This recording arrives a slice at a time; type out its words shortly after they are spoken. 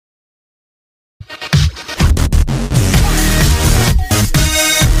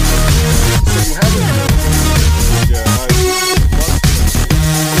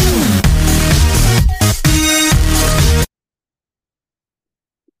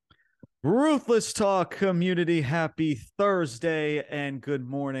Ruthless Talk community, happy Thursday and good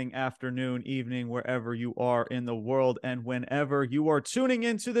morning, afternoon, evening, wherever you are in the world and whenever you are tuning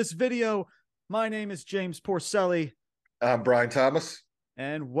into this video. My name is James Porcelli. I'm Brian Thomas.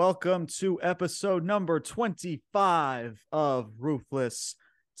 And welcome to episode number 25 of Ruthless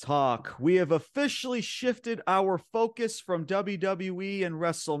Talk. We have officially shifted our focus from WWE and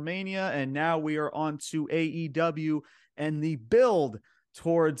WrestleMania, and now we are on to AEW and the build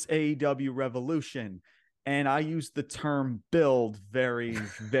towards AEW Revolution. And I use the term build very,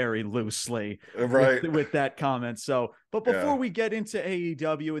 very loosely Right. with that comment. So, but before Yeah. we get into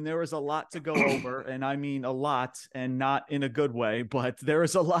AEW, and there is a lot to go over, and I mean a lot and not in a good way, but there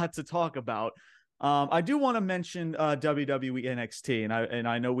is a lot to talk about. I do want to mention WWE NXT, and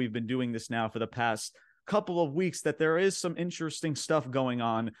I know we've been doing this now for the past couple of weeks, that there is some interesting stuff going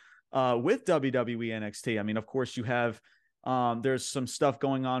on with WWE NXT. I mean, of course, you have there's some stuff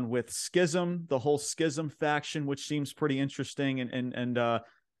going on with Schism, the whole Schism faction, which seems pretty interesting,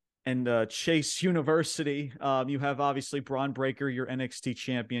 and Chase University. You have obviously Braun Breaker, your NXT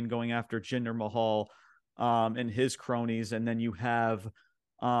champion, going after Jinder Mahal and his cronies, and then you have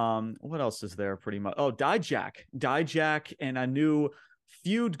what else is there? Pretty much. Oh, Dijak, and a new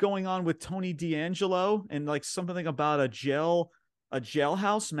feud going on with Tony D'Angelo, and like something about a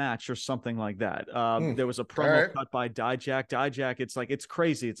jailhouse match or something like that. There was a promo cut by Dijak. It's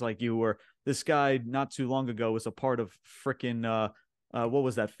crazy. It's like this guy not too long ago was a part of freaking what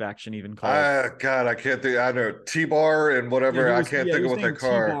was that faction even called? God, I can't think. I know T-Bar and whatever. I can't He think of was what they named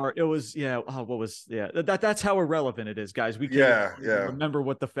car. T-Bar. It was what was that's how irrelevant it is, guys. We can't even Yeah. remember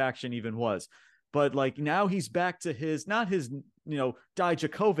what the faction even was. But like now he's back to his not his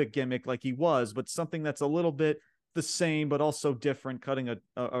Dijakovic gimmick like he was, but something that's a little bit the same but also different, cutting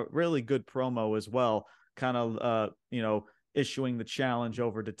a really good promo as well, kind of issuing the challenge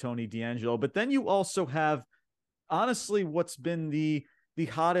over to Tony D'Angelo. But then you also have honestly what's been the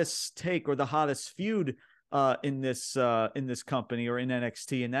hottest take or the hottest feud in this company or in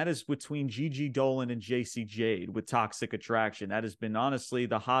NXT, and that is between Gigi Dolin and JC Jade with Toxic Attraction. That has been honestly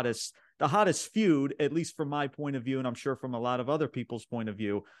the hottest feud, at least from my point of view, and I'm sure from a lot of other people's point of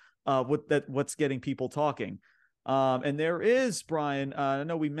view. What's getting people talking. And there is, Brian, I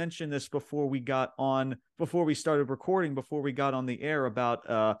know we mentioned this before we started recording, before we got on the air, about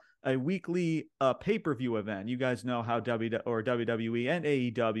a weekly pay-per-view event. You guys know how WWE and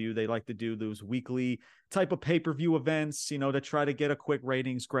AEW, they like to do those weekly type of pay-per-view events, to try to get a quick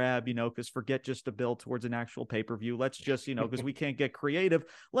ratings grab, because forget just to build towards an actual pay-per-view. Let's just, because we can't get creative,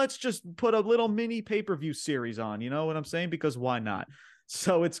 let's just put a little mini pay-per-view series on, you know what I'm saying? Because why not?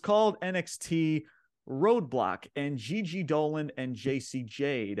 So it's called NXT Roadblock, and Gigi Dolin and JC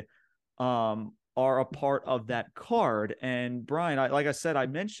Jade are a part of that card. And Brian, like I said, I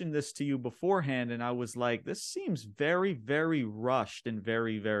mentioned this to you beforehand, and I was like, this seems very, very rushed and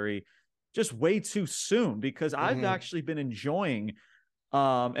very, very just way too soon, because I've actually been enjoying,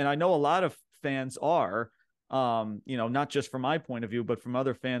 and I know a lot of fans are, not just from my point of view, but from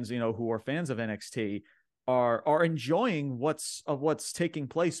other fans, who are fans of NXT, are enjoying what's taking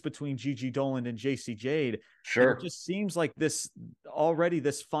place between Gigi Dolin and JC Jade. And it Sure. just seems like this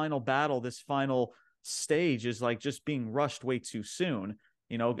final battle, this final stage is like just being rushed way too soon.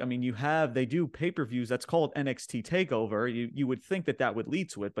 I mean, they do pay-per-views that's called NXT Takeover. You would think that would lead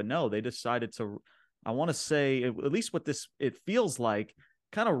to it, but no, they decided to, I want to say, at least what it feels like,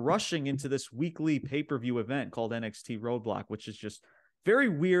 kind of rushing into this weekly pay-per-view event called NXT Roadblock, which is just very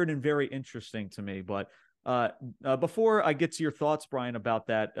weird and very interesting to me. But before I get to your thoughts, Brian, about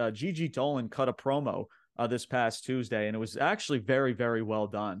that, Gigi Dolin cut a promo this past Tuesday, and it was actually very, very well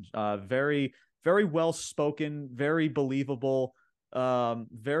done. Very, very well spoken, very believable,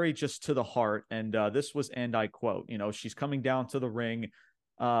 very just to the heart. And this was, and I quote, she's coming down to the ring.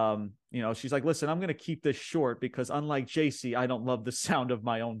 She's like, listen, I'm going to keep this short because unlike JC, I don't love the sound of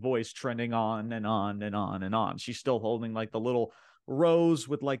my own voice trending on and on and on and on. She's still holding like the little rose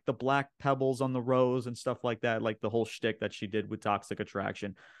with like the black pebbles on the rose and stuff like that, like the whole shtick that she did with Toxic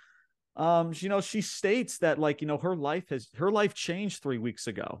Attraction. She states that, like, her life changed 3 weeks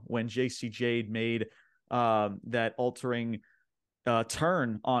ago when JC Jade made that altering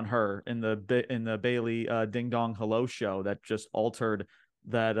turn on her in the Bailey Ding Dong Hello show that just altered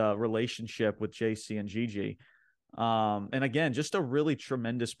that relationship with JC and Gigi. And again, just a really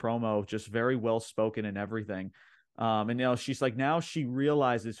tremendous promo, just very well spoken and everything. And she's like, now she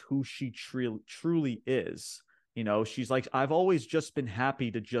realizes who she truly is. She's like, I've always just been happy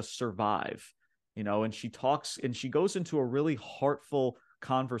to just survive. And she talks and she goes into a really heartful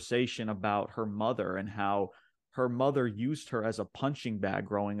conversation about her mother and how her mother used her as a punching bag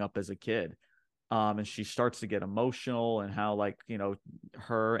growing up as a kid. And she starts to get emotional, and how, like,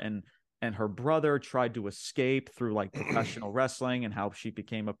 her and her brother tried to escape through like professional wrestling, and how she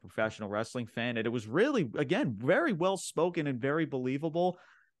became a professional wrestling fan. And it was really, again, very well spoken and very believable.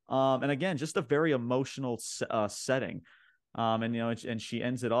 And again, just a very emotional setting. And she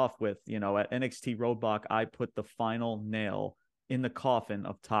ends it off with, at NXT Roadblock, I put the final nail in the coffin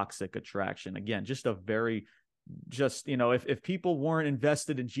of Toxic Attraction. Again, just a very, if people weren't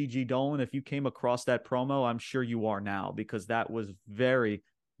invested in Gigi Dolin, if you came across that promo, I'm sure you are now, because that was very,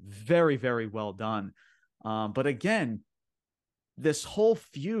 very, very well done. But again, this whole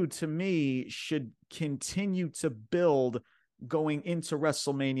feud to me should continue to build going into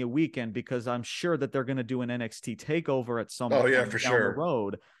WrestleMania weekend, because I'm sure that they're going to do an NXT takeover at some point for down the sure.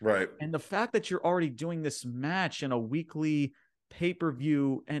 road. Right. And the fact that you're already doing this match in a weekly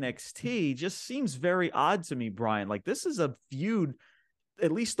pay-per-view NXT just seems very odd to me, Brian. Like, this is a feud,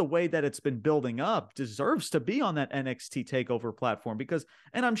 at least the way that it's been building up, deserves to be on that NXT takeover platform, because,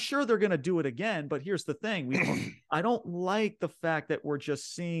 and I'm sure they're going to do it again, but here's the thing. I don't like the fact that we're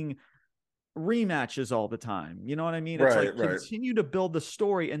just seeing rematches all the time. You know what I mean? It's like, continue to build the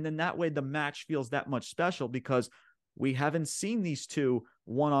story, and then that way the match feels that much special, because we haven't seen these two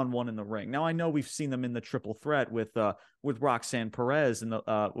one-on-one in the ring. Now, I know we've seen them in the triple threat with Roxanne Perez and the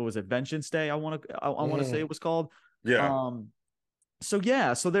what was it, Vengeance Day? I want to say it was called. Yeah. So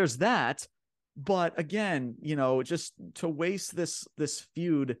there's that. But again, just to waste this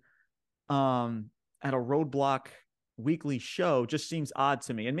feud at a Roadblock weekly show just seems odd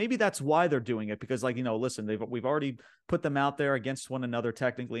to me. And maybe that's why they're doing it, because, like, listen, we've already put them out there against one another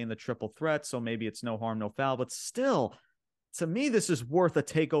technically in the triple threat, so maybe it's no harm, no foul. But still, to me, this is worth a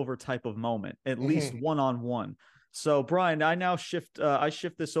takeover type of moment, at least one-on-one. So, Brian, I shift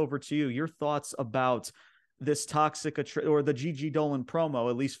this over to you. Your thoughts about this or the Gigi Dolin promo,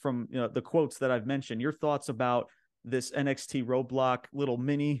 at least from the quotes that I've mentioned. Your thoughts about this NXT Roadblock little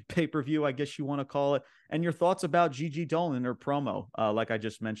mini pay-per-view, I guess you want to call it, and your thoughts about Gigi Dolin, her promo, like I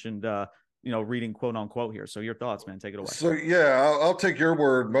just mentioned, reading quote unquote here. So your thoughts, man, take it away. So yeah, I'll take your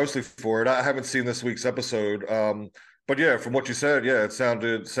word mostly for it. I haven't seen this week's episode, but yeah, from what you said, yeah, it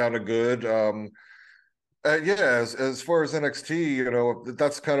sounded good. As far as NXT,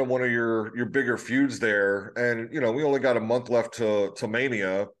 that's kind of one of your bigger feuds there, and we only got a month left to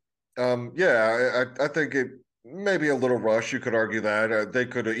Mania. I think it may be a little rush. You could argue that they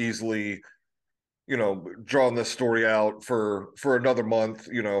could have easily, drawn this story out for another month.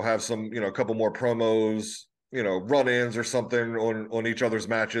 Have some, a couple more promos, run-ins or something on each other's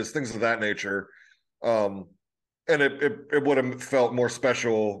matches, things of that nature. And it would have felt more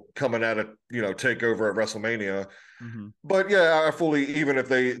special coming at it, takeover at WrestleMania. But yeah, I fully, even if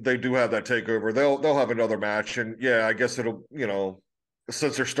they do have that takeover, they'll have another match. And yeah, I guess it'll,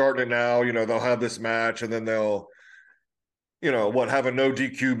 since they're starting it now, they'll have this match, and then they'll, have a no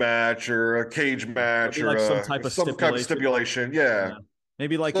DQ match or a cage match or like some type of stipulation. Yeah.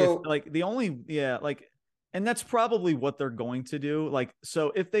 Maybe like, and that's probably what they're going to do. Like,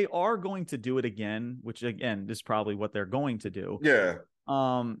 so if they are going to do it again, which again is probably what they're going to do. Yeah.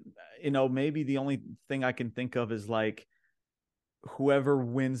 Maybe the only thing I can think of is like, whoever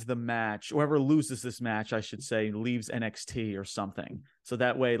wins the match, whoever loses this match, I should say, leaves NXT or something. So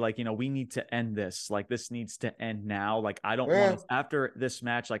that way, like, we need to end this. Like, this needs to end now. Like, I don't want to, after this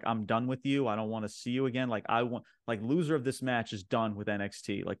match, like, I'm done with you. I don't want to see you again. Like, loser of this match is done with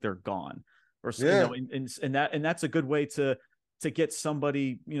NXT. Like, they're gone. Or, and that's a good way to get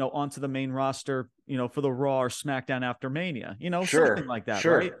somebody, onto the main roster, for the Raw or SmackDown after Mania, something like that.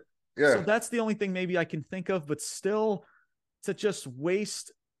 Sure. Right. Yeah. So that's the only thing maybe I can think of, but still, to just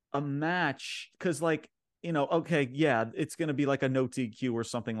waste a match, because, like, okay, yeah, it's going to be like a no DQ or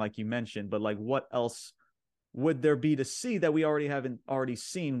something like you mentioned, but like, what else would there be to see that we haven't already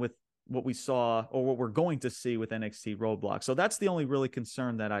seen with what we saw or what we're going to see with NXT Roadblock? So that's the only really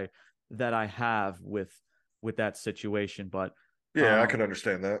concern that I have with that situation. But yeah, I can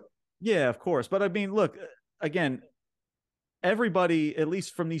understand that. Yeah, of course. But I mean, look, again, everybody, at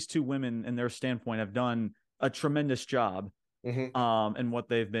least from these two women and their standpoint, have done a tremendous job. And what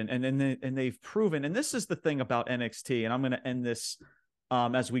they've been, and they've proven. And this is the thing about NXT, and I'm going to end this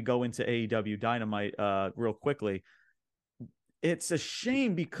as we go into AEW Dynamite real quickly. It's a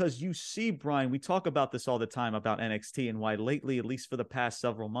shame, because you see, Brian, we talk about this all the time about NXT, and why lately, at least for the past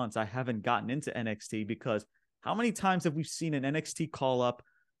several months, I haven't gotten into NXT, because how many times have we seen an NXT call up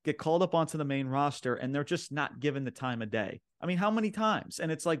get called up onto the main roster and they're just not given the time of day. I mean, how many times?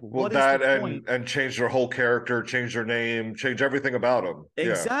 And it's like, Well, what is that the point? and change their whole character, change their name, change everything about them. Yeah.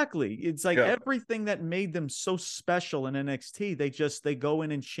 Exactly. It's like Yeah. everything that made them so special in NXT, they go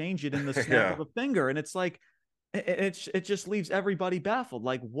in and change it in the snap Yeah. of a finger. And it's like, it just leaves everybody baffled.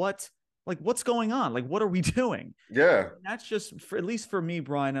 Like what's going on? Like, what are we doing? Yeah. And that's just for, at least for me,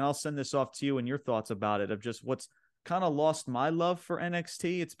 Brian, and I'll send this off to you and your thoughts about it, of just what's kind of lost my love for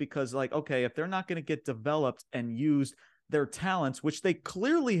NXT. It's because, like, okay, if they're not going to get developed and use their talents, which they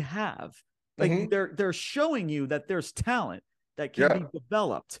clearly have, like they're showing you that there's talent that can be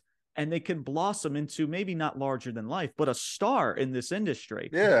developed and they can blossom into maybe not larger than life, but a star in this industry.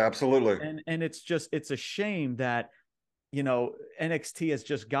 Yeah, absolutely. And it's a shame that, you know, NXT has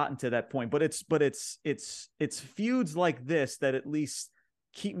just gotten to that point, but it's feuds like this that at least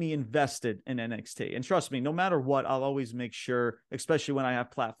keep me invested in NXT. And trust me, no matter what, I'll always make sure, especially when I have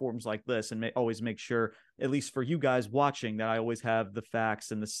platforms like this, and always make sure, at least for you guys watching, that I always have the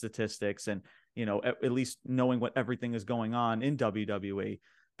facts and the statistics and, you know, at least knowing what everything is going on in WWE.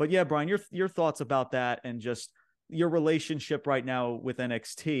 But yeah, Brian, your thoughts about that and just your relationship right now with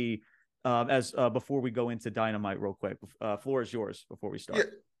NXT, before we go into Dynamite real quick. Floor is yours before we start. Yeah,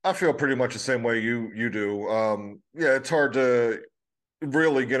 I feel pretty much the same way you do. Yeah, it's hard to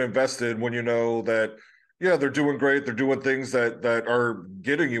really get invested when you know that, yeah, they're doing great, they're doing things that are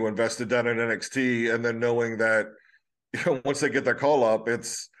getting you invested down in NXT, and then knowing that, you know, once they get that call up,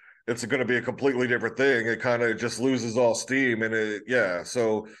 it's going to be a completely different thing. It kind of just loses all steam, and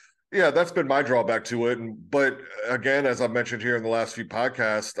so yeah, that's been my drawback to it. But again, as I mentioned here in the last few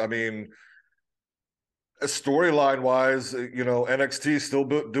podcasts, I mean, storyline wise, you know, NXT is still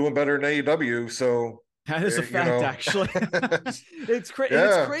doing better than AEW. So that is a fact, you know. actually. It's crazy. Yeah. And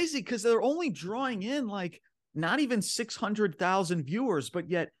it's crazy because they're only drawing in like not even 600,000 viewers, but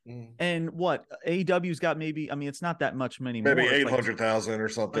yet, and what AEW's got, maybe, I mean, it's not that much many maybe more. 800,000 or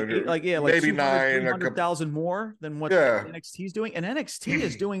something. Like maybe 300,000 more than what NXT is doing. And NXT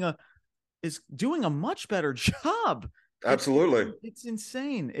is doing a much better job. Absolutely. It's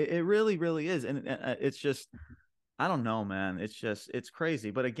insane. It really, really is. And it's just, I don't know, man. It's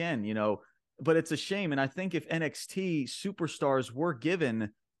crazy. But again, you know, but it's a shame. And I think if NXT superstars were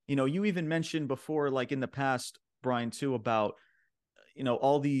given, you know, you even mentioned before, like in the past, Brian, too, about, you know,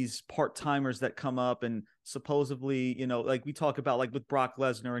 all these part-timers that come up and supposedly, you know, like we talk about, like with Brock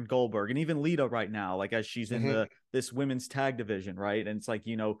Lesnar and Goldberg and even Lita right now, like as she's in this women's tag division, right? And it's like,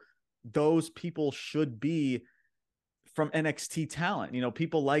 you know, those people should be from NXT talent, you know,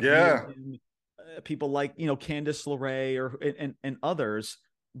 people like people like, you know, Candice LeRae and others,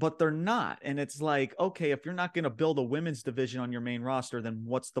 but they're not. And it's like, okay, if you're not going to build a women's division on your main roster, then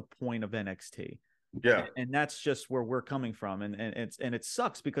what's the point of NXT? Yeah. And that's just where we're coming from. And it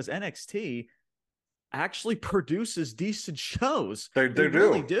sucks because NXT actually produces decent shows. They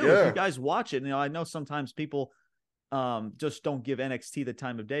really do. Yeah. If you guys watch it, you know, I know sometimes people just don't give NXT the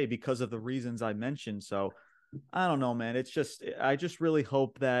time of day because of the reasons I mentioned. So I don't know, man. I just really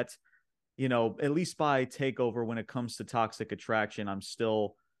hope that, you know, at least by TakeOver, when it comes to Toxic Attraction, I'm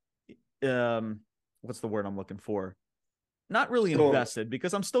still, what's the word I'm looking for? Not really invested,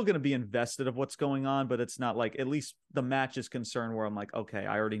 because I'm still going to be invested of what's going on, but it's not like, at least the match is concerned where I'm like, okay,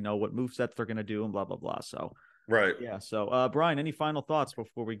 I already know what movesets they're going to do and blah, blah, blah. So, right. Yeah. So, Brian, any final thoughts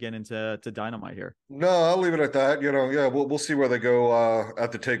before we get into Dynamite here? No, I'll leave it at that. You know, yeah, we'll see where they go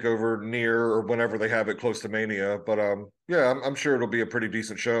at the TakeOver near or whenever they have it close to Mania. But yeah, I'm sure it'll be a pretty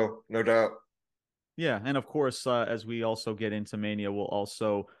decent show, no doubt. Yeah, and of course, as we also get into Mania, we'll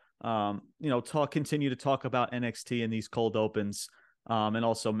also you know, continue to talk about NXT and these cold opens, and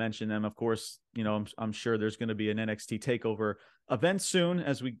also mention them. Of course, you know, I'm sure there's going to be an NXT TakeOver event soon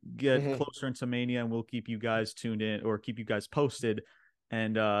as we get closer into Mania, and we'll keep you guys tuned in, or keep you guys posted,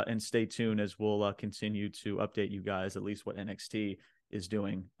 and stay tuned as we'll continue to update you guys at least what NXT is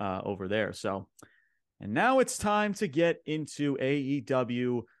doing over there. So, and now it's time to get into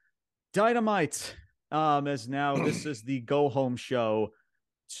AEW Dynamite, as now this is the go home show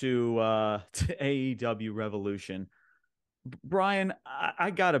to AEW Revolution. Brian,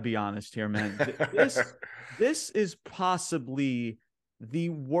 I gotta be honest here, man. This is possibly the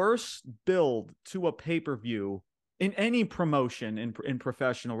worst build to a pay-per-view in any promotion in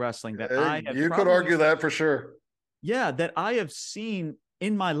professional wrestling that I have. You could argue that for sure. Yeah, that I have seen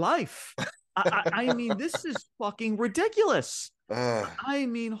in my life. I mean, this is fucking ridiculous. I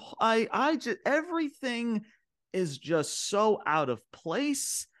mean, I just, everything is just so out of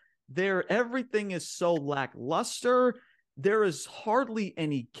place. Everything is so lackluster. There is hardly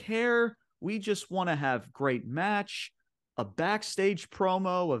any care. We just want to have great match. a backstage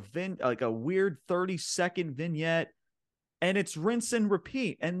promo, like a weird 30-second vignette, and it's rinse and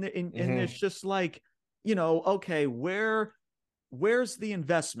repeat. And it's just like, okay, where's the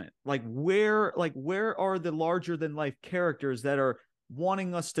investment? Like where are the larger than life characters that are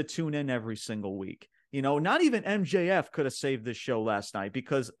wanting us to tune in every single week? Not even MJF could have saved this show last night,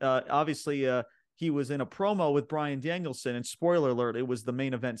 because obviously he was in a promo with Bryan Danielson, and spoiler alert, it was the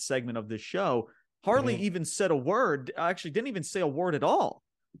main event segment of this show. Hardly even said a word. Actually, didn't even say a word at all.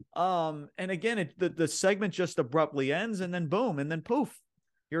 And again, the segment just abruptly ends, and then boom, and then poof,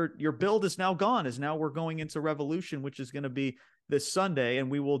 your build is now gone. As now we're going into Revolution, which is going to be this Sunday,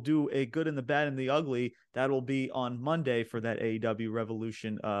 and we will do a good and the bad and the ugly. That'll be on Monday for that AEW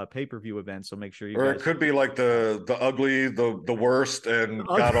Revolution pay-per-view event. So make sure you or guys... it could be like the ugly, the worst, and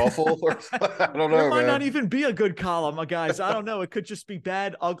god awful. I don't know. There might man. not even be a good column, guys. I don't know. It could just be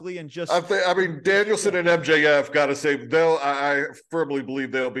bad, ugly, and just... I mean, Danielson and MJF got to say I firmly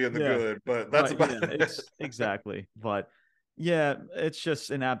believe they'll be in the good, but that's right, about it's exactly. But yeah, it's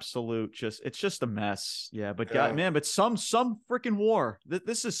just an absolute, it's just a mess. Yeah, but God, man, but some freaking war.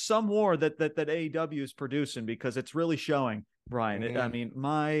 This is some war that AEW is producing, because it's really showing, Brian. I mean,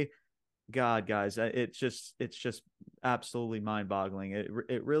 my God, guys, it's just absolutely mind-boggling.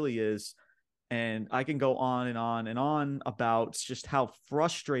 It really is. And I can go on and on and on about just how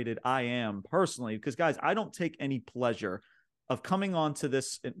frustrated I am personally, because guys, I don't take any pleasure of coming onto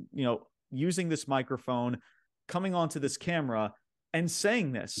this, using this microphone, coming onto this camera and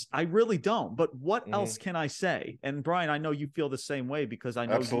saying this. I really don't. But what else can I say? And Brian, I know you feel the same way, because I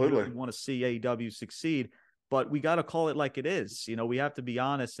know you really want to see AEW succeed, but we got to call it like it is. We have to be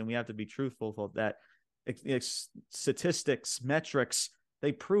honest, and we have to be truthful of that. Statistics, metrics,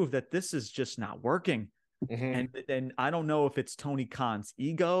 they prove that this is just not working. And I don't know if it's Tony Khan's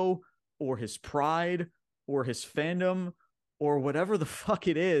ego or his pride or his fandom or whatever the fuck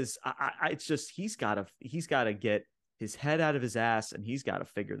it is. It's just, he's got to get his head out of his ass, and he's got to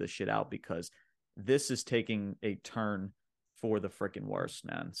figure this shit out, because this is taking a turn for the freaking worst,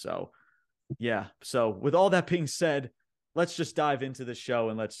 man. So yeah. So with all that being said, let's just dive into the show,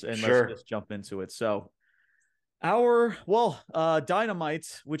 and let's just jump into it. So Dynamite,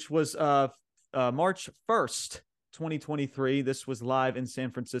 which was March 1st, 2023. This was live in San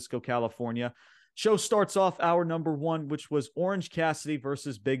Francisco, California. Show starts off hour number 1, which was Orange Cassidy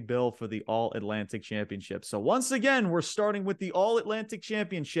versus Big Bill for the All Atlantic Championship. So once again, we're starting with the All Atlantic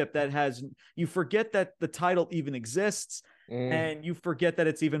Championship you forget that the title even exists, and you forget that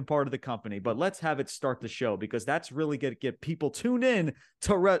it's even part of the company. But let's have it start the show, because that's really going to get people tuned in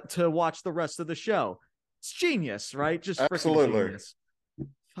to watch the rest of the show. It's genius, right? Just freaking genius.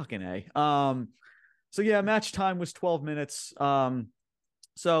 Fucking A. So yeah, match time was 12 minutes.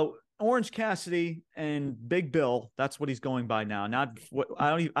 So Orange Cassidy and Big Bill, that's what he's going by now. Not what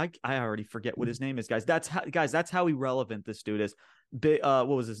I already forget what his name is, guys. That's how irrelevant this dude is. What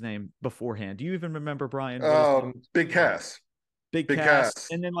was his name beforehand? Do you even remember, Brian? Big Cass. Big Cass.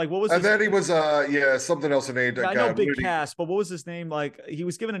 And then what was and then he was something else in AEW. Yeah, I know Big Cass, but what was his name? He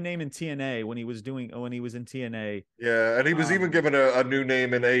was given a name in TNA when he was in TNA. Yeah, and he was even given a new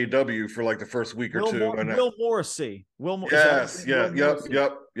name in AEW for the first week or two. Will Morrissey. Yes,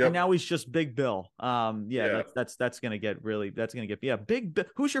 yep. And now he's just Big Bill. That's gonna get Big Bill.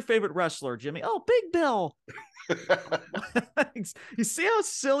 Who's your favorite wrestler, Jimmy? Oh, Big Bill. You see how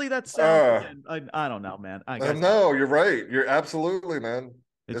silly that sounds? I don't know, man. No, you're right. You're absolutely, man.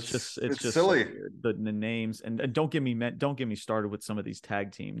 It's just silly. So the names, and don't get me started with some of these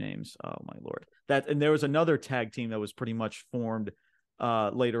tag team names. Oh my Lord. And there was another tag team that was pretty much formed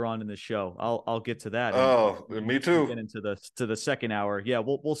later on in the show. I'll get to that. Me too. Get into the second hour. Yeah,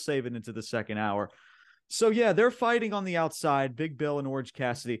 we'll save it into the second hour. So yeah, they're fighting on the outside, Big Bill and Orange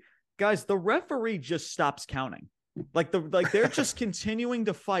Cassidy. Guys, the referee just stops counting. They're just continuing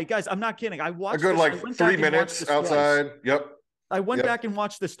to fight. Guys, I'm not kidding. I watched a good 3 minutes outside. Twice. Yep. I went back and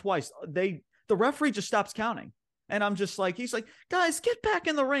watched this twice. The referee just stops counting. And I'm just he's like, guys, get back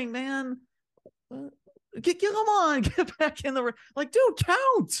in the ring, man. Come on, get back in the ring. Dude,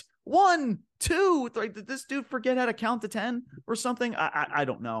 count. 1, 2, 3. Did this dude forget how to count to 10 or something? I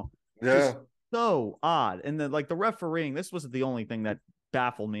don't know. Yeah. Just so odd. And then the refereeing, this wasn't the only thing that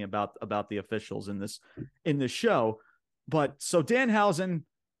baffled me about the officials in this show. But so Danhausen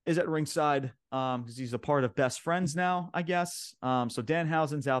is at ringside because he's a part of Best Friends now, I guess. So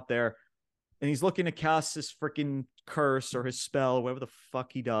Danhausen's out there and he's looking to cast his freaking curse or his spell, whatever the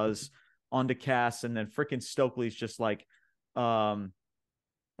fuck he does, onto Cass, and then freaking Stokely's just he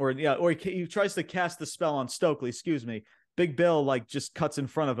tries to cast the spell on Stokely, excuse me. Big Bill just cuts in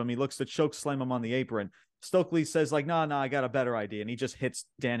front of him. He looks to choke slam him on the apron. Stokely says like, no, I got a better idea. And he just hits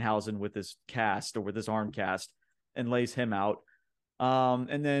Danhausen with his cast or with his arm cast and lays him out.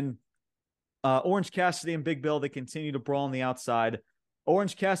 And then Orange Cassidy and Big Bill, they continue to brawl on the outside.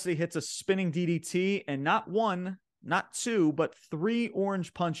 Orange Cassidy hits a spinning DDT and not one, not two, but 3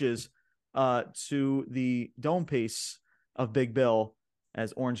 orange punches to the dome piece of Big Bill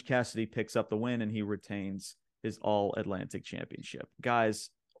as Orange Cassidy picks up the win and he retains his All-Atlantic Championship. Guys,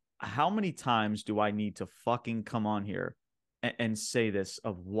 how many times do I need to fucking come on here and say this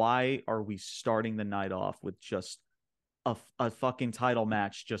of why are we starting the night off with just a fucking title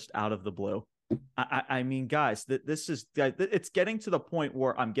match just out of the blue? I mean, guys, this is, it's getting to the point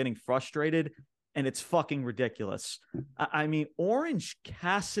where I'm getting frustrated and it's fucking ridiculous. I mean, Orange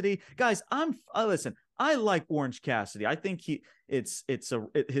Cassidy, guys, listen, I like Orange Cassidy. I think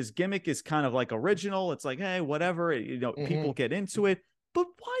his gimmick is kind of like original. It's like, hey, whatever, people get into it. But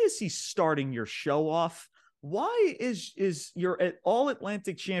why is he starting your show off? Why is your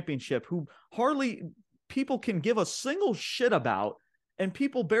All-Atlantic Championship, who hardly people can give a single shit about, and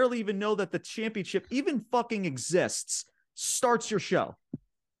people barely even know that the championship even fucking exists, starts your show?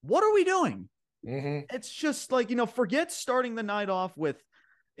 What are we doing? It's just like, forget starting the night off with,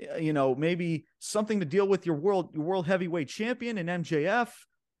 maybe something to deal with your world heavyweight champion and MJF,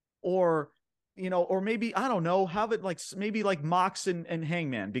 or maybe, I don't know, have it like maybe like Mox and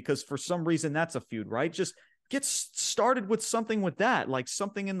Hangman, because for some reason that's a feud, right? Just get started with something with that, like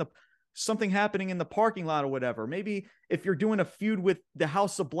something happening in the parking lot or whatever. Maybe if you're doing a feud with the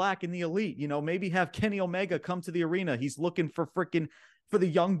House of Black and the Elite, maybe have Kenny Omega come to the arena. He's looking for the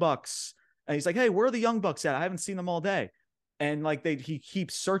Young Bucks. And he's like, hey, where are the Young Bucks at? I haven't seen them all day. And like he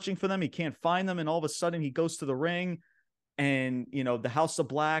keeps searching for them. He can't find them. And all of a sudden he goes to the ring and, the House of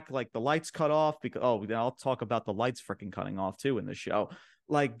Black, like the lights cut off because, I'll talk about the lights freaking cutting off too in the show.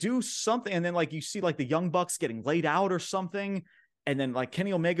 Like do something. And then like you see like the Young Bucks getting laid out or something. And then like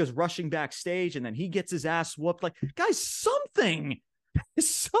Kenny Omega's rushing backstage and then he gets his ass whooped. Like, guys, something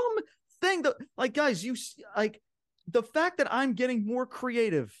that, like, guys, the fact that I'm getting more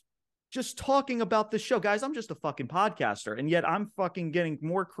creative just talking about this show, guys, I'm just a fucking podcaster. And yet I'm fucking getting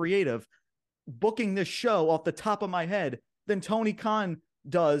more creative booking this show off the top of my head than Tony Khan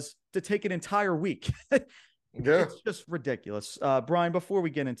does to take an entire week. Yeah. It's just ridiculous. Brian, before we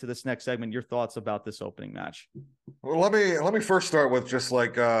get into this next segment, your thoughts about this opening match? Well, let me first start with just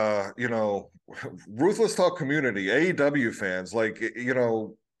like Ruthless Talk community, AEW fans, like,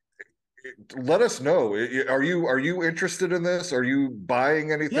 let us know. Are you interested in this? Are you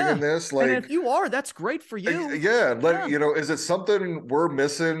buying anything in this? Like, and if you are, that's great for you. Is it something we're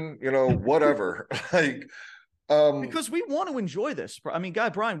missing? Whatever. Like, because we want to enjoy this. I mean,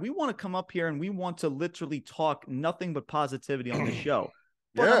 Brian, we want to come up here and we want to literally talk nothing but positivity on the show.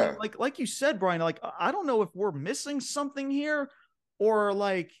 But yeah, I mean, like you said, Brian, like, I don't know if we're missing something here, or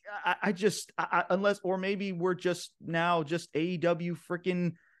like, unless, or maybe we're just AEW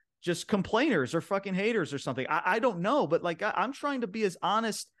freaking just complainers or fucking haters or something. I don't know, but like, I'm trying to be as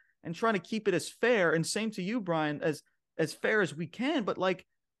honest and trying to keep it as fair, and same to you, Brian, as fair as we can. But like,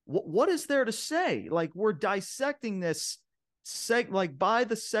 what is there to say? Like, we're dissecting this by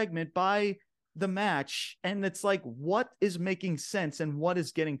the segment, by the match, and it's like, what is making sense and what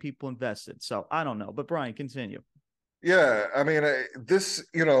is getting people invested? So I don't know, but Brian, continue. Yeah, I mean, this,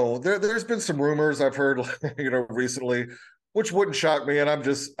 there's been some rumors I've heard, recently, which wouldn't shock me, and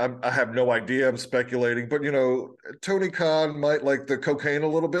I have no idea, I'm speculating, but Tony Khan might like the cocaine a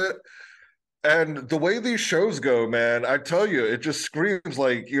little bit. And the way these shows go, man, I tell you, it just screams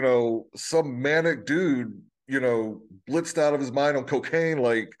like, some manic dude, blitzed out of his mind on cocaine.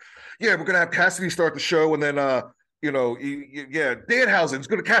 Like, yeah, we're going to have Cassidy start the show. And then, Danhausen's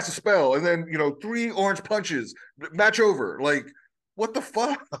going to cast a spell. And then, 3 orange punches, match over. Like, what the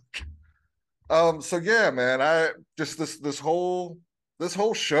fuck? So yeah, man, I just, this whole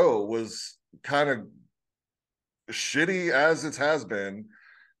show was kind of shitty as it has been.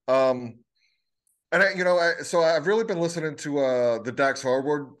 And so I've really been listening to the Dax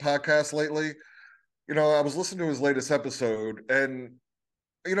Harwood podcast lately. I was listening to his latest episode, and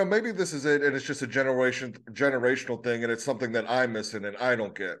maybe this is it, and it's just a generational thing, and it's something that I'm missing and I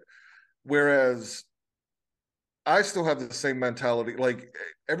don't get. Whereas I still have the same mentality. Like,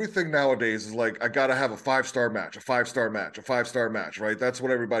 everything nowadays is like, I gotta have a 5-star match, a 5-star match, a 5-star match, right? That's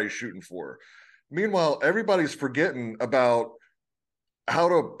what everybody's shooting for. Meanwhile, everybody's forgetting about how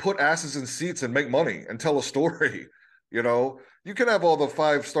to put asses in seats and make money and tell a story. You can have all the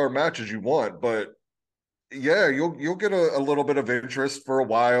 5-star matches you want, but yeah, you'll get a little bit of interest for a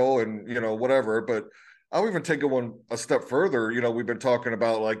while and whatever. But I'll even take it one a step further. You know, we've been talking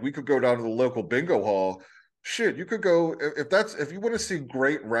about like we could go down to the local bingo hall. Shit, you could go if you want to see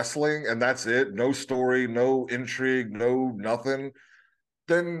great wrestling and that's it, no story, no intrigue, no nothing.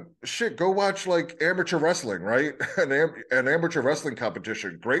 Then shit, go watch like amateur wrestling, right? An amateur wrestling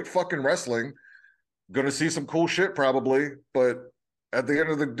competition. Great fucking wrestling. Gonna see some cool shit probably, but at the end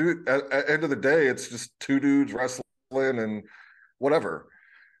of end of the day, it's just two dudes wrestling and whatever.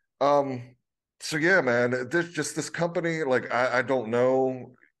 Um, so yeah, man, there's just this company, like I don't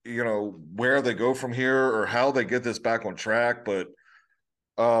know, you know, where they go from here or how they get this back on track, but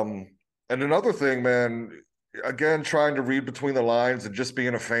um, and another thing, man, again, trying to read between the lines and just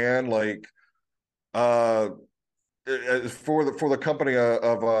being a fan, like uh for the company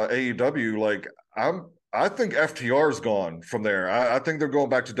of AEW, like I think FTR's gone from there. I think they're going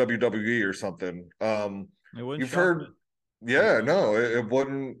back to WWE or something. It wouldn't You've shock heard, me. yeah, no, it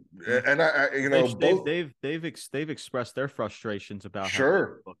wouldn't, Yeah. and you know, both, They've expressed their frustrations about how they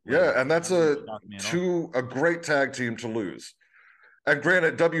sure, book lately. yeah, and that's That wouldn't shock me at all. a great tag team to lose. And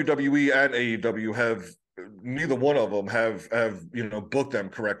granted, WWE and AEW have neither one of them have you know booked them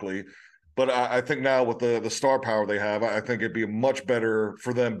correctly. But I think now with the star power they have, I think it'd be much better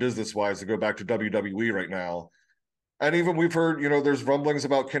for them business wise to go back to WWE right now. And even we've heard, you know, there's rumblings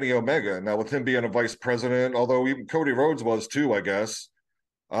about Kenny Omega now with him being a vice president, although even Cody Rhodes was too, I guess.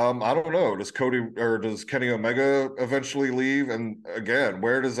 I don't know. Does Kenny Omega eventually leave? And again,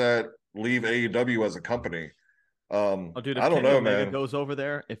 where does that leave AEW as a company? Oh, dude, if I don't Kenny know, Omega man. goes over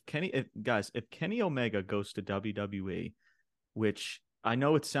there, if Kenny Omega goes to WWE, which I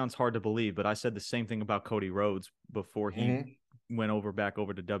know it sounds hard to believe, but I said the same thing about Cody Rhodes before he Mhm. went back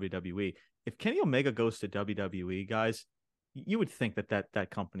over to WWE. If Kenny Omega goes to WWE, guys, you would think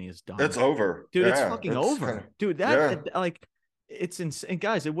that company is done. It's over. Dude, it's Yeah, fucking over. Dude, yeah. like it's insane.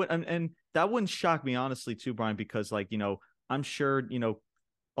 Guys, it would and that wouldn't shock me honestly too, Brian, because like, I'm sure,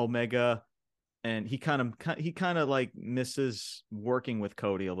 Omega and he kind of like misses working with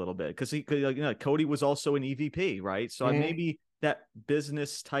Cody a little bit because Cody was also an EVP, right? So Mhm. maybe that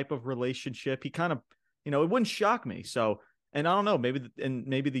business type of relationship, he kind of, it wouldn't shock me. So, and I don't know,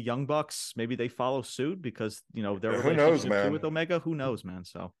 maybe the Young Bucks, maybe they follow suit because their Who knows, relationship too man? with Omega. Who knows, man?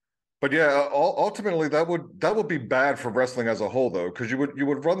 So But yeah, ultimately that would be bad for wrestling as a whole, though, because you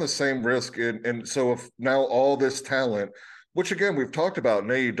would run the same risk. And so if now all this talent, which again we've talked about in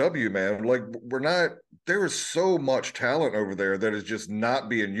AEW, man, like we're not there is so much talent over there that is just not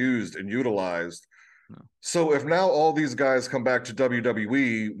being used and utilized. no. So if now all these guys come back to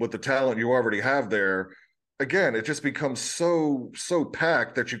WWE with the talent you already have there, again, it just becomes so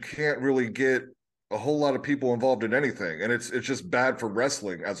packed that you can't really get a whole lot of people involved in anything, and it's just bad for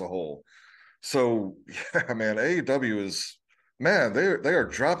wrestling as a whole. So yeah, man, AEW is man, they are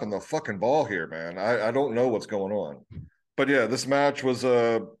dropping the fucking ball here, man. I don't know what's going on, but yeah, this match was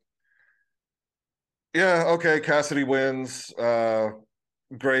yeah, okay, Cassidy wins.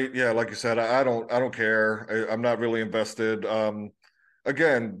 Great. Yeah, like you said, I don't care. I'm not really invested.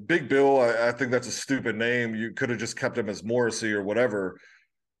 Again, Big Bill, I think that's a stupid name. You could have just kept him as Morrissey or whatever.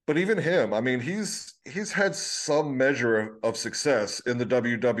 But even him, I mean, he's had some measure of success in the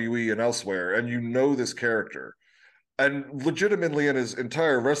WWE and elsewhere, and you know this character. And legitimately in his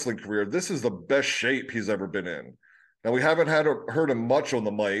entire wrestling career, this is the best shape he's ever been in. Now we haven't heard him much on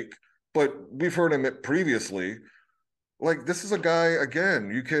the mic, but we've heard him previously. Like this is a guy again,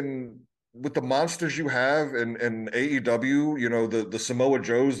 you can with the monsters you have in AEW, you know, the Samoa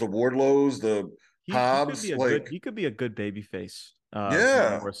Joes, the Wardlows, the He could be Hobbs, a good like he could be a good baby face. Will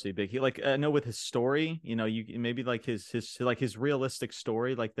yeah, Morrissey big. He like I know with his story, you maybe like his realistic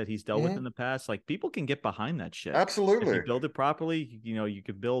story like that he's dealt with in mhm, the past. Like people can get behind that shit if you absolutely. build it properly. You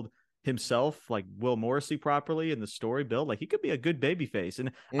could build himself like Will Morrissey properly and the story build. Like he could be a good baby face.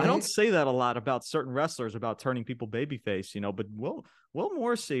 And I don't Mhm, say that a lot about certain wrestlers about turning people baby face. But Will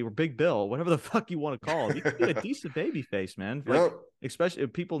Morrissey or Big Bill, whatever the fuck you want to call him, he could be a decent baby face, man. Like yep, especially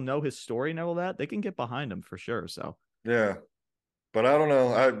if people know his story and all that, they can get behind him for sure. So yeah. But I don't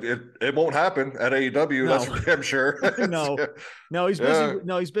know. It won't happen at AEW. That's no, for damn sure. no, no, he's busy. Yeah.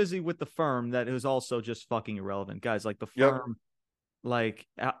 No, he's busy with the firm that is also just fucking irrelevant, guys. Like the Yep. firm, like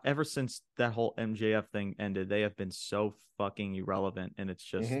ever since that whole MJF thing ended, they have been so fucking irrelevant, and it's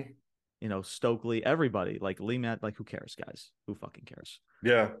just Hmm. Stokely, everybody like Lee Matt, like who cares, guys? Who fucking cares?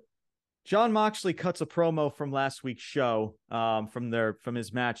 Yeah. John Moxley cuts a promo from last week's show, from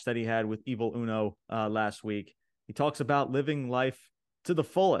his match that he had with Evil Uno last week. He talks about living life to the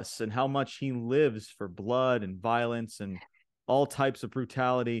fullest and how much he lives for blood and violence and all types of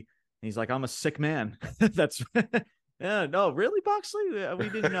brutality. And he's like, "I'm a sick man." That's yeah, no, really, Moxley? We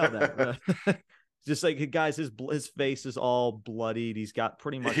didn't know that. Just like, guys, his face is all bloodied. He's got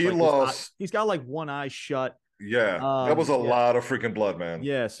pretty much He like lost. he's got like one eye shut. Yeah, that was a Yeah. lot of freaking blood, man.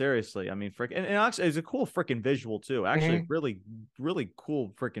 Yeah, seriously. I mean, and actually, it's a cool freaking visual too. Actually, really, really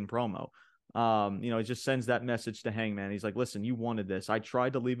cool freaking promo. It just sends that message to Hangman. He's like, listen, you wanted this. I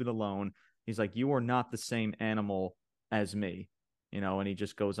tried to leave it alone. He's like, you are not the same animal as me, and he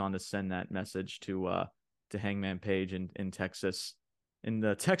just goes on to send that message to Hangman Page in Texas, in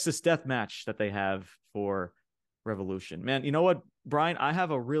the Texas death match that they have for Revolution. Man, you know what, Brian? I have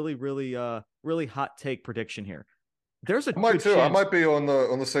a really, really, really hot take prediction here. There's a good chance. I might be on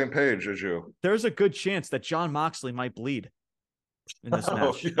the same page as you. There's a good chance that Jon Moxley might bleed in this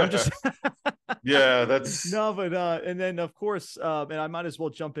match. Yeah. I'm just yeah, that's no, but and then of course, and I might as well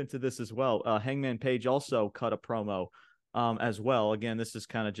jump into this as well. Hangman Page also cut a promo as well. Again, this is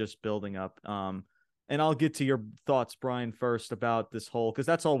kind of just building up. And I'll get to your thoughts, Brian, first about this whole, because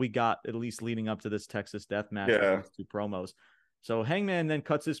that's all we got, at least leading up to this Texas death match. Yeah. These 2 promos. So Hangman then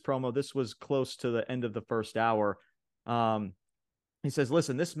cuts his promo. This was close to the end of the first hour. He says,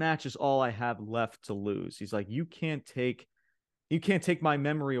 listen, this match is all I have left to lose. He's like, you can't take my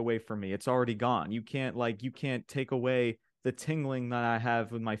memory away from me. It's already gone. You can't take away the tingling that I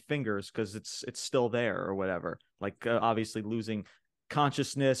have with my fingers, because it's still there or whatever. Like, obviously losing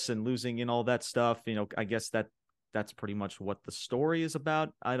consciousness and losing all that stuff. I guess that's pretty much what the story is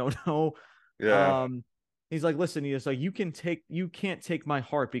about. I don't know. Yeah. He's like, listen, he's like, you can't take my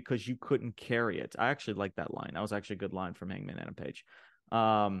heart because you couldn't carry it. I actually like that line. That was actually a good line from Hangman Adam Page.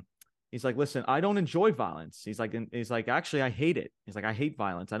 He's like, listen, I don't enjoy violence. He's like, actually, I hate it. He's like, I hate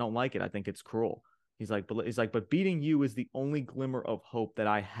violence. I don't like it. I think it's cruel. He's like, but beating you is the only glimmer of hope that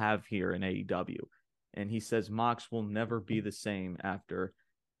I have here in AEW. And he says Mox will never be the same after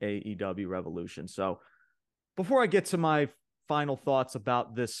AEW Revolution. So before I get to my final thoughts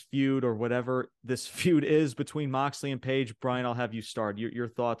about this feud, or whatever this feud is between Moxley and Page, Brian, I'll have you start. Your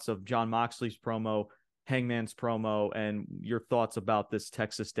thoughts of Jon Moxley's promo, Hangman's promo, and your thoughts about this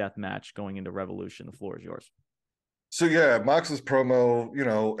Texas death match going into Revolution. The floor is yours. So yeah, Mox's promo,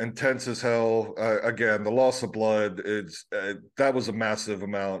 intense as hell. Again, the loss of blood is that was a massive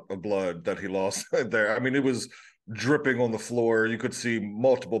amount of blood that he lost there. I mean, it was dripping on the floor. You could see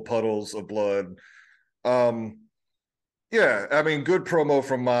multiple puddles of blood. Yeah, I mean, good promo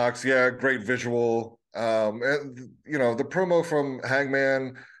from Mox. Yeah, great visual. And, the promo from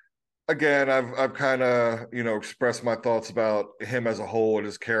Hangman. Again, I've kind of expressed my thoughts about him as a whole and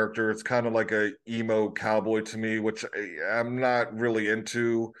his character. It's kind of like a emo cowboy to me, which I'm not really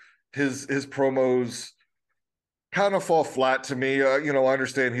into. His promos kind of fall flat to me. I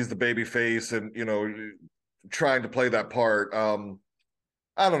understand he's the baby face and trying to play that part. I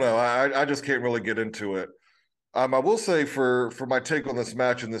don't know. I just can't really get into it. I will say for my take on this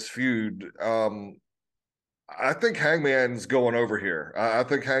match and this feud, I think Hangman's going over here. I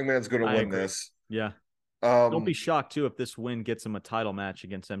think Hangman's going to win this. Yeah. Don't be shocked too if this win gets him a title match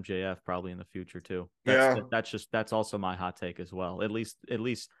against MJF probably in the future too. That's also my hot take as well. At least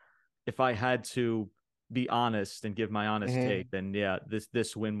if I had to be honest and give my honest take, then yeah,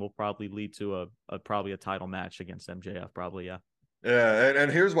 this win will probably lead to probably a title match against MJF. Probably, yeah. Yeah,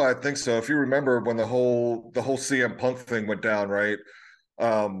 and here's why I think so. If you remember when the whole CM Punk thing went down, right?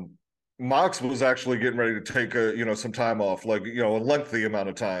 Mox was actually getting ready to take some time off, like a lengthy amount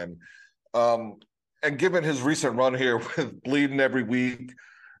of time. And given his recent run here with bleeding every week,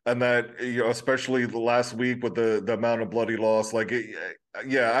 and that especially the last week with the amount of blood he lost, I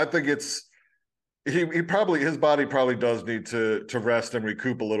think it's his body probably does need to rest and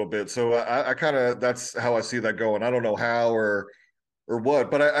recoup a little bit. So I kind of that's how I see that going. I don't know how or what,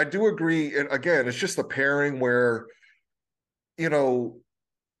 but I do agree. And again, it's just a pairing where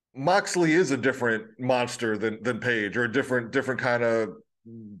Moxley is a different monster than Page, or a different kind of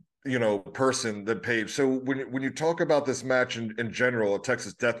person than Page. So when you talk about this match in general, a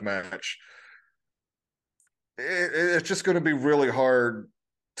Texas death match, it's just going to be really hard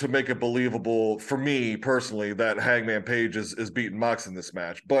to make it believable for me personally that Hangman Page is beating Mox in this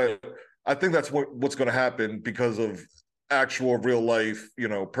match. But I think that's what's going to happen because of actual real life,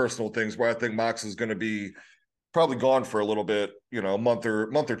 personal things, where I think Mox is going to be probably gone for a little bit, a month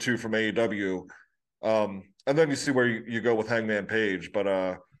or two from AEW. And then you see where you go with Hangman Page.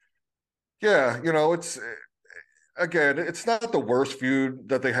 But it's again, it's not the worst feud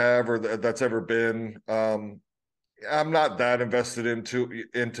that they have or that's ever been. I'm not that invested into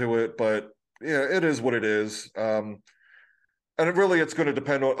it, but yeah, it is what it is. And it's going to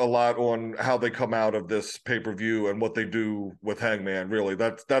depend a lot on how they come out of this pay-per-view and what they do with Hangman. Really,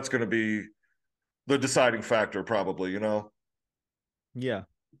 that's going to be the deciding factor, probably. Yeah.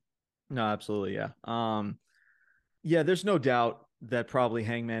 No, absolutely. Yeah. Yeah, there's no doubt that probably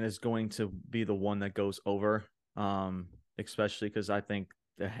Hangman is going to be the one that goes over. Especially because I think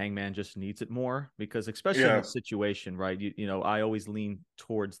the Hangman just needs it more because especially in Yeah. this situation, right? You know, I always lean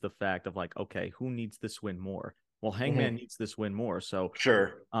towards the fact of like, okay, who needs this win more? Well, Hangman needs this win more. So,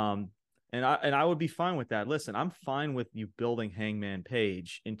 Sure. and I would be fine with that. Listen, I'm fine with you building Hangman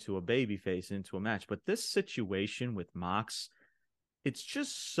Page into a babyface into a match, but this situation with Mox, it's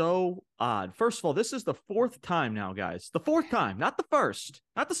just so odd. First of all, this is the fourth time now, guys. The fourth time, not the first,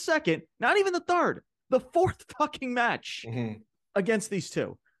 not the second, not even the third. The fourth fucking match against these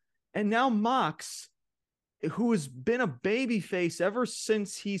two. And now Mox, who has been a babyface ever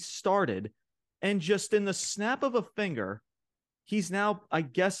since he started, and just in the snap of a finger, he's now, I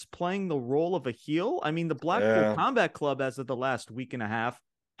guess, playing the role of a heel. I mean, the Blackpool Combat Club, as of the last week and a half,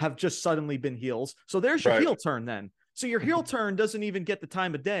 have just suddenly been heels. So there's your heel turn then. So your heel turn doesn't even get the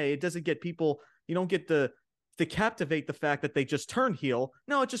time of day. It doesn't get people, you don't get to captivate the fact that they just turned heel.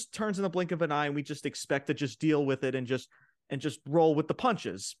 No, it just turns in the blink of an eye, and we just expect to just deal with it and just roll with the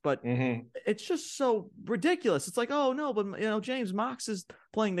punches. But it's just so ridiculous. It's like, oh no, but you know, James Mox is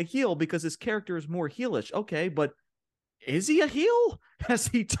playing the heel because his character is more heelish. Okay, but is he a heel? Has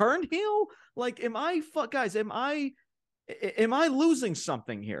he turned heel? Like, am I losing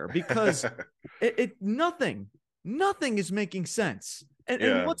something here? Because nothing is making sense.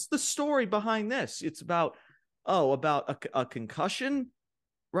 And what's the story behind this? It's about a concussion,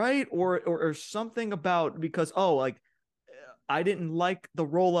 right? Or something about because I didn't like the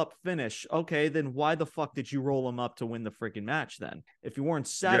roll up finish. Okay, then why the fuck did you roll him up to win the freaking match then? If you weren't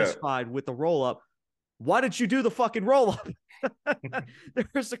satisfied with the roll up, why did you do the fucking roll up?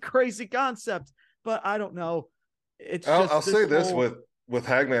 There's a crazy concept, but I don't know. It's just I'll say this with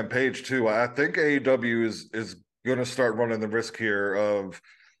Hangman Page too. I think AEW is going to start running the risk here of,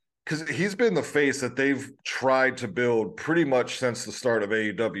 because he's been the face that they've tried to build pretty much since the start of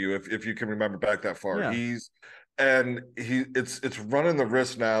AEW. If you can remember back that far, Yeah. It's running the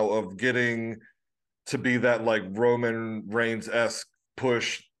risk now of getting to be that like Roman Reigns-esque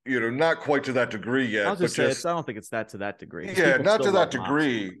push. You know, not quite to that degree yet. I'll just say I don't think it's that to that degree. Yeah, not to that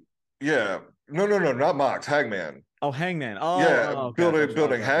degree. Yeah. No, not Mox, Hangman. Oh, Hangman.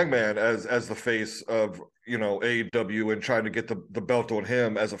 Building Hangman as the face of, you know, AEW and trying to get the belt on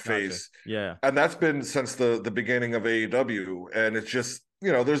him as a face. Yeah. And that's been since the beginning of AEW. And it's just,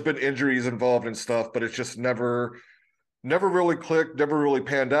 you know, there's been injuries involved and stuff, but it's just never really clicked, never really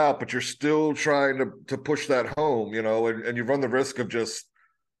panned out. But you're still trying to push that home, you know, and you run the risk of just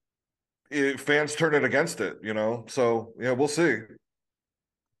fans turning against it, you know. So yeah, we'll see.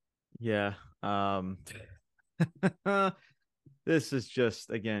 Yeah. This is just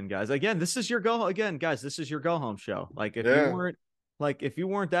this is your go home show. Like if you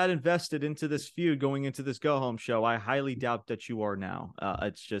weren't that invested into this feud going into this go home show, I highly doubt that you are now.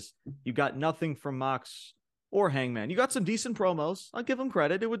 It's just you got nothing from Mox or Hangman. You got some decent promos. I'll give them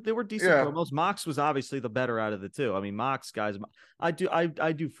credit. They were decent promos. Mox was obviously the better out of the two. I mean, Mox, guys, I do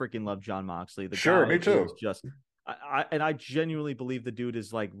freaking love John Moxley. The guy me too. Just I genuinely believe the dude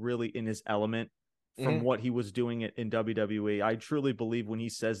is like really in his element from what he was doing in WWE. I truly believe when he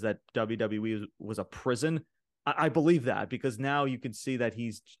says that WWE was a prison, I believe that, because now you can see that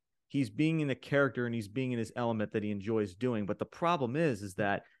he's being in a character and he's being in his element that he enjoys doing. But the problem is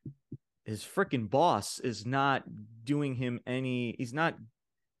that his freaking boss is not doing him any. He's not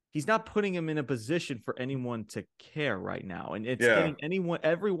putting him in a position for anyone to care right now. And it's getting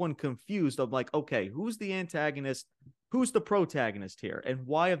everyone confused of like, okay, who's the antagonist? Who's the protagonist here? And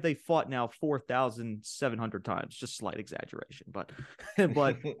why have they fought now 4,700 times? Just slight exaggeration, but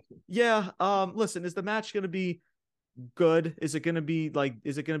yeah. Listen, is the match going to be good? Is it going to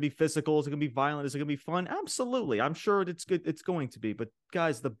be physical? Is it going to be violent? Is it going to be fun? Absolutely. I'm sure it's good. It's going to be, but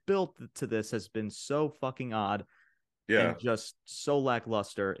guys, the build to this has been so fucking odd. And just so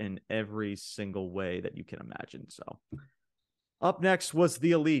lackluster in every single way that you can imagine. So up next was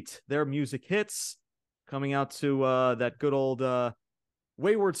The Elite. Their music hits, coming out to that good old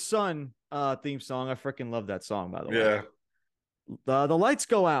Wayward Son theme song. I freaking love that song, by the way. The lights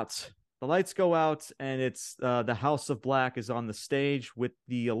go out. The lights go out, and it's the House of Black is on the stage with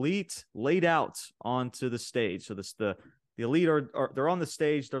The Elite laid out onto the stage. So the Elite they're on the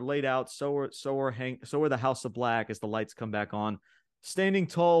stage, they're laid out, so are the House of Black as the lights come back on, standing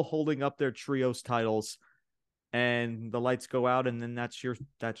tall, holding up their trios titles, and the lights go out, and then that's your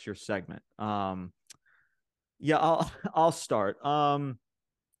segment. I'll start. Now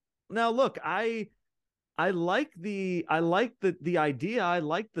look, I like the idea, I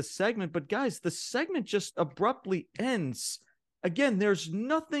like the segment, but guys, the segment just abruptly ends again, there's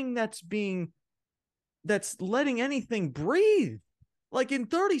nothing that's letting anything breathe. Like in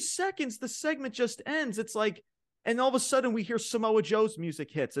 30 seconds, the segment just ends. It's like, and all of a sudden we hear Samoa Joe's music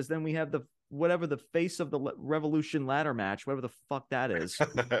hits, as then we have the face of the Revolution ladder match, whatever the fuck that is.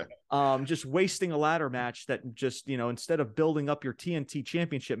 Just wasting a ladder match that just, instead of building up your TNT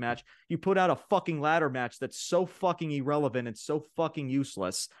championship match, you put out a fucking ladder match that's so fucking irrelevant and so fucking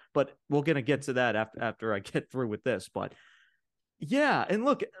useless. But we're going to get to that after I get through with this. But yeah, and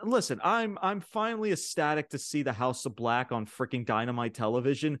listen, I'm finally ecstatic to see the House of Black on freaking Dynamite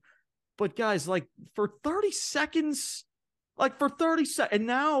television. But guys, like for 30 seconds, and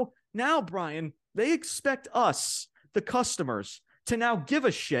now, Brian, they expect us, the customers, to now give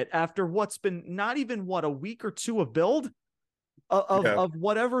a shit after what's been not even a week or two of build of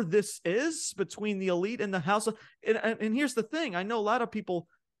whatever this is between the Elite and the House of. And here's the thing: I know a lot of people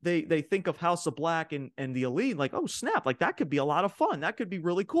they think of House of Black and the Elite like, oh snap, like that could be a lot of fun, that could be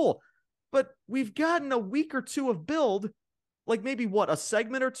really cool. But we've gotten a week or two of build. Like maybe a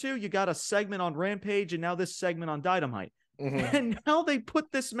segment or two. You got a segment on Rampage and now this segment on Dynamite. Mm-hmm. And now they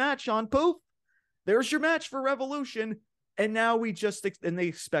put this match on. Poof. There's your match for Revolution. And now they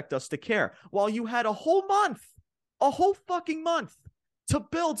expect us to care. While you had a whole fucking month to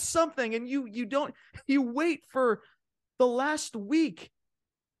build something. And you wait for the last week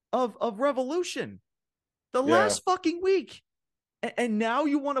of Revolution. Last fucking week. And now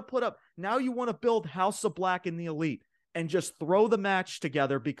you want to build House of Black and the Elite. And just throw the match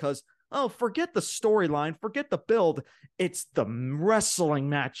together because, forget the storyline, forget the build. It's the wrestling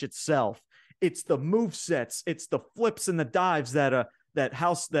match itself. It's the movesets. It's the flips and the dives that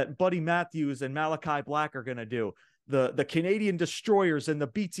Buddy Matthews and Malachi Black are going to do. The Canadian Destroyers and the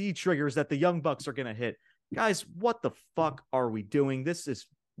BTE triggers that the Young Bucks are going to hit. Guys, what the fuck are we doing? This is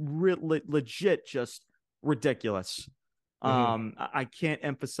legit just ridiculous. Mm-hmm. I can't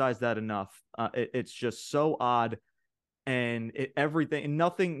emphasize that enough. It's just so odd. And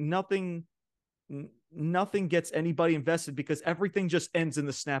nothing gets anybody invested because everything just ends in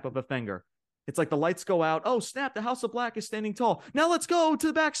the snap of a finger. It's like the lights go out. Oh, snap. The House of Black is standing tall. Now let's go to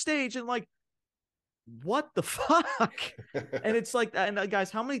the backstage. And like, what the fuck? And it's like, and guys,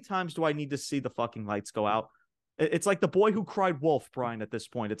 how many times do I need to see the fucking lights go out? It's like the boy who cried wolf, Brian, at this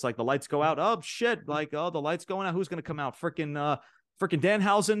point. It's like the lights go out. Oh, shit. Like, the lights going out. Who's going to come out? Freaking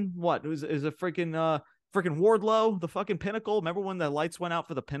Danhausen? What? Is a freaking Wardlow, the fucking Pinnacle. Remember when the lights went out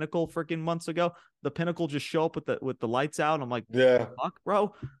for the Pinnacle freaking months ago? The Pinnacle just show up with the lights out. And I'm like, yeah, fuck,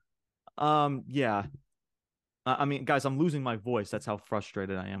 bro. Yeah. I mean, guys, I'm losing my voice. That's how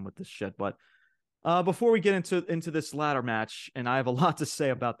frustrated I am with this shit. But before we get into this ladder match, and I have a lot to say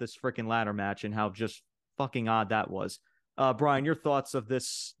about this freaking ladder match and how just fucking odd that was. Brian, your thoughts of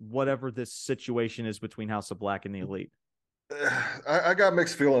this, whatever this situation is between House of Black and the Elite? I got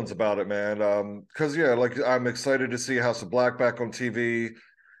mixed feelings about it, man. Because like I'm excited to see House of Black back on TV.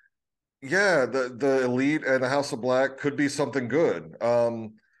 Yeah, the Elite and the House of Black could be something good.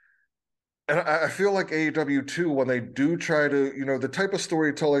 And I feel like AEW too, when they do try to, the type of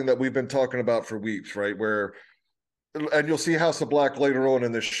storytelling that we've been talking about for weeks, right? And you'll see House of Black later on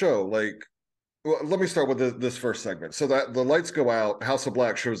in this show. Like, well, let me start with this first segment. So that the lights go out, House of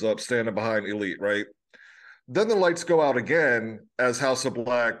Black shows up standing behind Elite, right? Then the lights go out again as House of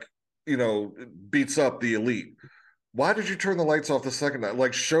Black, beats up the Elite. Why did you turn the lights off the second night?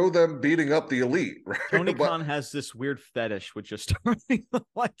 Like, show them beating up the Elite, right? Tony Khan has this weird fetish with just turning the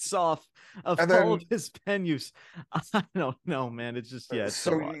lights off of all of his venues. I don't know, man. It's just, yeah.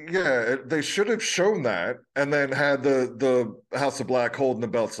 It's they should have shown that and then had the House of Black holding the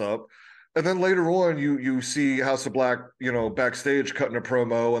belts up. And then later on, you see House of Black, backstage cutting a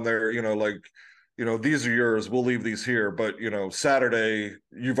promo and they're, these are yours. We'll leave these here. But, Saturday,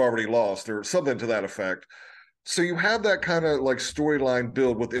 you've already lost or something to that effect. So you have that kind of like storyline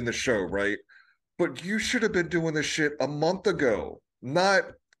build within the show, right? But you should have been doing this shit a month ago, not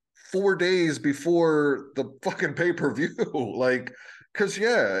 4 days before the fucking pay-per-view. Like, because,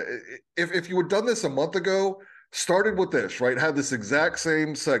 if you had done this a month ago, started with this, right? Had this exact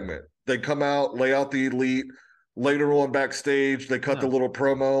same segment. They come out, lay out the Elite. Later on backstage, they cut the little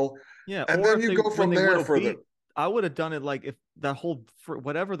promo. Yeah, and then you go from there I would have done it like if that whole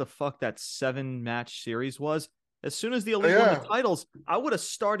whatever the fuck that 7-match series was. As soon as the Elite won the titles, I would have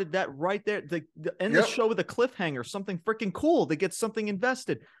started that right there. The end the show with a cliffhanger, something freaking cool. They get something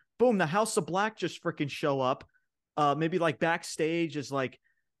invested. Boom, the House of Black just freaking show up. Maybe like backstage is like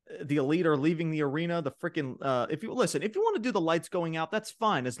the Elite are leaving the arena. The freaking if you want to do the lights going out, that's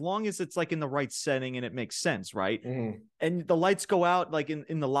fine as long as it's like in the right setting and it makes sense, right? Mm-hmm. And the lights go out like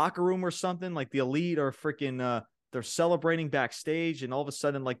in the locker room or something. Like the Elite are freaking they're celebrating backstage, and all of a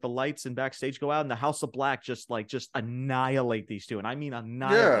sudden, like the lights and backstage go out, and the House of Black just annihilate these two, and I mean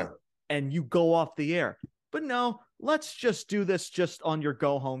annihilate, and you go off the air. But no, let's just do this just on your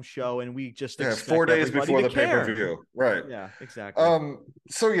go home show, and we just expect 4 days before the care. pay-per-view, right? Yeah, exactly.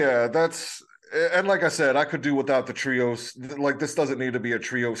 So yeah, that's, and like I said, I could do without the trios. Like, this doesn't need to be a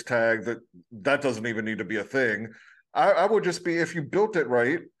trios tag. That doesn't even need to be a thing. I would just be, if you built it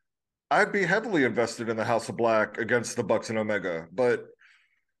right, I'd be heavily invested in the House of Black against the Bucks and Omega. But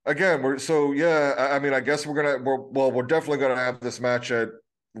again, I mean, I guess we're definitely gonna have this match at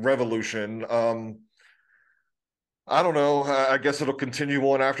Revolution. I don't know. I guess it'll continue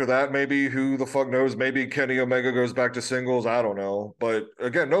on after that. Maybe, who the fuck knows? Maybe Kenny Omega goes back to singles. I don't know. But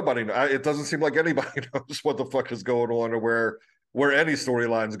again, nobody. It doesn't seem like anybody knows what the fuck is going on, or where any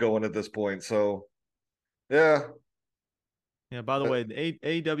storyline's going at this point. So, yeah. Yeah. By the way,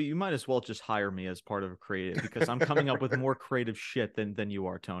 AEW, you might as well just hire me as part of a creative, because I'm coming up with more creative shit than you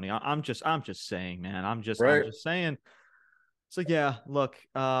are, Tony. I'm just saying, man. I'm just saying. So yeah, look.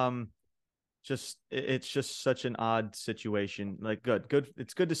 It's just such an odd situation. Like, good.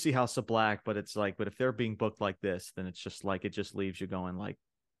 It's good to see House of Black, but it's like, but if they're being booked like this, then it's just like, it just leaves you going like,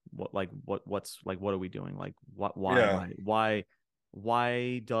 what are we doing? Like, why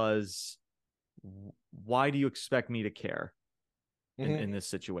do you expect me to care in this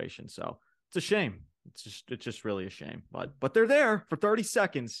situation? So it's a shame. It's just really a shame, but they're there for 30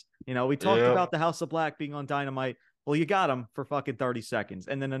 seconds. You know, we talked about the House of Black being on Dynamite. Well, you got them for fucking 30 seconds,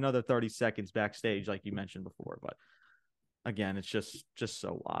 and then another 30 seconds backstage, like you mentioned before. But again, it's just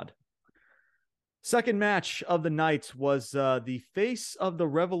so odd. Second match of the night was the Face of the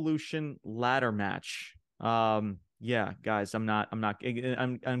Revolution ladder match. Yeah, guys,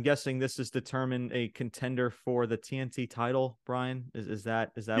 I'm guessing this is determine a contender for the TNT title. Brian, is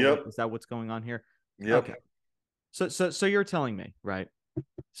that what's going on here? Yep. Okay. So you're telling me, right?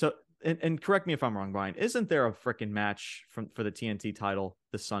 So. And correct me if I'm wrong, Brian. Isn't there a freaking match for the TNT title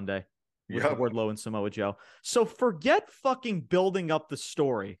this Sunday with Wardlow and Samoa Joe? So forget fucking building up the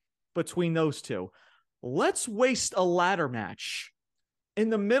story between those two. Let's waste a ladder match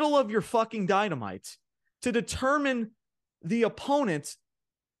in the middle of your fucking Dynamite to determine the opponent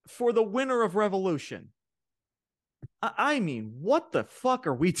for the winner of Revolution. I mean, what the fuck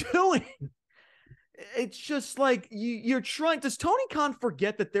are we doing? It's just like you're trying. Does Tony Khan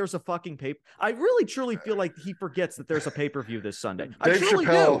forget that there's a fucking I really truly feel like he forgets that there's a pay-per-view this Sunday. Dave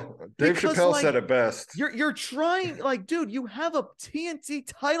Chappelle said it best. You're trying, like, dude, you have a TNT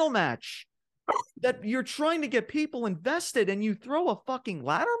title match that you're trying to get people invested, and you throw a fucking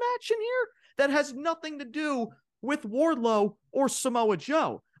ladder match in here that has nothing to do with Wardlow or Samoa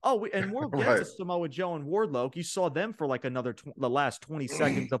Joe. Oh, and we'll get to Samoa Joe and Wardlow. You saw them for like the last 20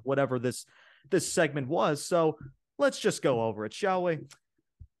 seconds of whatever this segment was. So let's just go over it, shall we?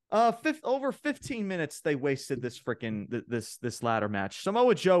 Over 15 minutes they wasted this freaking this ladder match.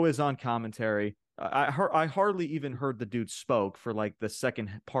 Samoa Joe is on commentary. I hardly even heard the dude spoke for like the second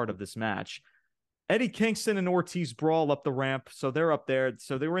part of this match. Eddie Kingston and Ortiz brawl up the ramp, so they're up there.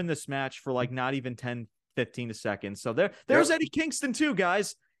 So they were in this match for like not even 10-15 seconds. So there's Eddie Kingston too,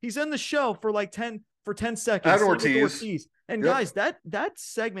 guys. He's in the show for like 10 seconds. And Ortiz. And guys, that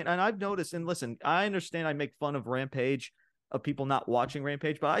segment, and I've noticed, and listen, I understand I make fun of Rampage, of people not watching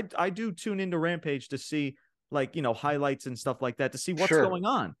Rampage, but I do tune into Rampage to see, like, you know, highlights and stuff like that, to see what's going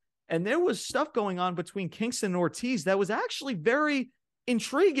on. And there was stuff going on between Kingston and Ortiz that was actually very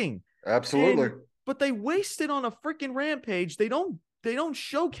intriguing. Absolutely. But they wasted on a freaking Rampage. They don't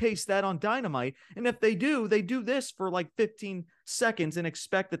showcase that on Dynamite. And if they do this for like 15 seconds and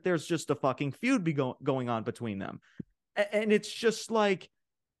expect that there's just a fucking feud going on between them. And it's just like,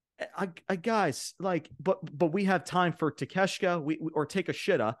 guys, like, but we have time for Takeshita or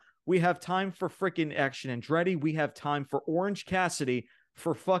Takeshita. We have time for freaking Action Andretti. We have time for Orange Cassidy,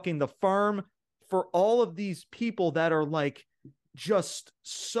 for fucking The Firm, for all of these people that are like just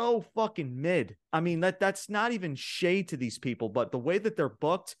so fucking mid. I mean, that's not even shade to these people, but the way that they're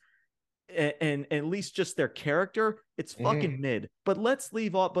booked and at least just their character, it's fucking mid. But let's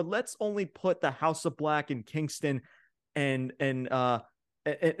only put the House of Black and Kingston and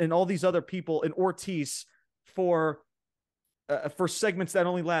all these other people and Ortiz for segments that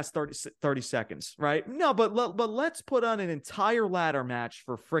only last 30 seconds, right? No, but let's put on an entire ladder match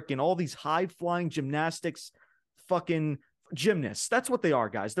for freaking all these high flying gymnastics fucking gymnasts. That's what they are,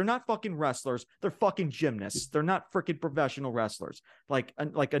 guys. They're not fucking wrestlers. They're fucking gymnasts. They're not freaking professional wrestlers. Like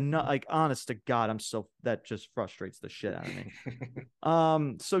honest to God, that just frustrates the shit out of me.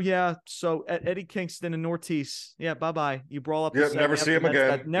 So Eddie Kingston and Ortiz. Yeah, bye-bye. You brawl up. Yep, never see him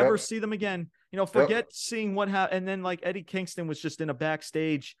again. Never see them again. Forget seeing what happened. And then like Eddie Kingston was just in a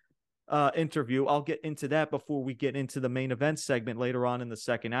backstage interview. I'll get into that before we get into the main event segment later on in the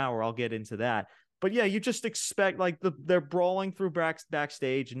second hour. I'll get into that. But yeah, you just expect like they're brawling through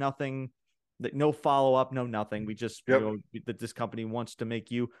backstage, nothing, no follow up, no nothing. We just that this company wants to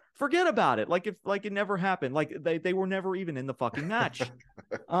make you forget about it, like it never happened, like they were never even in the fucking match.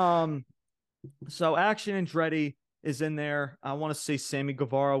 So Action Andretti is in there. I want to say Sammy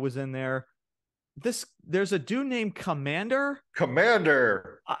Guevara was in there. There's a dude named Commander. Like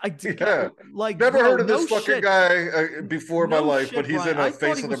never heard of this fucking guy before in my life, but he's in a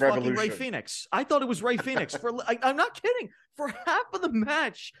Face of the Revolution. Ray Phoenix. I thought it was Ray Phoenix I'm not kidding. For half of the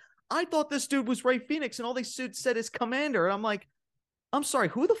match, I thought this dude was Ray Phoenix, and all they said is Commander. And I'm like, I'm sorry,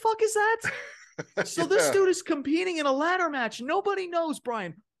 who the fuck is that? So this dude is competing in a ladder match. Nobody knows,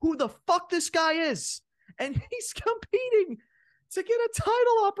 Brian, who the fuck this guy is, and he's competing to get a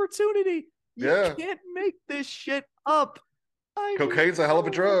title opportunity. You can't make this shit up. Cocaine's a hell of a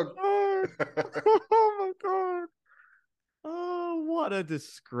drug. Oh my God. Oh, what a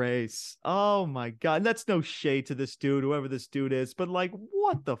disgrace. Oh my God. And that's no shade to this dude, whoever this dude is, but like,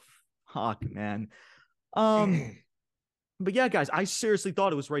 what the fuck, man? But yeah, guys, I seriously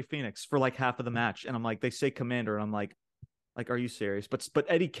thought it was Ray Phoenix for like half of the match. And I'm like, they say Commander, and I'm like, are you serious? But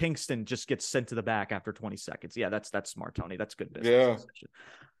Eddie Kingston just gets sent to the back after 20 seconds. Yeah, that's smart, Tony. That's good business.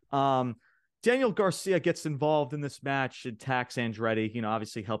 Yeah. Daniel Garcia gets involved in this match, attacks Andretti,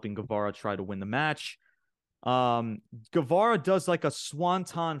 obviously helping Guevara try to win the match. Guevara does like a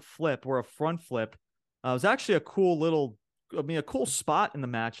swanton flip or a front flip. It was actually a cool spot in the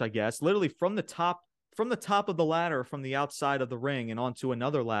match, I guess. Literally from the top of the ladder, from the outside of the ring and onto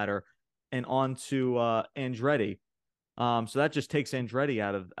another ladder and onto Andretti. So that just takes Andretti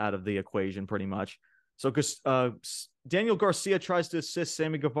out of the equation pretty much. So Daniel Garcia tries to assist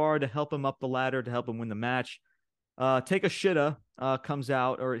Sammy Guevara to help him up the ladder, to help him win the match. Take a Shitta comes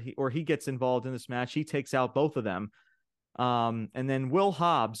out, or he gets involved in this match. He takes out both of them. And then Will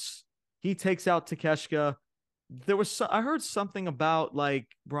Hobbs, he takes out Takeshita. I heard something about like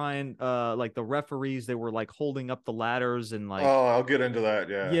Brian, like the referees, they were like holding up the ladders and like. Oh, I'll get into that.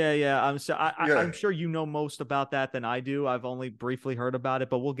 Yeah. I'm sure you know most about that than I do. I've only briefly heard about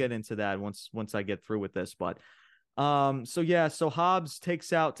it, but we'll get into that once I get through with this. But so Hobbs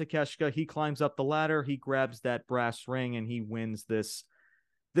takes out Takeshita. He climbs up the ladder. He grabs that brass ring and he wins this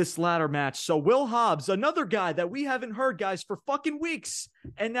ladder match. So Will Hobbs, another guy that we haven't heard, guys, for fucking weeks.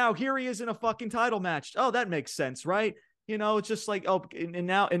 And now here he is in a fucking title match. Oh, that makes sense, right? It's just like, and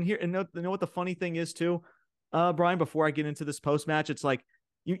know what the funny thing is too, Brian, before I get into this post match, it's like,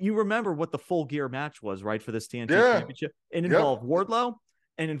 you remember what the Full Gear match was, right? For this TNT championship. It involved Wardlow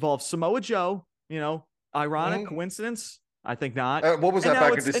and involved Samoa Joe, ironic coincidence. I think not. What was that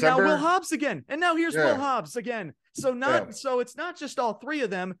back in December? And now Will Hobbs again. And now here's Will Hobbs again. So it's not just all three of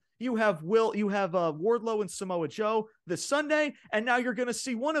them. You have Wardlow and Samoa Joe this Sunday, and now you're going to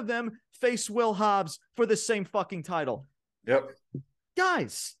see one of them face Will Hobbs for the same fucking title. Yep.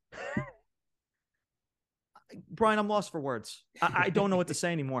 Guys. Brian, I'm lost for words. I don't know what to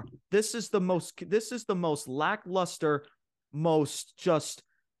say anymore. This is the most lackluster, most just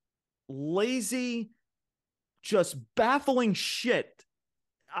lazy, just baffling shit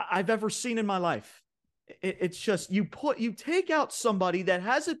I've ever seen in my life. It's just, you take out somebody that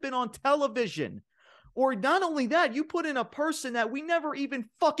hasn't been on television, or not only that, you put in a person that we never even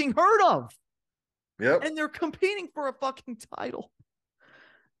fucking heard of. Yep. And they're competing for a fucking title.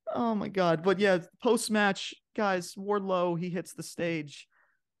 Oh my God. But yeah, post-match, guys, Wardlow, he hits the stage,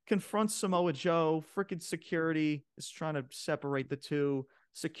 confronts Samoa Joe. Freaking security is trying to separate the two.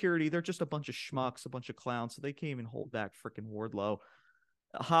 Security, they're just a bunch of schmucks, a bunch of clowns, so they can't even hold back freaking Wardlow.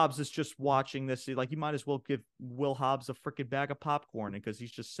 Hobbs is just watching this. Like, you might as well give Will Hobbs a freaking bag of popcorn, because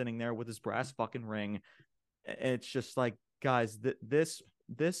he's just sitting there with his brass fucking ring. It's just like, guys, this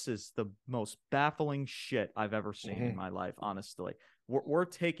is the most baffling shit I've ever seen in my life, honestly. We're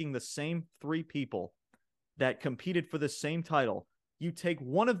taking the same three people that competed for the same title. You take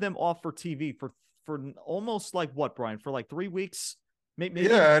one of them off for TV for almost like what, Brian? For like 3 weeks?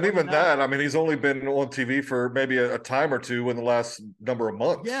 Maybe and even that, I mean, he's only been on TV for maybe a time or two in the last number of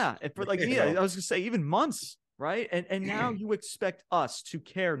months. Yeah, and for like, I was gonna say even months, right? And now you expect us to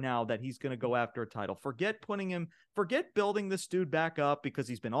care now that he's gonna go after a title. Forget building this dude back up because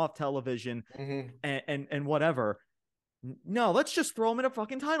he's been off television and whatever. No, let's just throw him in a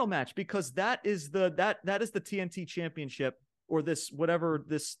fucking title match, because that is the TNT championship, or this, whatever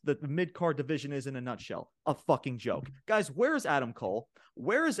this the mid-card division is, in a nutshell. A fucking joke. Guys, where is Adam Cole?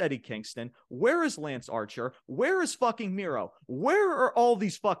 Where is Eddie Kingston? Where is Lance Archer? Where is fucking Miro? Where are all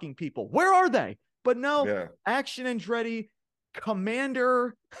these fucking people? Where are they? But no, Action Andretti,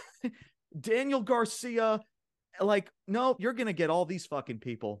 Commander, Daniel Garcia, like, no, you're gonna get all these fucking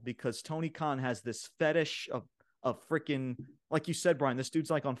people because Tony Khan has this fetish of freaking, like you said, Brian, this dude's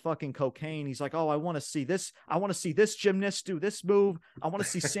like on fucking cocaine. He's like, oh, I want to see this. I want to see this gymnast do this move. I want to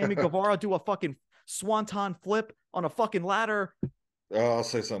see Sammy Guevara do a fucking swanton flip on a fucking ladder. Oh, I'll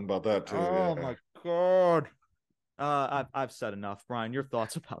say something about that too. Oh my God. I've said enough. Brian, your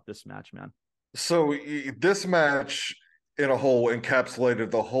thoughts about this match, man? So this match in a whole encapsulated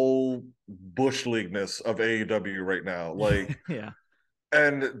the whole bush leagueness of AEW right now. Like, yeah.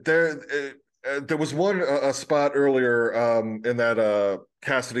 And there was a spot earlier in that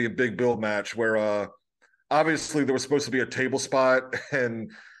Cassidy and Big Bill match where obviously there was supposed to be a table spot, and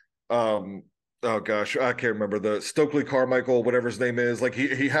oh gosh, I can't remember, the Stokely Carmichael, whatever his name is, like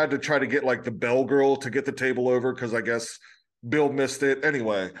he had to try to get like the bell girl to get the table over because I guess Bill missed it.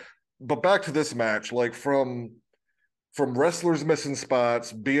 Anyway, but back to this match, like from wrestlers missing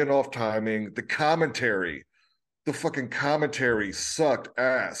spots, being off timing, the fucking commentary sucked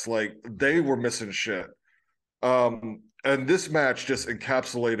ass. Like, they were missing shit. And this match just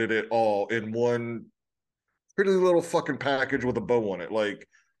encapsulated it all in one pretty little fucking package with a bow on it. Like,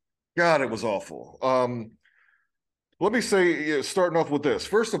 God, it was awful. Let me say, starting off with this.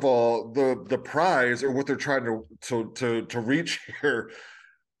 First of all, the prize, or what they're trying to reach here,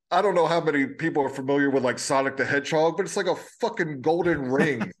 I don't know how many people are familiar with like Sonic the Hedgehog, but it's like a fucking golden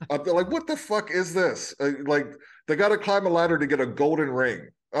ring. Like, what the fuck is this? Like, they got to climb a ladder to get a golden ring.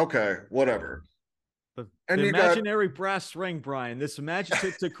 Okay, whatever. The imaginary brass ring, Brian. This to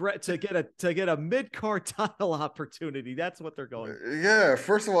get a mid-card title opportunity. That's what they're going for. Yeah,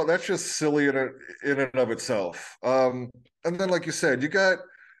 first of all, that's just silly in and of itself. And then, like you said, you got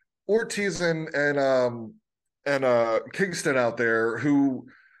Ortiz and Kingston out there who,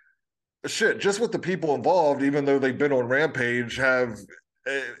 shit, just with the people involved, even though they've been on Rampage, have,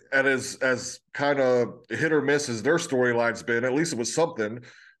 and as kind of hit or miss as their storyline's been, at least it was something.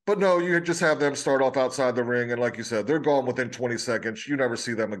 But no, you just have them start off outside the ring, and like you said, they're gone within 20 seconds. You never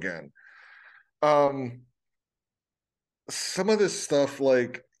see them again. Some of this stuff,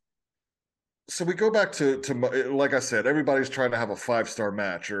 like, so we go back to like I said, everybody's trying to have a 5-star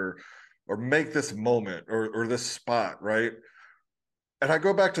match or make this moment or this spot, right? And I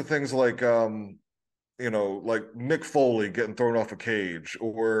go back to things like, like Mick Foley getting thrown off a cage,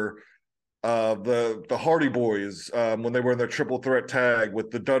 or the Hardy Boys when they were in their triple threat tag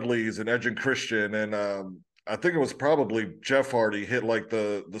with the Dudleys and Edge and Christian, and I think it was probably Jeff Hardy hit like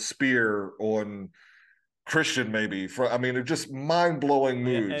the spear on Christian, maybe. It just mind-blowing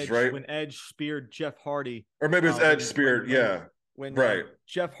moves, Edge, right? When Edge speared Jeff Hardy, or maybe it's Edge speared, when right.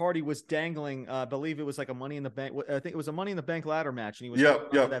 Jeff Hardy was dangling, I believe it was like a Money in the Bank. I think it was a Money in the Bank ladder match, and he was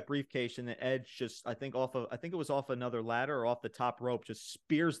that briefcase, and the Edge just, I think it was off another ladder or off the top rope, just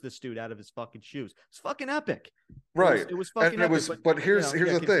spears this dude out of his fucking shoes. It's fucking epic, right? It was fucking epic. But here's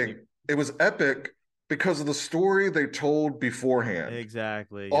the thing: it was epic because of the story they told beforehand.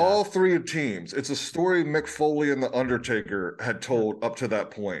 Exactly. Yeah. All three teams. It's a story Mick Foley and the Undertaker had told up to that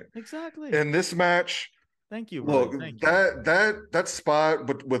point. Exactly. In this match. Thank you. Look, that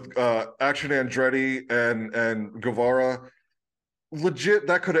spot with Action Andretti and Guevara, legit,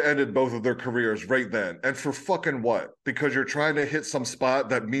 that could have ended both of their careers right then. And for fucking what? Because you're trying to hit some spot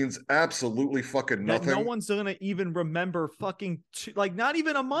that means absolutely fucking nothing. That no one's gonna even remember fucking not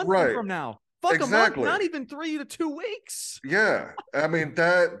even a month from now. Fuck, exactly. A month, not even 3 to 2 weeks. Yeah,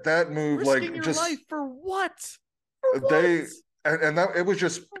 that move, risking like, your just life for what? And that, it was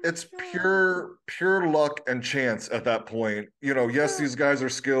just, it's pure luck and chance at that point. Yes, these guys are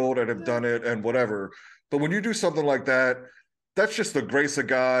skilled and have done it and whatever, but when you do something like that, that's just the grace of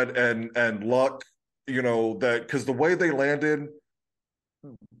God and luck. That, because the way they landed,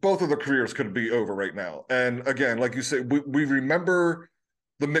 both of their careers could be over right now. And again, like you said, we remember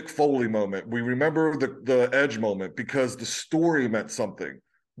the Mick Foley moment, we remember the Edge moment because the story meant something.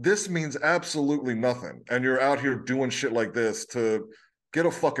 This means absolutely nothing, and you're out here doing shit like this to get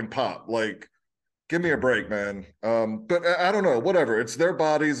a fucking pop. Like, give me a break, man. But I don't know, whatever. It's their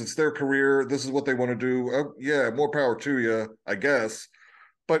bodies, it's their career. This is what they want to do. Yeah, more power to you, I guess.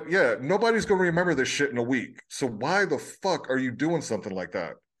 But yeah, nobody's going to remember this shit in a week. So why the fuck are you doing something like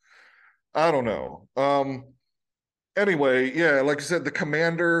that? I don't know. Anyway, yeah, like you said, the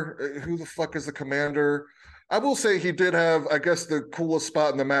commander. Who the fuck is the commander? I will say he did have, I guess, the coolest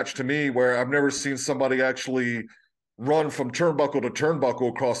spot in the match to me, where I've never seen somebody actually run from turnbuckle to turnbuckle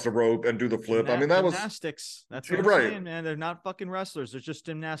across the rope and do the flip. I mean, that was gymnastics. That's what you're I'm right. saying, man. They're not fucking wrestlers. They're just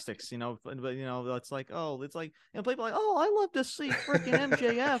gymnastics, you know. But you know, it's like, oh, it's like, you know, people are like, oh, I love to see freaking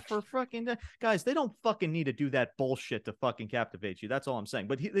MJF or fucking guys. They don't fucking need to do that bullshit to fucking captivate you. That's all I'm saying.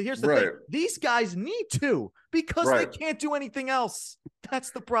 But here's the thing: these guys need to, because they can't do anything else. That's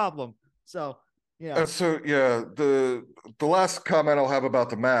the problem. So. Yeah. So yeah, the last comment I'll have about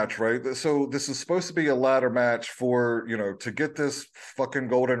the match, right? So this is supposed to be a ladder match for, you know, to get this fucking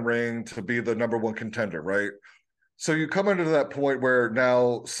golden ring to be the number one contender, right? So you come into that point where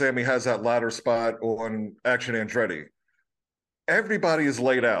now Sammy has that ladder spot on Action Andretti. Everybody is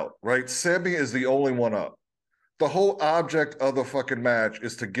laid out, right? Sammy is the only one up. The whole object of the fucking match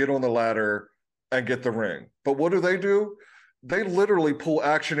is to get on the ladder and get the ring. But what do? They literally pull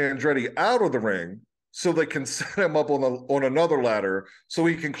Action Andretti out of the ring so they can set him up on another ladder so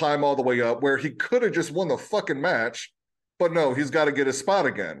he can climb all the way up, where he could have just won the fucking match, but no, he's got to get his spot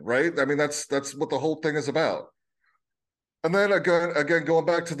again, right? I mean, that's what the whole thing is about. And then again, going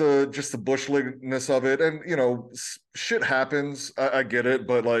back to the bush leagueness of it, and you know, shit happens. I get it,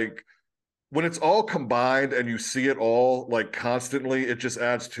 but like when it's all combined and you see it all like constantly, it just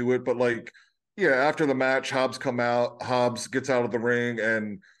adds to it. But like, yeah, after the match, Hobbs gets out of the ring,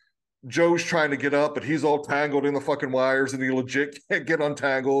 and Joe's trying to get up, but he's all tangled in the fucking wires, and he legit can't get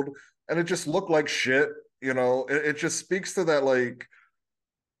untangled. And it just looked like shit, you know. It just speaks to that, like,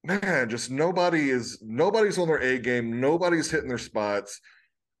 man, just nobody's on their A game, nobody's hitting their spots.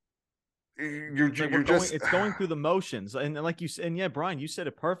 It's going through the motions, and like you said, and yeah, Brian, you said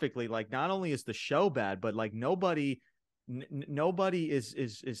it perfectly. Like, not only is the show bad, but like nobody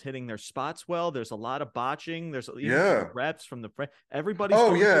is hitting their spots well. There's a lot of botching. There's even the reps from everybody's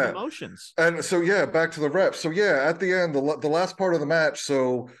going through the motions. And so back to the reps. So at the end, the last part of the match,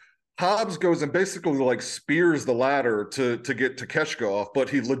 so Hobbs goes and basically like spears the ladder to get Takeshita off, but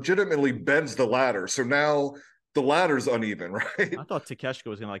he legitimately bends the ladder. So now the ladder's uneven, right? I thought Takeshita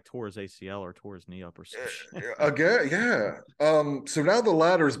was gonna like tore his ACL or tore his knee up or something. Again, yeah. So now the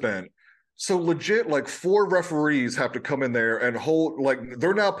ladder's bent. So legit, like 4 referees have to come in there and hold, like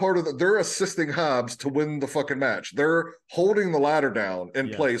they're now they're assisting Hobbs to win the fucking match. They're holding the ladder down in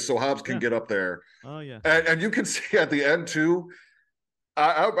place so Hobbs can get up there. Oh yeah. And you can see at the end too,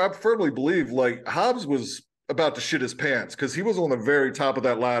 I firmly believe like Hobbs was about to shit his pants because he was on the very top of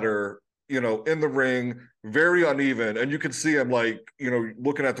that ladder, you know, in the ring, very uneven. And you can see him like, you know,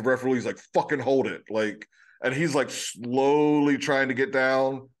 looking at the referees like, fucking hold it. Like, and he's like slowly trying to get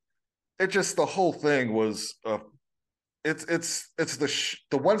down. It just, the whole thing was it's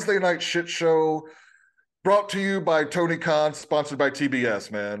the Wednesday night shit show brought to you by Tony Khan, sponsored by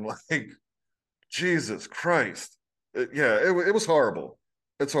TBS, man. Like, Jesus Christ. It was horrible.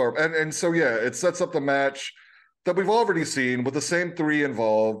 It's horrible. And so it sets up the match that we've already seen with the same 3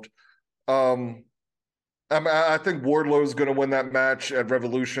 involved. I think Wardlow's going to win that match at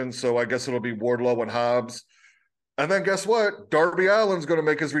Revolution, so I guess it'll be Wardlow and Hobbs. And then guess what? Darby Allin's going to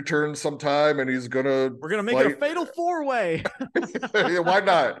make his return sometime, and we're going to make it a fatal 4-way. Why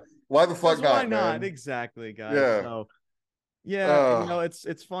not? Why the fuck not? Why not? Man? Exactly, guys. Yeah. So, you know,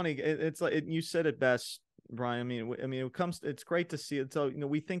 it's funny. It's like you said it best, Brian. I mean, it's great to see it. So, you know,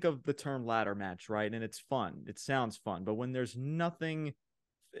 we think of the term ladder match, right? And it's fun. It sounds fun, but when there's nothing,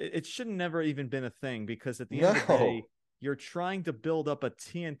 it should never even been a thing, because at the end of the day, you're trying to build up a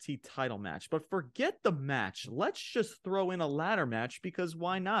TNT title match. But forget the match. Let's just throw in a ladder match, because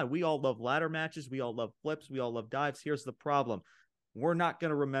why not? We all love ladder matches. We all love flips. We all love dives. Here's the problem. We're not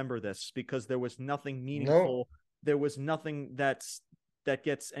going to remember this because there was nothing meaningful. There was nothing that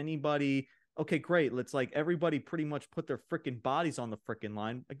gets anybody. Okay, great. Let's like everybody pretty much put their freaking bodies on the freaking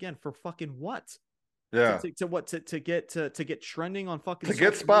line again for fucking what? Yeah. To get trending on fucking to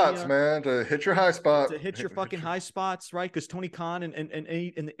get spots, media, man, to hit your high spot, to hit your fucking high spots, right? Because Tony Khan and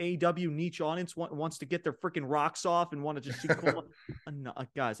the AEW niche audience wants to get their freaking rocks off and want to just see cool.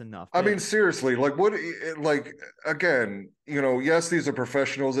 Guys, enough. I mean, seriously, like what? Like again, you know, yes, these are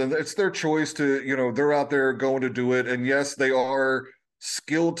professionals, and it's their choice to, you know, they're out there going to do it, and yes, they are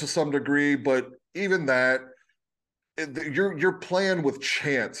skilled to some degree, but even that. You're playing with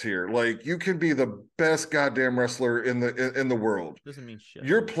chance here. Like, you can be the best goddamn wrestler in the world. Doesn't mean shit.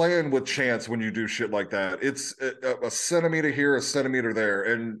 You're playing with chance when you do shit like that. It's a centimeter here, a centimeter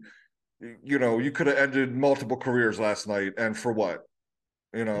there, and you know, you could have ended multiple careers last night, and for what?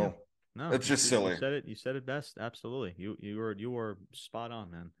 You know, no, it's just silly. You said it best. Absolutely, you were spot on,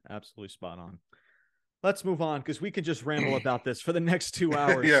 man. Absolutely spot on. let's move on, because we can just ramble about this for the next 2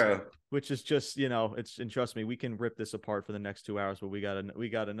 hours. Yeah. Which is just, and trust me, we can rip this apart for the next 2 hours, but we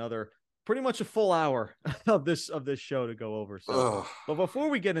got another pretty much a full hour of this show to go over. So, but before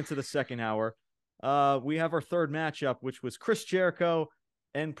we get into the second hour, we have our third matchup, which was Chris Jericho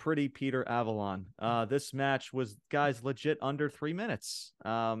and Pretty Peter Avalon. This match was, guys, legit under 3 minutes.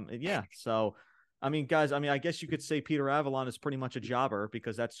 Yeah. So, I mean, guys, I guess you could say Peter Avalon is pretty much a jobber,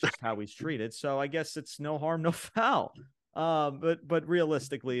 because that's just how he's treated. So I guess it's no harm, no foul. But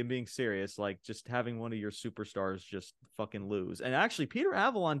realistically, and being serious, like, just having one of your superstars just fucking lose. And actually, Peter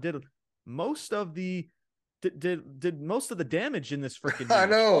Avalon did most of the damage in this freaking match. I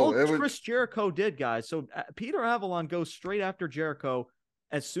know. All Chris Jericho did, guys. So Peter Avalon goes straight after Jericho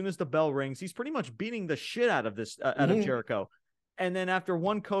as soon as the bell rings. He's pretty much beating the shit out of out of Jericho. And then after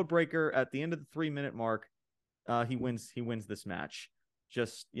one code breaker at the end of the 3-minute mark, he wins this match.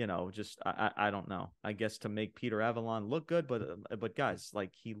 Just, I don't know. I guess to make Peter Avalon look good, but guys,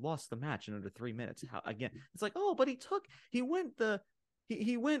 like, he lost the match in under 3 minutes. How, again, it's like, oh, but he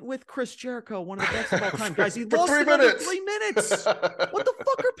went with Chris Jericho, one of the best of all time. Guys, he lost in under 3 minutes. What the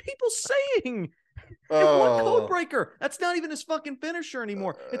fuck are people saying? One code breaker. That's not even his fucking finisher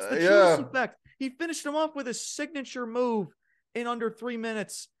anymore. It's the Judas effect. He finished him off with his signature move in under 3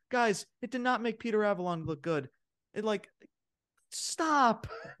 minutes. Guys, it did not make Peter Avalon look good. Stop.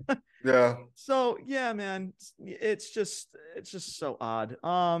 Yeah. So yeah, man, it's just so odd.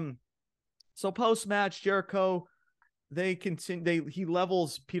 So post match, Jericho, he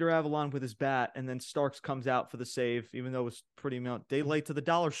levels Peter Avalon with his bat, and then Starks comes out for the save, even though it was pretty day late to the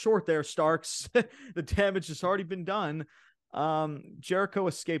dollar short there, Starks. The damage has already been done. Jericho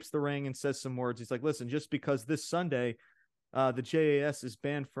escapes the ring and says some words. He's like, listen, just because this Sunday the JAS is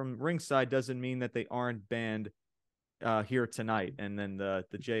banned from ringside doesn't mean that they aren't banned here tonight. And then the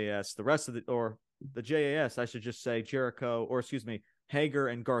JAS, the JAS, I should just say, Jericho, or excuse me, Hager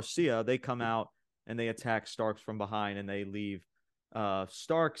and Garcia, they come out and they attack Starks from behind, and they leave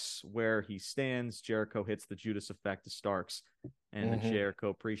Starks where he stands. Jericho hits the Judas effect to Starks, and the Jericho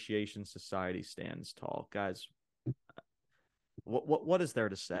Appreciation Society stands tall. Guys, what is there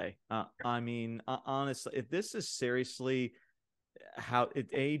to say? Honestly, if this is seriously how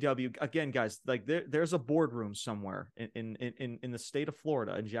AEW, again, guys, like, there's a boardroom somewhere in the state of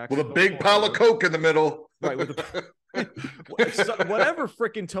Florida, in Jacksonville, with a big pile of coke in the middle, right? Whatever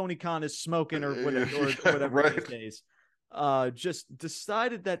freaking Tony Khan is smoking, or whatever right. These days, just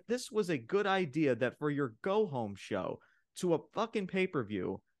decided that this was a good idea, that for your go home show to a fucking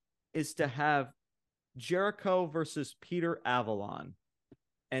pay-per-view is to have Jericho versus Peter Avalon,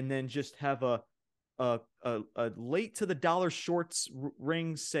 and then just have a late to the dollar shorts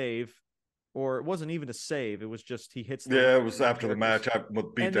ring save, or it wasn't even a save. It was just he hits. It was after the match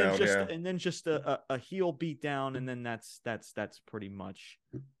with beat down. And then just a heel beat down, and then that's pretty much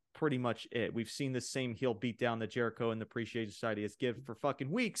it. We've seen the same heel beat down that Jericho and the Appreciation Society has given for fucking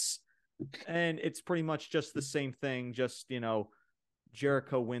weeks, and it's pretty much just the same thing. Just,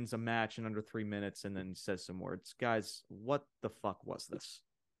 Jericho wins a match in under 3 minutes and then says some words. Guys, what the fuck was this?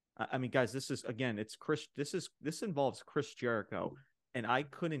 I mean, guys, this is, again, it's Chris. This involves Chris Jericho, and I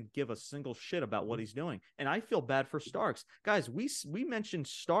couldn't give a single shit about what he's doing. And I feel bad for Starks. Guys, we mentioned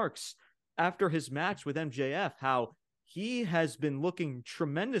Starks after his match with MJF, how he has been looking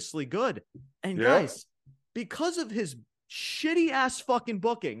tremendously good. And guys, because of his shitty ass fucking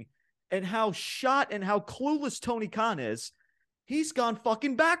booking and how shot and how clueless Tony Khan is, he's gone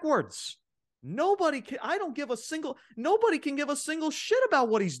fucking backwards. Nobody can give a single shit about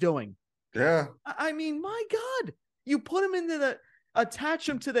what he's doing. Yeah. I mean, my God, you put him attach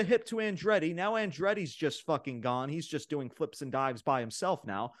him to the hip to Andretti. Now Andretti's just fucking gone. He's just doing flips and dives by himself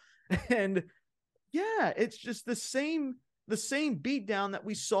now. And yeah, it's just the same beatdown that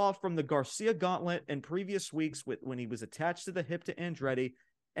we saw from the Garcia gauntlet in previous weeks when he was attached to the hip to Andretti.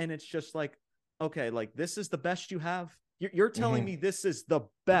 And it's just like, okay, like, this is the best you have. You're telling me this is the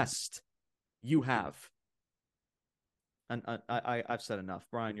best you have. And I've said enough.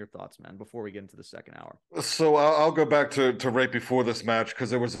 Brian, your thoughts, man, before we get into the second hour. So I'll go back to right before this match,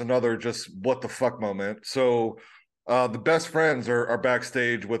 because there was another just what the fuck moment. So the best friends are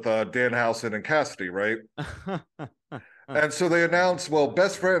backstage with Danhausen and Cassidy, right? And so they announced, well,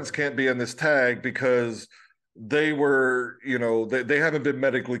 best friends can't be in this tag because they were, they haven't been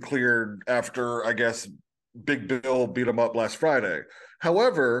medically cleared after, I guess, Big Bill beat them up last Friday.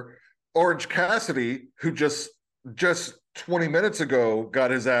 However, Orange Cassidy, who just 20 minutes ago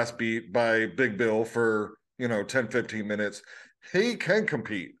got his ass beat by Big Bill for 10-15 minutes, he can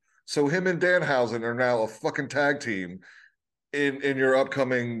compete. So him and Danhausen are now a fucking tag team in your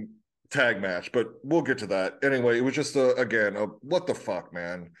upcoming tag match, but we'll get to that. Anyway, it was just again, what the fuck,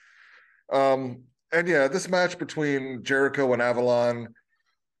 man. And yeah, this match between Jericho and Avalon.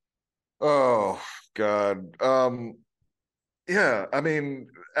 Oh God. Yeah, I mean,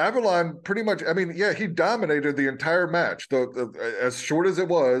 Avalon pretty much. I mean, yeah, he dominated the entire match. As short as it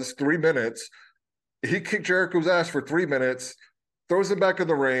was, 3 minutes. He kicked Jericho's ass for 3 minutes, throws him back in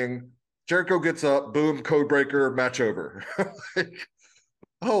the ring. Jericho gets up, boom, code breaker, match over. Like,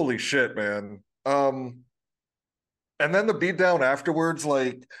 holy shit, man. And then the beatdown afterwards,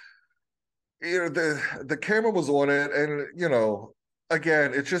 like, the camera was on it, and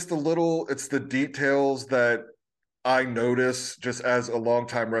again, it's just it's the details that I notice just as a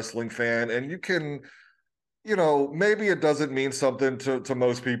longtime wrestling fan, and you can, maybe it doesn't mean something to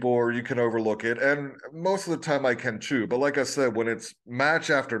most people, or you can overlook it, and most of the time I can too. But like I said, when it's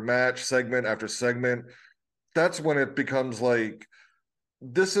match after match, segment after segment, that's when it becomes like,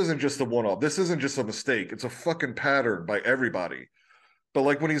 this isn't just a one-off. This isn't just a mistake. It's a fucking pattern by everybody. But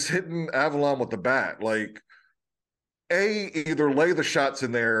like when he's hitting Avalon with the bat, like, either lay the shots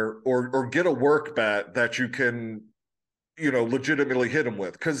in there or get a work bat that you can, legitimately hit him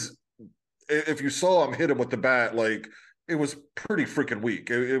with. Because if you saw him hit him with the bat, like, it was pretty freaking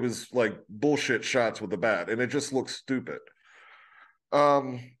weak. It was like bullshit shots with the bat, and it just looks stupid.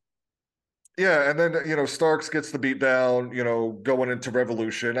 Yeah, and then Starks gets the beat down, going into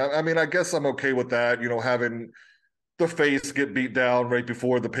Revolution. I mean, I guess I'm okay with that, having the face get beat down right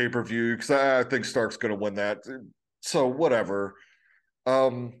before the pay-per-view, because I think Stark's going to win that. So whatever.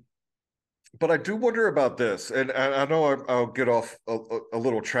 But I do wonder about this, and I know I'll get off a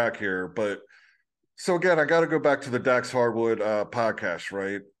little track here, but so again, I got to go back to the Dax Hardwood podcast,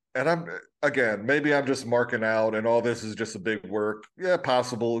 right? And maybe I'm just marking out, and all this is just a big work. Yeah,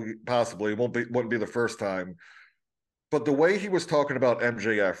 possibly it wouldn't be the first time. But the way he was talking about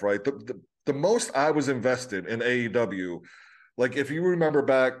MJF, right? The most I was invested in AEW, like if you remember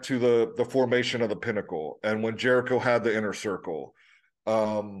back to the formation of the Pinnacle, and when Jericho had the Inner Circle.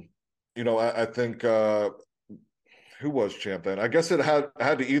 I think who was champ then? I guess it had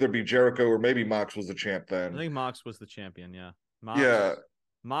to either be Jericho or maybe Mox was the champ then. I think Mox was the champion. Yeah,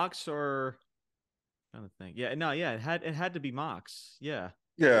 Mox or I'm trying to think. Yeah, no, yeah, it had to be Mox. Yeah,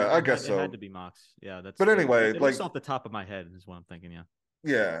 I guess so. It had to be Mox. Yeah, that's. But anyway, at least off the top of my head is what I'm thinking. Yeah.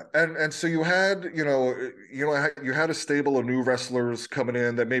 Yeah, and so you had you had a stable of new wrestlers coming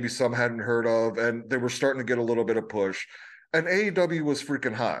in that maybe some hadn't heard of, and they were starting to get a little bit of push, and AEW was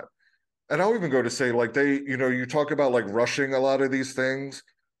freaking hot. And I'll even go to say, like, you talk about like rushing a lot of these things.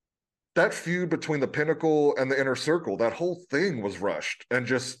 That feud between the Pinnacle and the Inner Circle, that whole thing was rushed and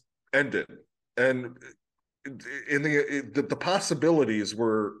just ended. And the possibilities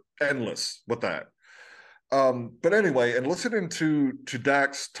were endless with that. But anyway, and listening to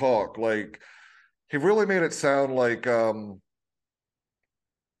Dax talk, like, he really made it sound like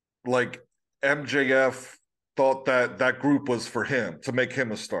MJF thought that group was for him to make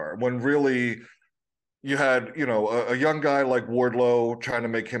him a star, when really you had a young guy like Wardlow trying to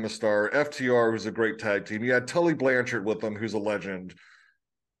make him a star, FTR, who's a great tag team, you had Tully Blanchard with them, who's a legend,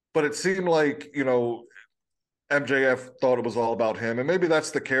 but it seemed like MJF thought it was all about him, and maybe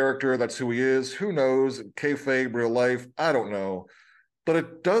that's the character, that's who he is, who knows, kayfabe, real life, I don't know, but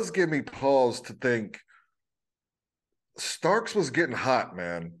it does give me pause to think Starks was getting hot,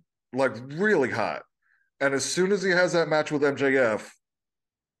 man, like really hot. And as soon as he has that match with MJF,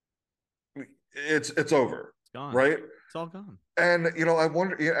 it's over. It's gone. Right? It's all gone. And I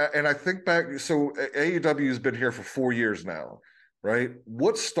wonder, and I think back, so AEW has been here for 4 years now, right?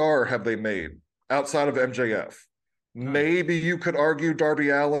 What star have they made outside of MJF? No. Maybe you could argue Darby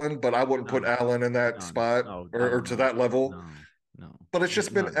Allin, but I wouldn't put Allin in that spot or to that level. No. But it's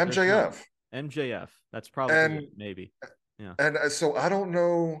just been MJF. MJF. That's probably it, maybe. Yeah. And so I don't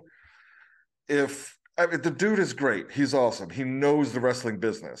know if the dude is great. He's awesome. He knows the wrestling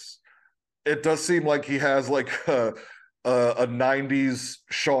business. It does seem like he has like a 90s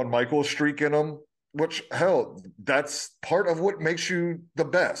Shawn Michaels streak in him, which, hell, that's part of what makes you the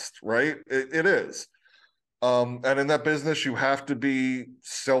best, right? It is. And in that business, you have to be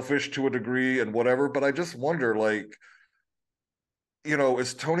selfish to a degree and whatever. But I just wonder, like,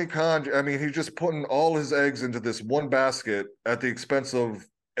 is Tony Khan, I mean, he's just putting all his eggs into this one basket at the expense of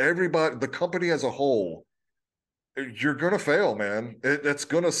everybody, the company as a whole. You're going to fail, man. It's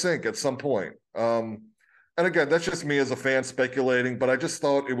going to sink at some point. And again, that's just me as a fan speculating, but I just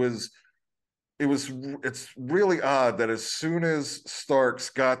thought it's really odd that as soon as Starks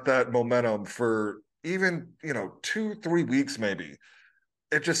got that momentum for even, 2-3 weeks, maybe,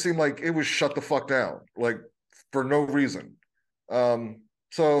 it just seemed like it was shut the fuck down, like, for no reason.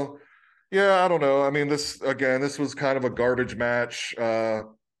 So Yeah, I don't know. I mean, this was kind of a garbage match.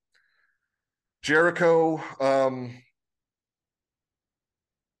 Jericho,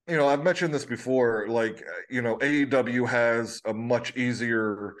 I've mentioned this before. Like, AEW has a much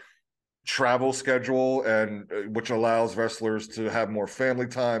easier travel schedule, and which allows wrestlers to have more family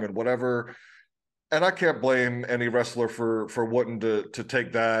time and whatever. And I can't blame any wrestler for wanting to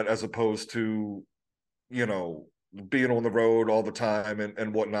take that as opposed to, you know, being on the road all the time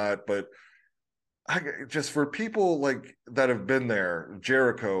and whatnot. But just for people like that have been there,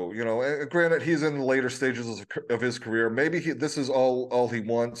 Jericho, and granted he's in the later stages of his career. Maybe this is all he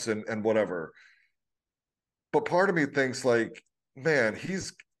wants and whatever. But part of me thinks like, man,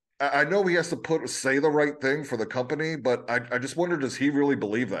 I know he has to say the right thing for the company, but I just wonder, does he really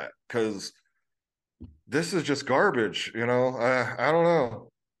believe that? Because this is just garbage, I don't know.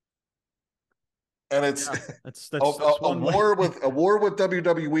 And it's that's a one way. war with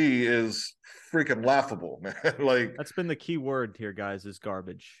WWE is freaking laughable, man. Like, That's been the key word here, guys, is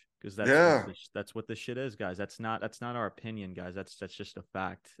garbage. Because yeah. That's what this shit is, guys. That's not our opinion, guys. That's just a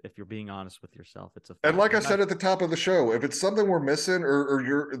fact. If you're being honest with yourself, it's a fact. And like I said at the top of the show, if it's something we're missing,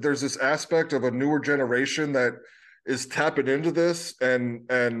 or there's this aspect of a newer generation that is tapping into this and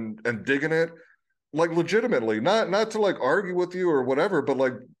digging it, like legitimately, not to like argue with you or whatever, but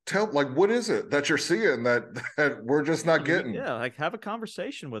like tell, like, what is it that you're seeing that we're just not getting? Yeah, like have a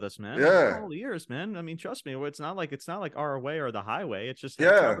conversation with us, man. Like, we're Yeah. all ears, man. I mean, trust me, it's not like our way or the highway. It's just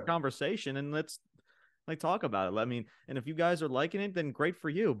let's Yeah. have a conversation and let's like talk about it. I mean, and if you guys are liking it, then great for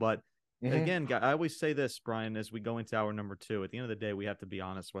you. But again, I always say this, Brian, as we go into hour number 2. At the end of the day, we have to be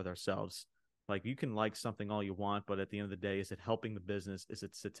honest with ourselves. Like, you can like something all you want, but at the end of the day, is it helping the business? Is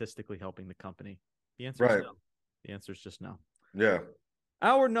it statistically helping the company? The answer is Right. no. The answer is just no. Yeah.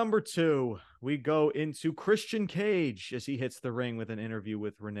 Hour number 2, we go into Christian Cage as he hits the ring with an interview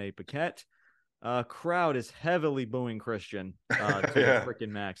with Renee Paquette. Crowd is heavily booing Christian to the freaking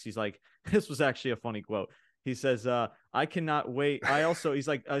max. He's like, this was actually a funny quote. He says, I cannot wait. He's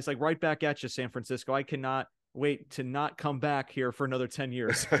like, right back at you, San Francisco. I cannot wait to not come back here for another 10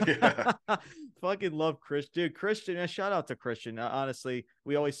 years. Fucking love Christian. Dude, Christian, shout out to Christian. Honestly,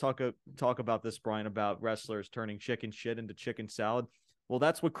 we always talk about this, Brian, about wrestlers turning chicken shit into chicken salad. Well,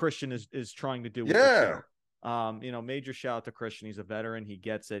 that's what Christian is trying to do with the show. Major shout out to Christian. He's a veteran. He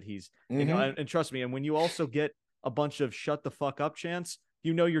gets it. He's, and trust me, and when you also get a bunch of shut the fuck up chants,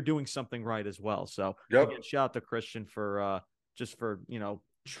 you're doing something right as well. So again, shout out to Christian for just for,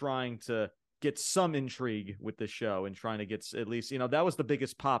 trying to get some intrigue with the show and trying to get at least, that was the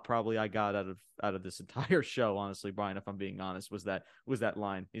biggest pop probably I got out of this entire show, honestly, Brian, if I'm being honest, was that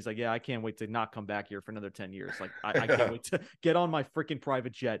line. He's like, yeah, I can't wait to not come back here for another 10 years. Like, I can't wait to get on my freaking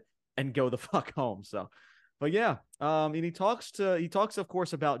private jet and go the fuck home. So, but yeah, and he talks of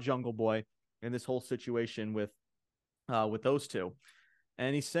course about Jungle Boy and this whole situation with those two.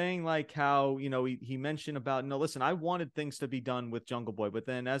 And he's saying like how, he mentioned about, no, listen, I wanted things to be done with Jungle Boy, but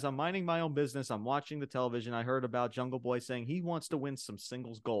then as I'm minding my own business, I'm watching the television, I heard about Jungle Boy saying he wants to win some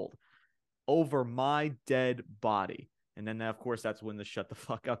singles gold over my dead body. And then, of course, that's when the shut the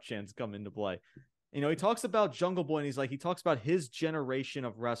fuck up chants come into play. He talks about Jungle Boy, and he talks about his generation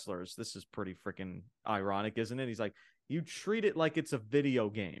of wrestlers. This is pretty freaking ironic, isn't it? He's like, you treat it like it's a video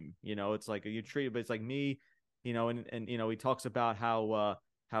game. It's like you treat it, but it's like me. And he talks about how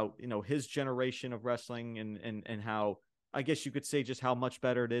his generation of wrestling and how, I guess you could say, just how much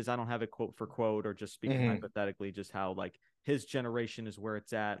better it is. I don't have it quote for quote, or just speaking hypothetically, just how like his generation is where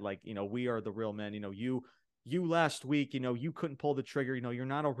it's at. Like, we are the real men. You last week, you couldn't pull the trigger. You're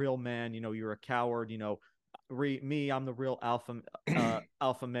not a real man. You're a coward. Me, I'm the real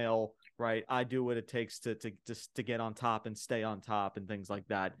alpha male, right? I do what it takes to get on top and stay on top and things like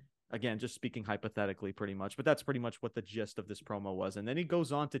that. Again, just speaking hypothetically pretty much, but that's pretty much what the gist of this promo was. And then he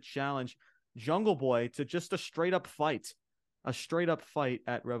goes on to challenge Jungle Boy to just a straight up fight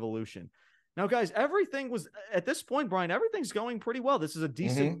at Revolution. Now, guys, everything was at this point, Brian, everything's going pretty well. This is a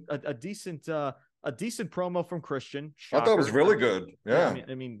decent promo from Christian. Shocker. I thought it was really good. Yeah.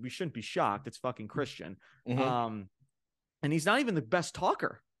 I mean, we shouldn't be shocked. It's fucking Christian. And he's not even the best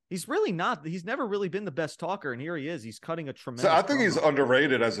talker. He's really not. He's never really been the best talker, and here he is. He's cutting a tremendous. So I think he's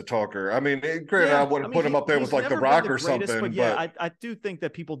underrated as a talker. I mean, granted, I wouldn't put him up there with like The Rock or something. But yeah, I do think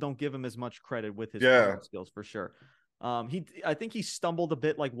that people don't give him as much credit with his skills for sure. I think he stumbled a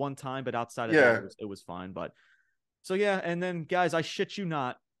bit like one time, but outside of that, it was fine. But so yeah, and then guys, I shit you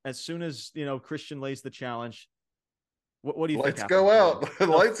not, as soon as Christian lays the challenge, what do you think? Let's go out.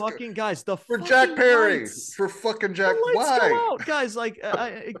 Lights fucking guys. For Jack Perry. Lights. For fucking Jack. Why? Go out, guys. Like,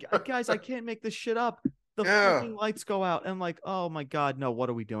 guys, I can't make this shit up. the fucking lights go out. And I'm like, oh my God, no, what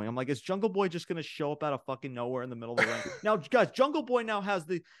are we doing? I'm like, is Jungle Boy just going to show up out of fucking nowhere in the middle of the ring? Now, guys, Jungle Boy now has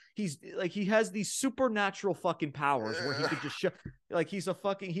he has these supernatural fucking powers where he could just show, like, he's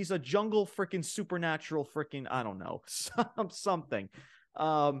a jungle freaking supernatural freaking, I don't know, something.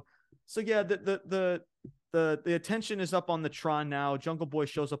 So yeah, the attention is up on the Tron now. Jungle Boy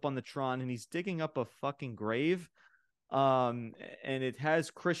shows up on the Tron and he's digging up a fucking grave. And it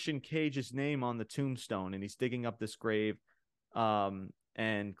has Christian Cage's name on the tombstone, and he's digging up this grave.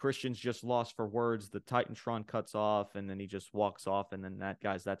 And Christian's just lost for words. The Titantron cuts off, and then he just walks off, and then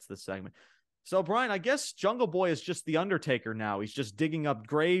that's the segment. So, Brian, I guess Jungle Boy is just the Undertaker now. He's just digging up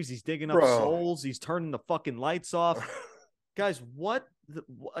graves. He's digging up souls. He's turning the fucking lights off. Guys,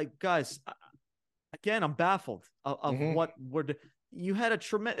 guys, again, I'm baffled of what you had a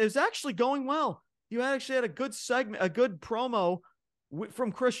tremendous. It was actually going well. You actually had a good segment, a good promo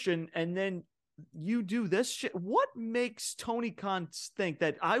from Christian, and then you do this shit. What makes Tony Khan think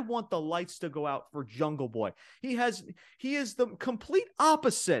that I want the lights to go out for Jungle Boy? He is the complete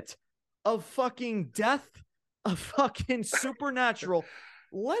opposite of fucking death, of fucking supernatural.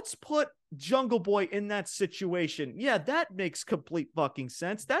 Let's put Jungle Boy in that situation. Yeah, that makes complete fucking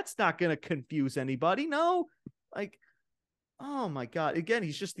sense. That's not going to confuse anybody. No, like, oh my God. Again,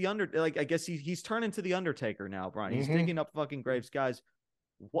 he's just I guess he's turned into the Undertaker now, Brian. He's digging up fucking graves. Guys,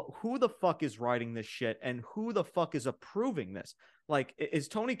 who the fuck is writing this shit, and who the fuck is approving this? Like, is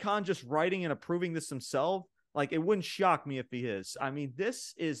Tony Khan just writing and approving this himself? Like, it wouldn't shock me if he is. I mean,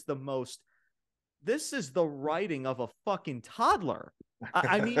 this is the writing of a fucking toddler.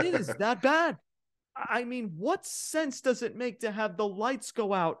 I mean, it is that bad. I mean, what sense does it make to have the lights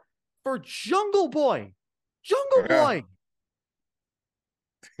go out for Jungle Boy? Jungle Boy!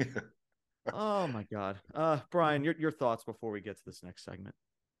 Oh my God. Brian, your thoughts before we get to this next segment.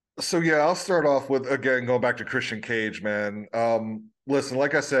 So yeah, I'll start off with, again, going back to Christian Cage, man. Listen,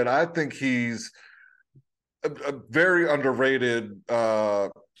 like I said, I think he's a very underrated promo.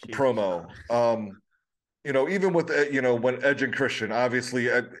 Even with, when Edge and Christian, obviously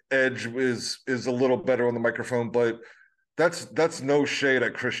Edge is a little better on the microphone, but that's no shade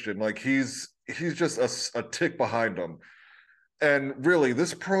at Christian. Like, he's just a tick behind him. And really,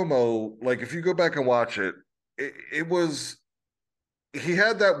 this promo, like, if you go back and watch it, it was, he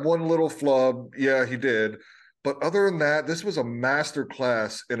had that one little flub. Yeah, he did. But other than that, this was a master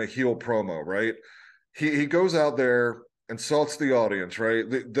class in a heel promo, right? He goes out there, insults the audience, right?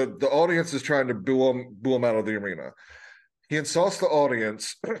 The audience is trying to boo him out of the arena. He insults the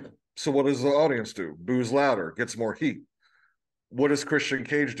audience. So what does the audience do? Boos louder, gets more heat. What does Christian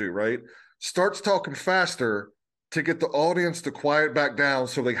Cage do, right? Starts talking faster to get the audience to quiet back down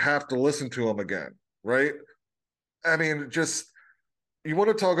so they have to listen to him again, right? I mean, just, you want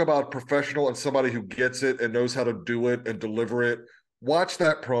to talk about professional and somebody who gets it and knows how to do it and deliver it. Watch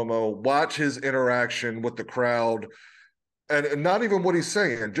that promo, watch his interaction with the crowd, and not even what he's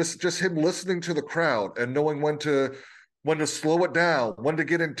saying, just him listening to the crowd and knowing when to slow it down, when to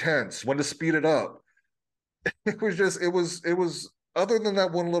get intense, when to speed it up. It was other than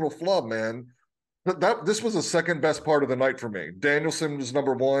that one little flub, man. This was the second best part of the night for me. Danielson was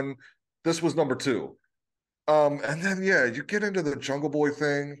number one. This was number two. And then, yeah, you get into the Jungle Boy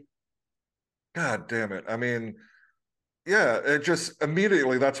thing. God damn it. I mean, yeah, it just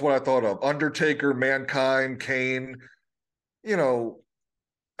immediately, that's what I thought of. Undertaker, Mankind, Kane.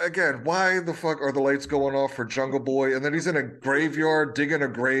 Again, why the fuck are the lights going off for Jungle Boy? And then he's in a graveyard digging a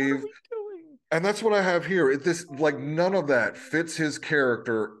grave. And that's what I have here. None of that fits his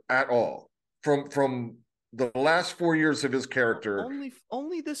character at all. From the last 4 years of his character.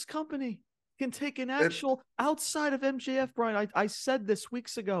 Only this company can take an actual outside of MJF, Brian. I said this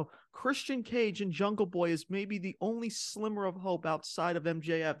weeks ago. Christian Cage and Jungle Boy is maybe the only slimmer of hope outside of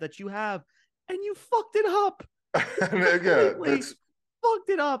MJF that you have, and you fucked it up. Fucked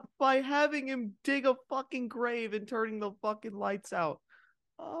it up by having him dig a fucking grave and turning the fucking lights out.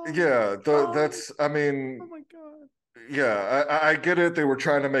 Oh yeah, I mean, oh my God. Yeah, I get it. They were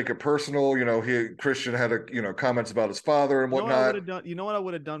trying to make it personal. Christian had comments about his father and whatnot. You know what I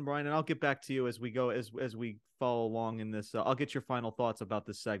would have done, Brian, and I'll get back to you as we go, as we follow along in this. I'll get your final thoughts about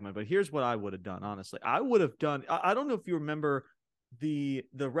this segment, but here's what I would have done. Honestly, I would have done. I don't know if you remember the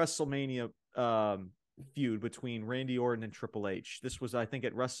WrestleMania feud between Randy Orton and Triple H. This was, I think,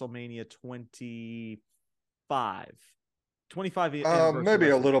 at WrestleMania 25. 25 maybe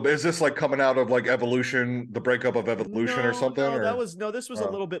a little bit. Is this like coming out of like Evolution, the breakup of Evolution or something? This was a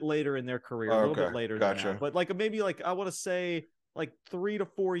little bit later in their career, a little bit later than that. But maybe I want to say 3 to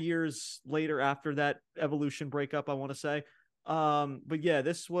 4 years later after that Evolution breakup, I want to say. But yeah,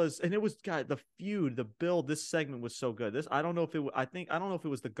 this was, and it was, God, the feud, the build, this segment was so good. I don't know if it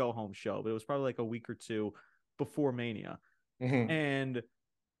was the go home show, but it was probably like a week or two before Mania. Mm-hmm. And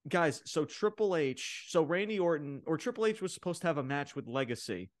guys, so Randy Orton, or Triple H was supposed to have a match with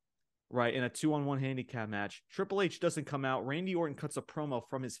Legacy, right, in a 2-on-1 handicap match. Triple H doesn't come out. Randy Orton cuts a promo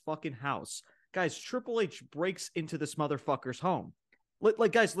from his fucking house. Guys, Triple H breaks into this motherfucker's home.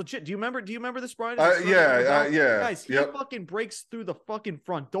 Like, guys, legit. Do you remember this, Brian? Yeah. Guys, he fucking breaks through the fucking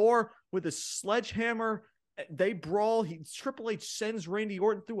front door with a sledgehammer. They brawl. Triple H sends Randy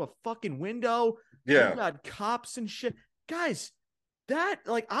Orton through a fucking window. Yeah. You got cops and shit. Guys, that,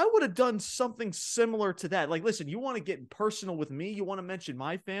 like, I would have done something similar to that. Like, listen, you want to get personal with me? You want to mention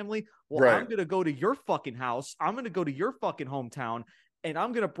my family? Well, right. I'm going to go to your fucking house. I'm going to go to your fucking hometown, and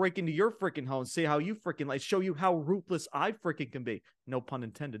I'm going to break into your freaking home, see how you freaking, like, show you how ruthless I freaking can be. No pun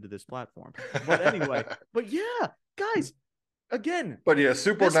intended to this platform. But anyway, but yeah, guys, again. But yeah,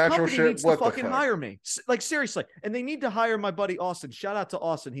 supernatural shit. Needs to fucking hire me. Like, seriously. And they need to hire my buddy Austin. Shout out to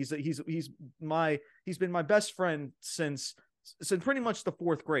Austin. He's been my best friend since pretty much the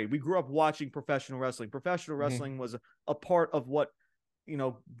 4th grade. We grew up watching professional wrestling. Professional wrestling was a part of what,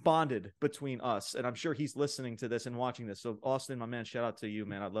 bonded between us. And I'm sure he's listening to this and watching this. So Austin, my man, shout out to you,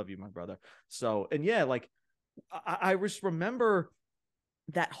 man. I love you, my brother. So, and yeah, like I just remember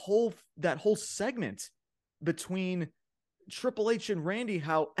that whole segment between Triple H and Randy,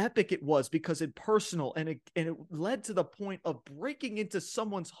 how epic it was, because it's personal, and it led to the point of breaking into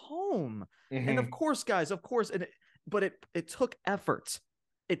someone's home. And of course, guys, but it took effort.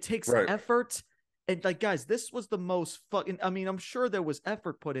 It takes effort. And like, guys, this was the most fucking, I mean, I'm sure there was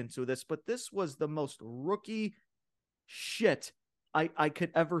effort put into this, but this was the most rookie shit I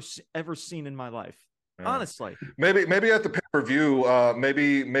could ever seen in my life. Yeah. Honestly. Maybe at the pay-per-view,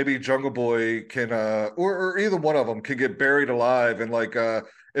 maybe Jungle Boy can, or either one of them can get buried alive. And like,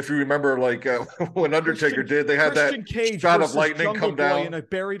 if you remember, like when Undertaker did, they had that shot of lightning Jungle come Boy down in a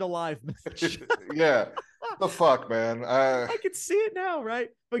buried alive match. Yeah. The fuck, man. I can see it now, right?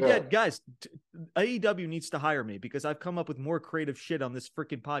 But yeah, guys, AEW needs to hire me, because I've come up with more creative shit on this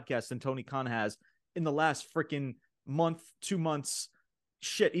freaking podcast than Tony Khan has in the last freaking month, 2 months.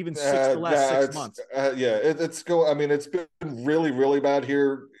 Shit, even the last 6 months. It's been really, really bad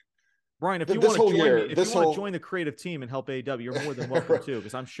here. Brian, if you want to join the creative team and help AEW, you're more than welcome to,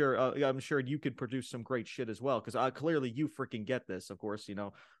 because I'm sure you could produce some great shit as well. Because clearly you freaking get this, of course,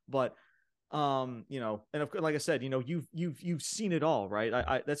 but. And like I said, you've seen it all, right?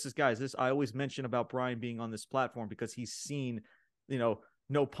 That's just, guys, I always mention about Brian being on this platform, because he's seen,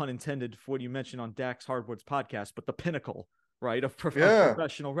 no pun intended for what you mentioned on Dax Hardwood's podcast, but the pinnacle, right, of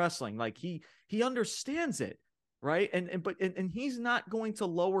professional wrestling. Like, he understands it, right? And he's not going to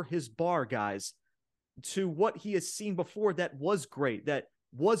lower his bar, guys, to what he has seen before. That was great. That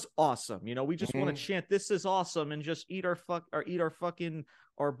was awesome. We just want to chant, "This is awesome," and just eat our fucking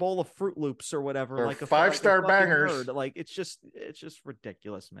or bowl of Fruit Loops or whatever, or like a 5-star bangers. Nerd. Like, it's just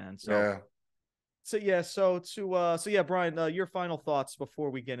ridiculous, man. So Brian, your final thoughts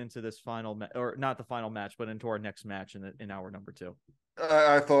before we get into this or not the final match, but into our next match in hour number 2.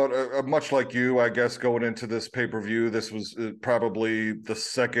 I thought, much like you, I guess, going into this pay-per-view, this was probably the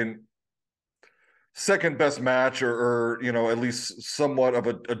second best match, or at least somewhat of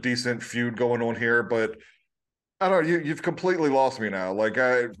a decent feud going on here. But I don't know, you've completely lost me now. Like,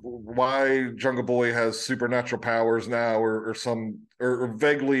 why Jungle Boy has supernatural powers now, or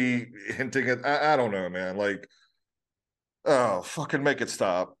vaguely hinting at, I don't know, man. Like, oh, fucking make it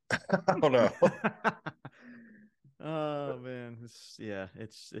stop. I don't know. Oh man,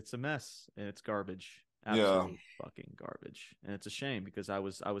 it's a mess, and it's garbage. Absolute fucking garbage. And it's a shame, because I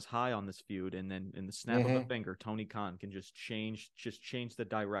was high on this feud, and then in the snap of a finger, Tony Khan can just change the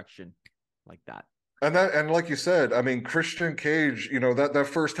direction like that. And like you said, I mean, Christian Cage, that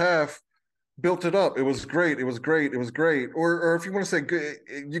first half built it up. It was great. It was great. It was great. Or if you want to say good,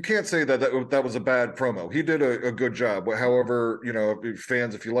 you can't say that was a bad promo. He did a good job. However,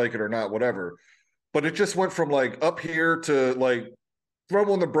 fans, if you like it or not, whatever. But it just went from like up here to like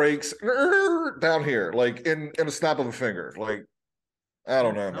throw on the brakes down here, like in a snap of a finger. Like, I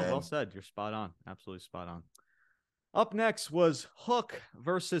don't know, man. Well said. You're spot on. Absolutely spot on. Up next was Hook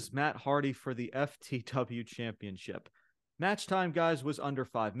versus Matt Hardy for the FTW Championship. Match time, guys, was under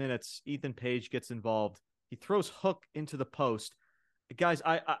 5 minutes. Ethan Page gets involved. He throws Hook into the post. Guys,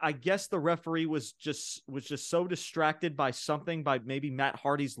 I guess the referee was just so distracted by maybe Matt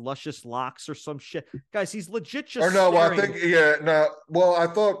Hardy's luscious locks or some shit. Guys, he's legit just. Or no, well, I think, yeah, no. Well, I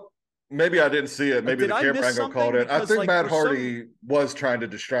thought Maybe I didn't see it. Maybe Did the I camera miss angle called something? it. I Because think like Matt for some Hardy was trying to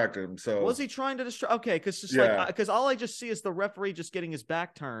distract him. So was he trying to distract? Okay, because just like yeah, because all I just see is the referee just getting his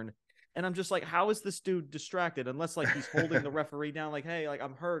back turned, and I'm just like, how is this dude distracted? Unless like he's holding the referee down, like, hey, like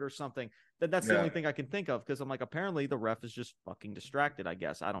I'm hurt or something. That's the yeah. only thing I can think of because I'm like, apparently the ref is just fucking distracted. I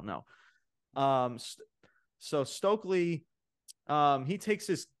guess I don't know. So Stokely, he takes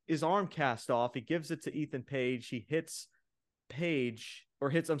his arm cast off. He gives it to Ethan Page. He hits Page or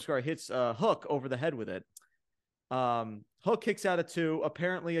hits Hook over the head with it. Hook kicks out of 2.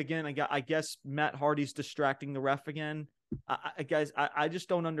 Apparently, again, I guess Matt Hardy's distracting the ref again. Guys, I just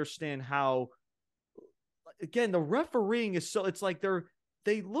don't understand how. Again, the refereeing is so. It's like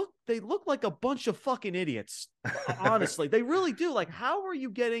they look like a bunch of fucking idiots. Honestly, they really do. Like, how are you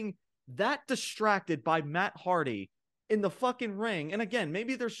getting that distracted by Matt Hardy in the fucking ring? And again,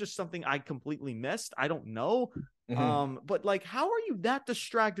 maybe there's just something I completely missed. I don't know. But like, how are you that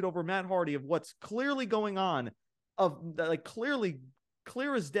distracted over Matt Hardy of what's clearly going on? Of like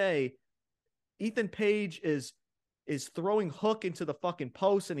clear as day, Ethan Page is throwing Hook into the fucking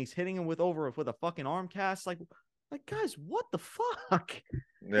post and he's hitting him with a fucking arm cast. Like guys, what the fuck?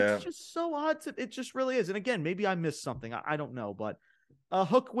 Yeah. It's just so odd. It just really is. And again, maybe I missed something. I don't know, but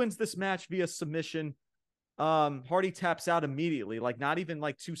Hook wins this match via submission. Hardy taps out immediately, like not even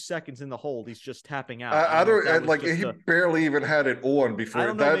like 2 seconds in the hold. He's just tapping out. I don't like he barely even had it on before. I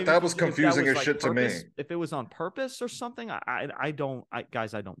don't know, that was confusing as like shit purpose, to me. if it was on purpose or something. I don't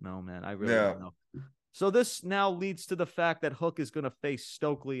know, man. I really Yeah. don't know. So this now leads to the fact that Hook is going to face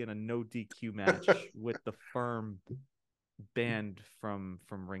Stokely in a no DQ match with the firm banned from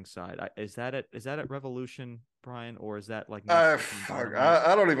ringside. Is that at Revolution, Brian, or is that like I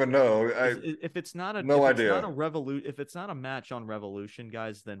don't even know. If it's not a if it's not a match on Revolution,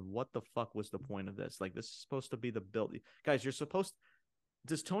 guys, then what the fuck was the point of this? Like, this is supposed to be the build. Guys,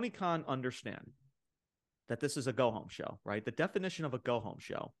 does Tony Khan understand that this is a go home show, right? The definition of a go home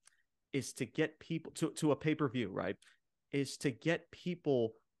show is to get people to a pay-per-view, right? Is to get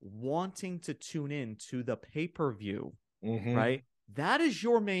people wanting to tune in to the pay-per-view, right? That is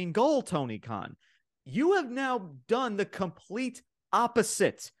your main goal, Tony Khan. You have now done the complete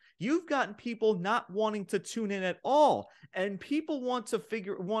opposite. You've gotten people not wanting to tune in at all. And people want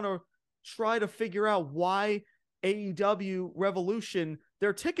to try to figure out why AEW Revolution,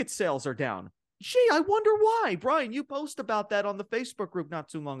 their ticket sales are down. Gee, I wonder why. Brian, you post about that on the Facebook group not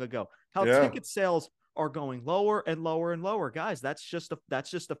too long ago. How ticket sales are going lower and lower and lower. Guys, that's just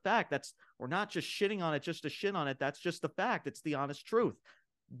a fact. We're not just shitting on it just to shit on it. That's just a fact. It's the honest truth.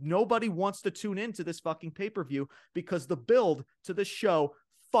 Nobody wants to tune into this fucking pay-per-view because the build to this show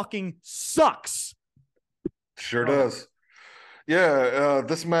fucking sucks. Sure does. Yeah,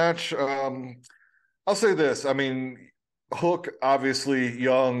 this match, I'll say this. I mean, Hook, obviously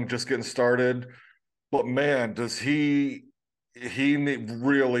young, just getting started, but man, does he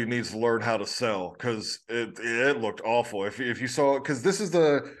really needs to learn how to sell, because it looked awful. If you saw it, because this is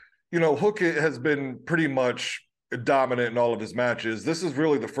Hook has been pretty much dominant in all of his matches. This is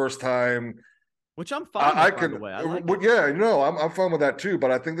really the first time, which I'm fine with, by the way. I like it. Yeah, I'm fine with that too.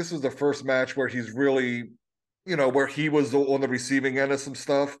 But I think this is the first match where he's really, where he was on the receiving end of some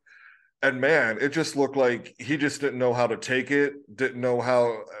stuff. And man, it just looked like he just didn't know how to take it. Didn't know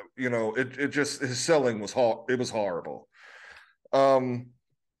how, it just, his selling was it was horrible. Again,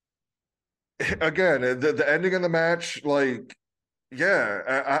 the ending of the match, like, yeah,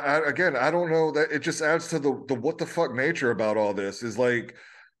 I don't know, that it just adds to the what the fuck nature about all this is like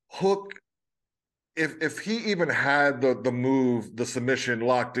Hook. If he even had the submission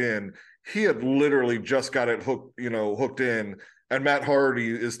locked in, he had literally just got it hooked in, and Matt Hardy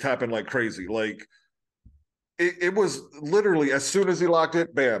is tapping like crazy. Like it was literally as soon as he locked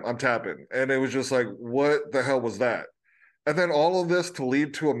it, bam, I'm tapping, and it was just like, what the hell was that? And then all of this to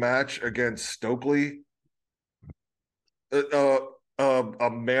lead to a match against Stokely, a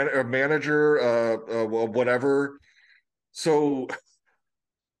manager, whatever. So,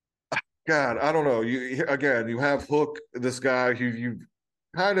 God, I don't know. You have Hook, this guy who you've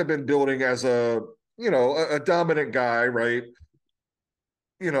kind of been building as a dominant guy, right?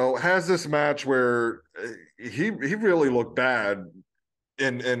 Has this match where he really looked bad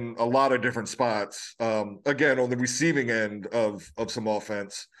in a lot of different spots. Again, on the receiving end of some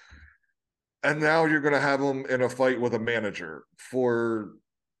offense. And now you're going to have him in a fight with a manager for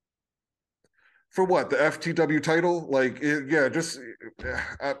what? The FTW title? Like,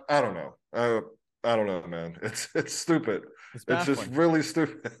 I don't know. I don't know, man. It's stupid. It's just really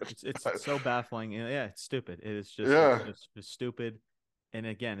stupid. It's so baffling. Yeah, it's stupid. It is just, it's stupid. And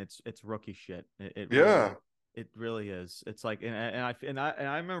again, it's rookie shit. It really, It really is. It's like, and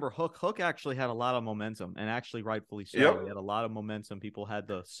I remember Hook actually had a lot of momentum, and actually rightfully so. Yep. He had a lot of momentum. People had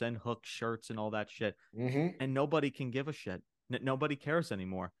the send Hook shirts and all that shit, Mm-hmm. and nobody can give a shit. Nobody cares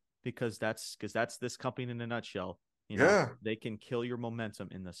anymore because that's this company in a nutshell. You know, Yeah. they can kill your momentum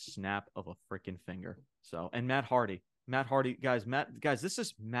in the snap of a freaking finger. So, and Matt Hardy, guys, this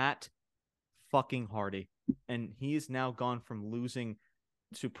is Matt fucking Hardy, and he is now gone from losing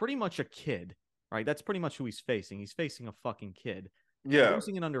to pretty much a kid, right? That's pretty much who he's facing. He's facing a fucking kid, to Yeah.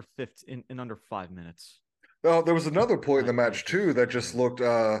 losing in under 50 in under 5 minutes. Well, there was another point in the I match too just that just looked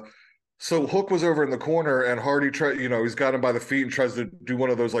so Hook was over in the corner and Hardy he's got him by the feet and tries to do one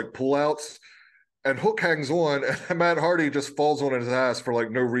of those like pull outs. And Hook hangs on and Matt Hardy just falls on his ass for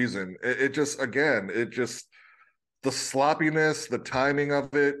like no reason. It just the sloppiness, the timing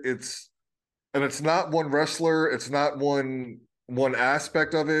of it, it's not one wrestler, it's not one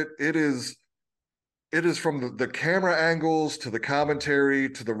aspect of it. It is from the camera angles to the commentary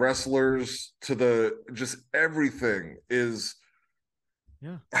to the wrestlers to the just everything is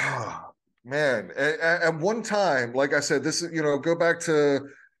yeah. Man. At one time, like I said, this is go back to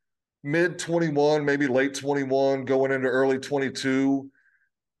mid 21, maybe late 21, going into early 22.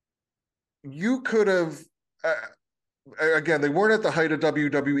 You could have again, they weren't at the height of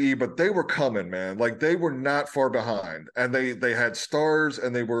WWE, but they were coming, man. Like they were not far behind, and they had stars,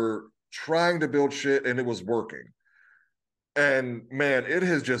 and they were trying to build shit, and it was working. And man, it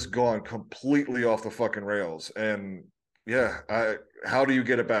has just gone completely off the fucking rails. And yeah, how do you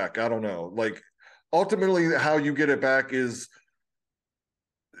get it back? I don't know. Like ultimately, how you get it back is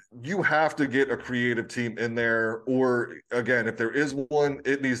you have to get a creative team in there, or again, if there is one,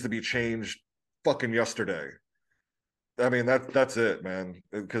 it needs to be changed fucking yesterday. I mean that's it, man.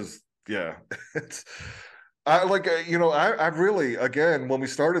 Because yeah, it's I like I really again when we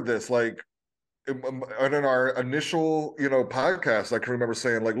started this like and in our initial podcast, I can remember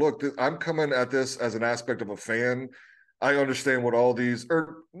saying like, look, I'm coming at this as an aspect of a fan. I understand what all these,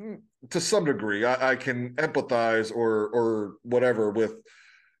 or to some degree, I can empathize or whatever with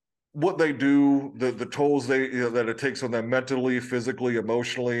what they do, the tolls that it takes on them mentally, physically,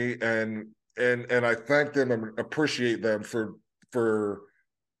 emotionally, and I thank them and appreciate them for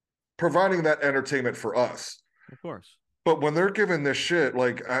providing that entertainment for us. Of course. But when they're given this shit,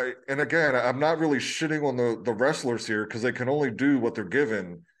 like and again, I'm not really shitting on the wrestlers here because they can only do what they're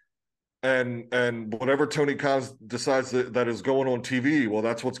given. And whatever Tony Khan decides that is going on TV, well,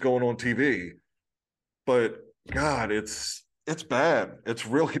 that's what's going on TV. But God, it's bad. It's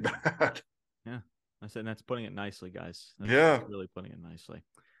really bad. Yeah. I said that's putting it nicely, guys. Yeah. That's really putting it nicely.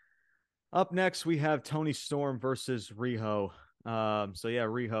 Up next, we have Toni Storm versus Riho. So yeah,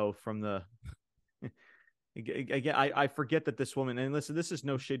 Riho from the again, I forget that this woman, and listen, this is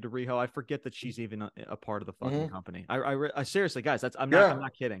no shade to Riho. I forget that she's even a part of the fucking company. I seriously, guys, I'm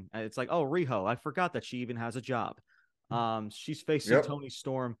not kidding. It's like, oh, Riho, I forgot that she even has a job. She's facing Toni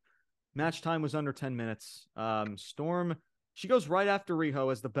Storm. Match time was under 10 minutes. Storm, she goes right after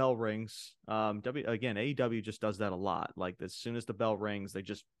Riho as the bell rings. Again, AEW just does that a lot. Like as soon as the bell rings, they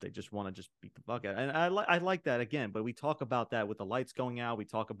just want to just beat the fuck out. And I like that again, but we talk about that with the lights going out. We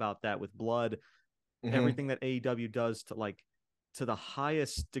talk about that with blood. Everything that AEW does to the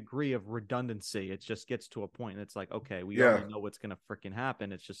highest degree of redundancy, it just gets to a point and it's like, okay, we already know what's gonna freaking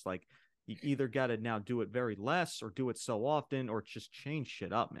happen. It's just like you either got to now do it very less or do it so often or just change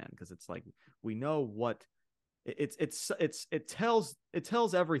shit up, man. Because it's like we know what it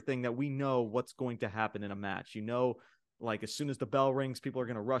tells everything that we know what's going to happen in a match. Like as soon as the bell rings, people are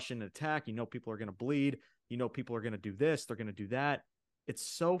gonna rush in and attack. People are gonna bleed. People are gonna do this. They're gonna do that. It's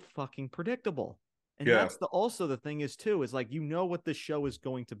so fucking predictable. And that's also the thing is like what this show is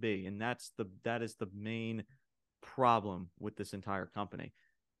going to be, and that is the main problem with this entire company.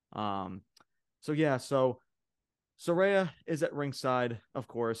 So Saraya is at ringside, of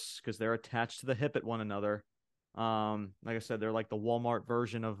course, because they're attached to the hip at one another. Like I said, they're like the Walmart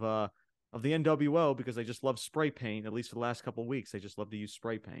version of the NWO because they just love spray paint. At least for the last couple of weeks, they just love to use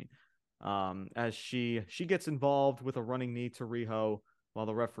spray paint. As she gets involved with a running knee to Riho while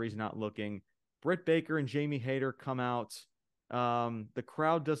the referee's not looking. Britt Baker and Jamie Hayter come out. The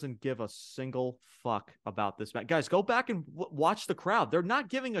crowd doesn't give a single fuck about this match. Guys, go back and watch the crowd. They're not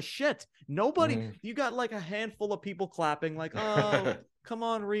giving a shit. Nobody. You got like a handful of people clapping like, oh, come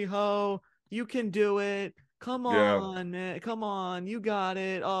on, Riho. You can do it. Come on, man. Come on. You got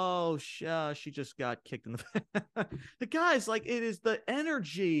it. Oh, she just got kicked in the The guys, like, it is the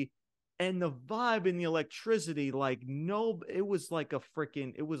energy and the vibe and the electricity. Like, no, it was like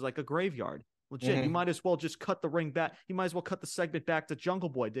a graveyard. Legit, you might as well just cut the ring back. You might as well cut the segment back to Jungle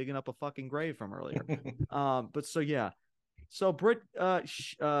Boy digging up a fucking grave from earlier. But so yeah, so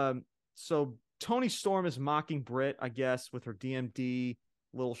so Toni Storm is mocking Britt, I guess, with her DMD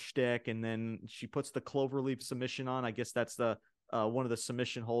little shtick, and then she puts the cloverleaf submission on. I guess that's the one of the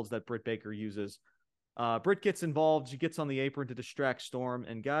submission holds that Britt Baker uses. Britt gets involved. She gets on the apron to distract Storm,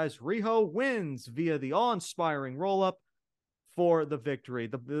 and guys, Riho wins via the awe-inspiring roll-up for the victory.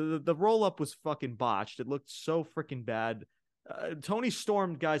 The roll-up was fucking botched. It looked so freaking bad. Toni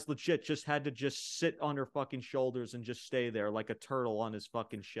Storm, guys, legit just had to just sit on her fucking shoulders and just stay there like a turtle on his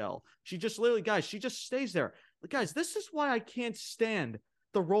fucking shell. She just literally, guys, she just stays there. Guys, this is why I can't stand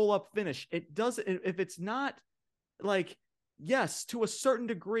the roll-up finish. It doesn't, if it's not like, yes, to a certain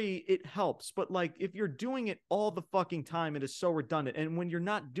degree, it helps. But like, if you're doing it all the fucking time, it is so redundant. And when you're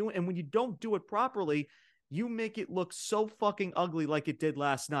not doing, and when you don't do it properly, you make it look so fucking ugly like it did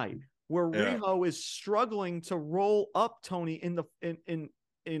last night, where Riho is struggling to roll up Toni in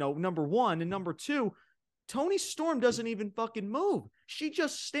number one, and number two, Toni Storm doesn't even fucking move. She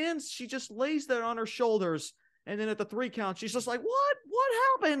just stands, she just lays there on her shoulders, and then at the 3 count, she's just like,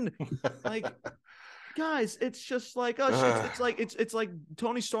 what happened? Like, guys, it's just like, it's like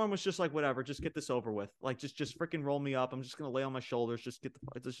Toni Storm was just like, whatever, just get this over with. Like, just freaking roll me up. I'm just gonna lay on my shoulders. Let's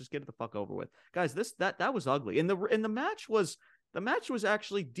just get it the fuck over with, guys. That was ugly. And the match was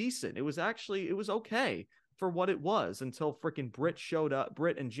actually decent. It was okay for what it was until freaking Britt showed up.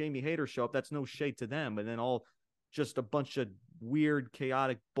 Britt and Jamie Hayter show up. That's no shade to them, but then all just a bunch of weird,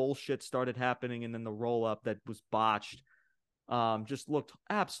 chaotic bullshit started happening, and then the roll up that was botched. Just looked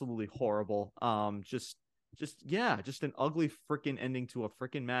absolutely horrible. Just an ugly freaking ending to a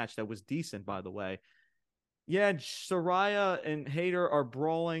freaking match that was decent, by the way. Yeah, Saraya and Hayter are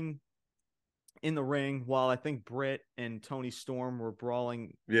brawling in the ring, while I think Britt and Toni Storm were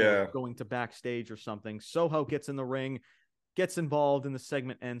brawling, going to backstage or something. Soho gets in the ring, gets involved, and the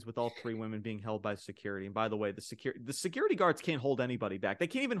segment ends with all 3 women being held by security. And by the way, the security guards can't hold anybody back. They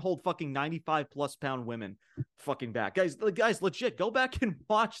can't even hold fucking 95+ pound women fucking back. Guys, legit, go back and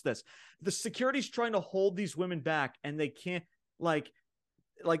watch this. The security's trying to hold these women back, and they can't, like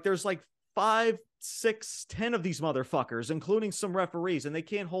there's like 5, 6, 10 of these motherfuckers, including some referees, and they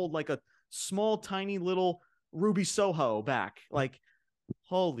can't hold like a small, tiny little Ruby Soho back. Like,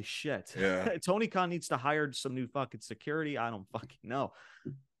 holy shit. Yeah. Tony Khan needs to hire some new fucking security. I don't fucking know.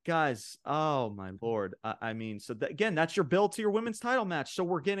 Guys, oh my Lord. I mean, so again, that's your build to your women's title match. So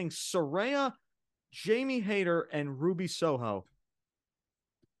we're getting Saraya, Jamie Hayter, and Ruby Soho.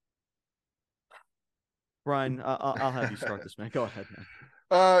 Brian, I'll have you start this, man. Go ahead, man.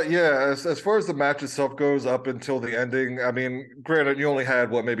 As far as the match itself goes, up until the ending, I mean, granted, you only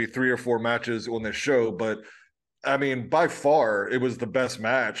had maybe 3 or 4 matches on this show, but I mean, by far, it was the best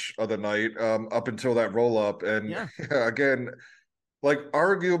match of the night, up until that roll up. And again, like,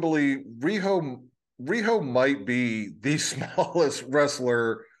 arguably, Riho might be the smallest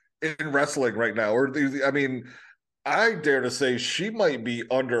wrestler in wrestling right now. I mean, I dare to say she might be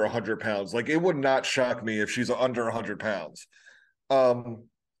under 100 pounds. Like, it would not shock me if she's under 100 pounds. And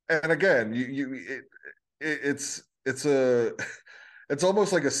again, it's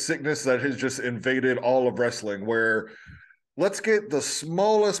almost like a sickness that has just invaded all of wrestling, where let's get the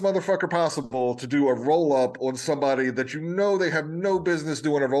smallest motherfucker possible to do a roll-up on somebody that they have no business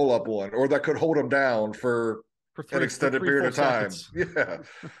doing a roll-up on, or that could hold them down for an extended period of time. Yeah.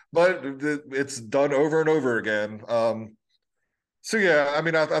 But it's done over and over again. So yeah, I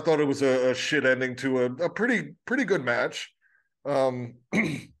mean, I thought it was a shit ending to a pretty good match.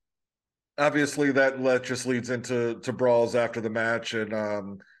 Obviously that just leads into brawls after the match,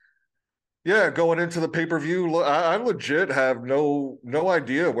 and going into the pay-per-view, I legit have no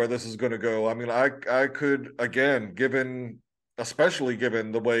idea where this is going to go. I mean, I could, again, especially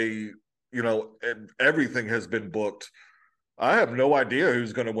given the way everything has been booked, I have no idea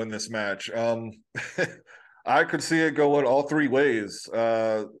who's going to win this match. I could see it going all 3 ways.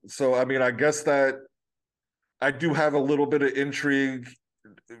 So I mean, I guess that I do have a little bit of intrigue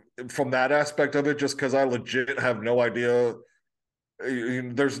from that aspect of it, just because I legit have no idea.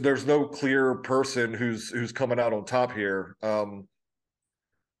 There's no clear person who's coming out on top here.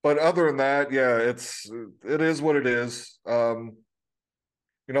 But other than that, yeah, it is what it is. I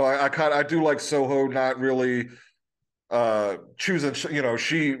do like Soho not really choosing.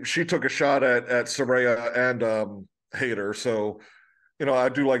 She took a shot at Saraya and Hayter, so I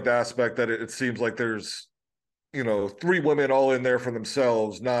do like the aspect that it seems like there's 3 women all in there for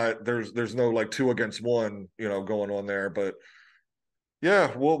themselves. Not there's no like 2 against 1, going on there. But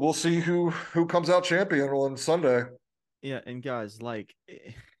yeah, we'll see who comes out champion on Sunday. Yeah, and guys, like,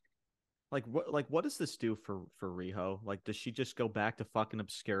 What does this do for Riho? Like, does she just go back to fucking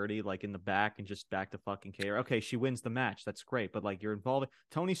obscurity, like in the back, and just back to fucking care? Okay, she wins the match, that's great, but like, you're involved.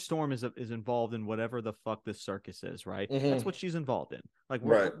 Toni Storm is involved in whatever the fuck this circus is, right? That's what she's involved in. Like,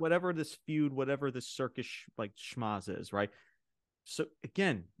 Right. whatever this feud, whatever this circus like schmaz is, right? So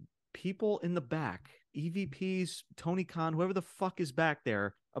again, people in the back, EVPs, Tony Khan, whoever the fuck is back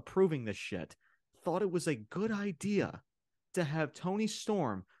there approving this shit, thought it was a good idea to have Toni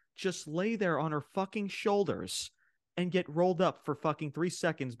Storm just lay there on her fucking shoulders and get rolled up for fucking 3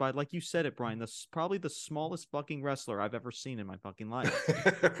 seconds by, like you said it, Brian, that's probably the smallest fucking wrestler I've ever seen in my fucking life.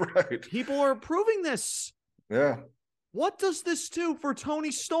 Right. People are approving this. Yeah. What does this do for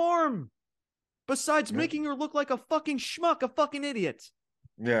Toni Storm? Besides making her look like a fucking schmuck, a fucking idiot.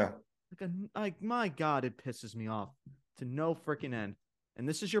 Yeah. Like, my God, it pisses me off to no freaking end. And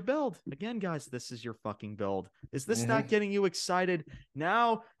this is your build. Again, guys, this is your fucking build. Is this not getting you excited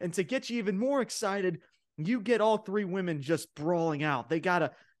now? And to get you even more excited, you get all 3 women just brawling out. They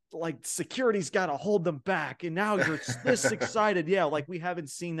gotta, like, security's gotta hold them back. And now you're this excited. Yeah, like, we haven't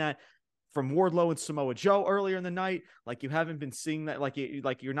seen that from Wardlow and Samoa Joe earlier in the night. Like, you haven't been seeing that. Like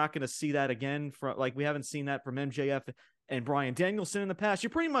you're not going to see that again. Like, we haven't seen that from MJF and Bryan Danielson in the past. You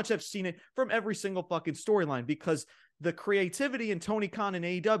pretty much have seen it from every single fucking storyline, because the creativity in Tony Khan and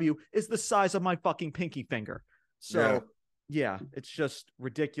AEW is the size of my fucking pinky finger. So yeah, it's just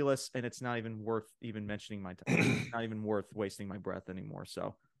ridiculous. And it's not even worth even mentioning my time. Not even worth wasting my breath anymore.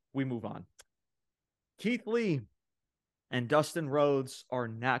 So we move on. Keith Lee and Dustin Rhodes are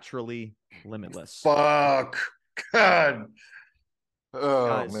naturally limitless. Fuck. God. Oh,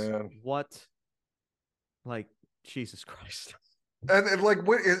 guys, man. What? Like, Jesus Christ. And like,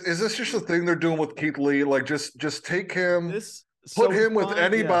 what is this just a thing they're doing with Keith Lee? Like, just take him, put him with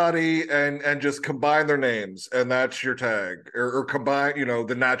anybody, and just combine their names, and that's your tag, or combine,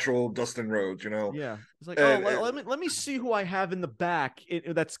 the natural Dustin Rhodes, Yeah, it's like, let me see who I have in the back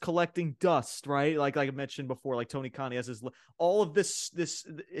that's collecting dust, right? Like I mentioned before, like Tony Khan has all of his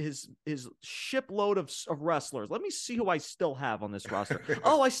shipload of wrestlers. Let me see who I still have on this roster.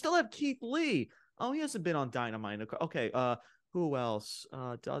 Oh, I still have Keith Lee. Oh, he hasn't been on Dynamite. Okay, who else?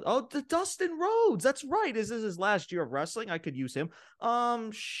 Dustin Rhodes. That's right. Is this his last year of wrestling? I could use him.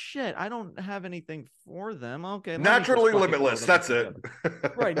 Shit. I don't have anything for them. Okay. Naturally limitless. That's it.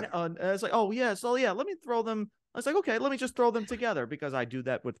 Right. It's like, oh yeah. So yeah, let me throw them. I was like, okay, let me just throw them together, because I do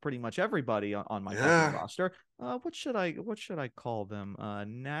that with pretty much everybody on my fucking roster. What should I call them?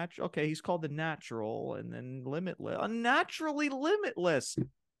 Natural. Okay, he's called the Natural, and then Limitless. Naturally Limitless.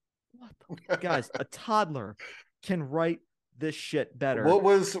 What the guys? A toddler can write this shit better. What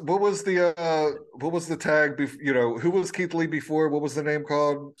was the tag? Who was Keith Lee before? What was the name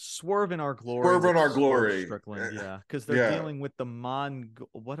called? Swerve in Our Glory. Swerve in Our Glory. Strickland, yeah, because they're dealing with the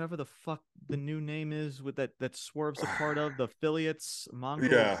whatever the fuck the new name is, with that Swerve's a part of, the affiliates,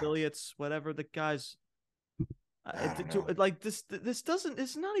 Mongol affiliates, whatever the guys. Like this doesn't.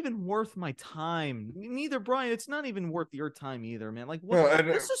 It's not even worth my time. Neither, Brian. It's not even worth your time either, man. Like, what?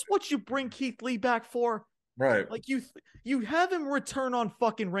 This is what you bring Keith Lee back for. Right. Like, you have him return on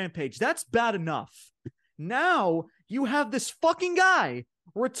fucking Rampage. That's bad enough. Now you have this fucking guy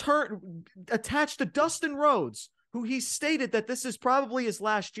return attached to Dustin Rhodes, who he stated that this is probably his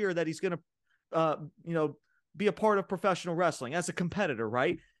last year that he's going to, be a part of professional wrestling as a competitor,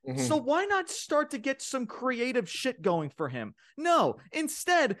 right? So why not start to get some creative shit going for him? No,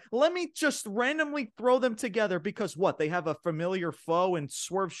 instead, let me just randomly throw them together, because what? They have a familiar foe in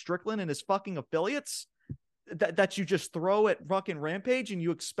Swerve Strickland and his fucking affiliates that you just throw at fucking Rampage, and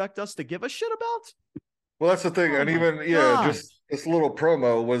you expect us to give a shit about? Well, that's the thing. And even just this little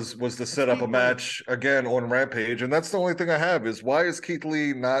promo was to set up a match again on Rampage, and that's the only thing I have is, why is Keith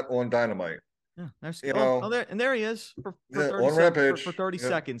Lee not on Dynamite? Yeah, there he is for 30 on Rampage for 30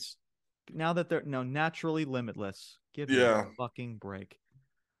 seconds. Now that they're naturally limitless, give me a fucking break.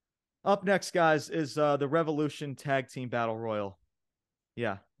 Up next, guys, is the Revolution Tag Team Battle Royal.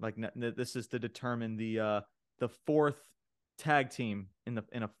 Yeah, like this is to determine the 4th tag team in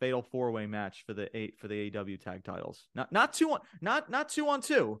a fatal 4-way match for the AEW tag titles. Not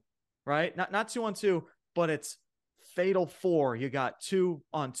 2-on-2, right? Not 2-on-2, but it's fatal 4. You got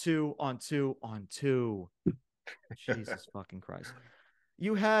 2-on-2. Jesus fucking Christ.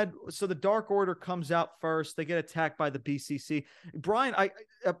 You had, so the Dark Order comes out first. They get attacked by the BCC. Brian,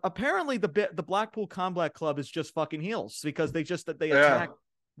 apparently the Blackpool Combat Club is just fucking heels, because they attack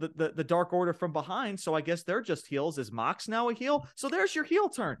the Dark Order from behind. So I guess they're just heels. Is Mox now a heel? So there's your heel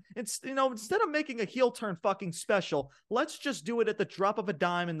turn. It's, instead of making a heel turn fucking special, let's just do it at the drop of a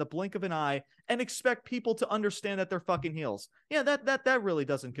dime in the blink of an eye and expect people to understand that they're fucking heels. Yeah, that really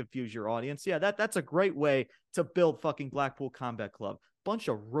doesn't confuse your audience. Yeah, that's a great way to build fucking Blackpool Combat Club. Bunch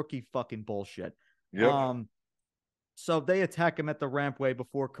of rookie fucking bullshit. Yep. So they attack him at the rampway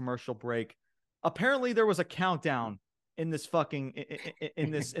before commercial break. Apparently there was a countdown in this fucking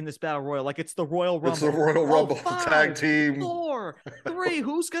in this battle royal, like it's the Royal Rumble. It's the Royal Rumble, the 5, tag team. 4, 3.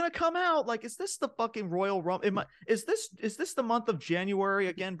 Who's gonna come out? Like, is this the fucking Royal Rumble? Is this the month of January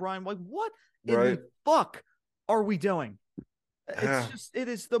again, Brian? Like, what in the fuck are we doing? It's just it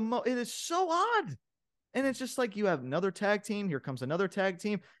is so odd, and it's just like you have another tag team. Here comes another tag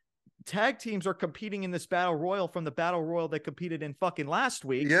team. Tag teams are competing in this battle royal from the battle royal they competed in fucking last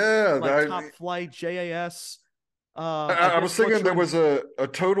week. Yeah, like Top Flight, JAS. I was thinking there was a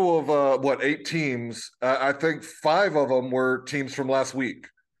total of 8 teams. I think 5 of them were teams from last week.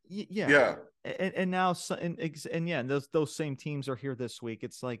 Yeah. And now those same teams are here this week.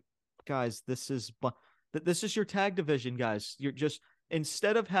 It's like, guys, this is your tag division, guys. You're just,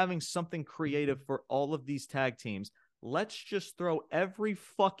 instead of having something creative for all of these tag teams, let's just throw every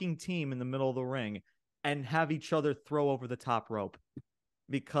fucking team in the middle of the ring and have each other throw over the top rope,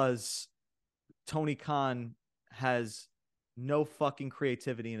 because Tony Khan has no fucking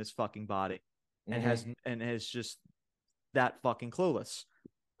creativity in his fucking body and has just that fucking clueless.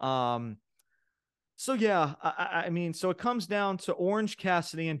 So yeah, I mean, so it comes down to Orange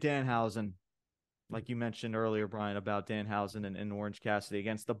Cassidy and Danhausen, like you mentioned earlier, Brian, about Danhausen and Orange Cassidy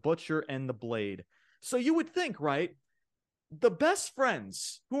against the Butcher and the Blade. So you would think, right, the best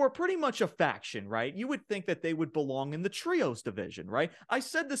friends, who are pretty much a faction, right? You would think that they would belong in the trios division, right? I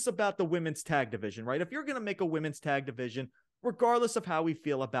said this about the women's tag division, right? If you're going to make a women's tag division, regardless of how we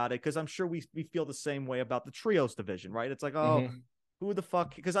feel about it, because I'm sure we feel the same way about the trios division, right? It's like, who the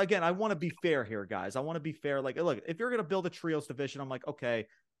fuck? Because again, I want to be fair here, guys. I want to be fair. Like, look, if you're going to build a trios division, I'm like, okay,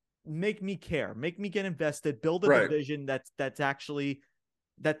 make me care, make me get invested, build a division that's actually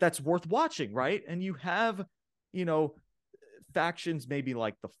that's worth watching, right? And you have, factions maybe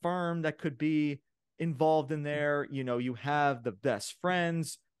like the Firm that could be involved in there. You have the Best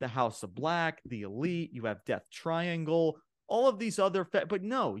Friends, the House of Black, the Elite, you have Death Triangle, all of these other but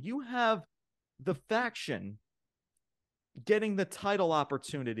no, you have the faction getting the title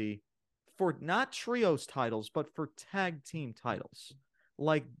opportunity for not trios titles, but for tag team titles.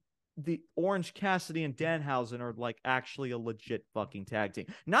 Like, the Orange Cassidy and Danhausen are like actually a legit fucking tag team.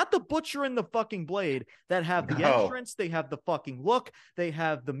 Not the Butcher and the fucking Blade that have the entrance, they have the fucking look, they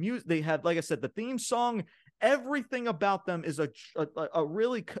have the music, they have, like I said, the theme song. Everything about them is a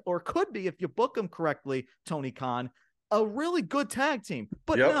really, or could be, if you book them correctly, Tony Khan, a really good tag team.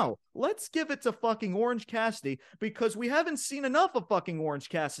 But no, let's give it to fucking Orange Cassidy, because we haven't seen enough of fucking Orange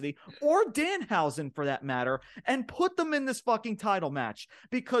Cassidy or Danhausen for that matter, and put them in this fucking title match,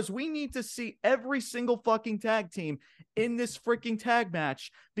 because we need to see every single fucking tag team in this freaking tag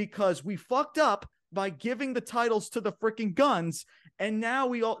match, because we fucked up by giving the titles to the freaking Guns, and now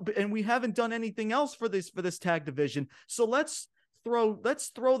we haven't done anything else for this tag division. So let's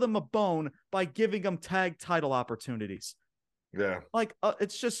throw them a bone by giving them tag title opportunities. Yeah. Like,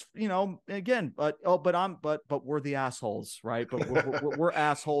 it's just, again, but we're the assholes, right? But we're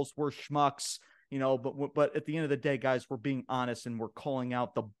assholes, we're schmucks, but at the end of the day, guys, we're being honest and we're calling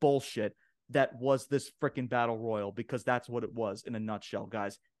out the bullshit that was this freaking battle royal, because that's what it was in a nutshell,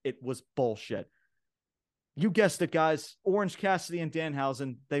 guys. It was bullshit. You guessed it, guys. Orange Cassidy and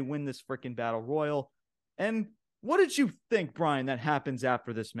Danhausen, they win this freaking battle royal. And what did you think, Brian, that happens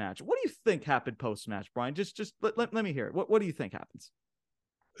after this match? What do you think happened post-match, Brian? Just let me hear it. What do you think happens?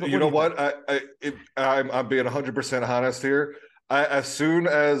 I'm being 100% honest here. As soon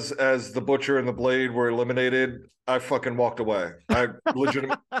as the Butcher and the Blade were eliminated, I fucking walked away. I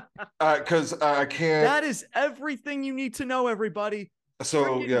legitimately, because I can't. That is everything you need to know, everybody.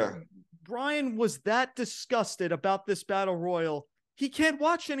 So Brian was that disgusted about this battle royal, he can't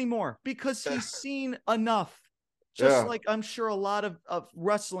watch anymore because he's seen enough. Just like I'm sure a lot of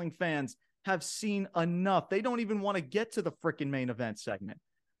wrestling fans have seen enough. They don't even want to get to the freaking main event segment.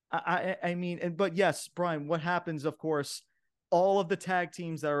 I mean, but yes, Brian, what happens, of course, all of the tag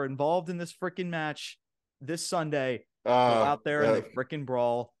teams that are involved in this freaking match this Sunday go out there and they freaking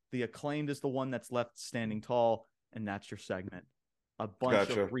brawl. The Acclaimed is the one that's left standing tall, and that's your segment. A bunch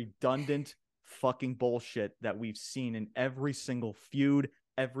of redundant fucking bullshit that we've seen in every single feud,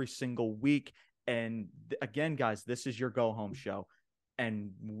 every single week. And again, guys, this is your go-home show.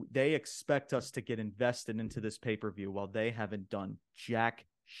 And they expect us to get invested into this pay-per-view while they haven't done jack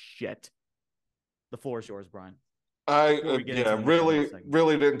shit. The floor is yours, Brian.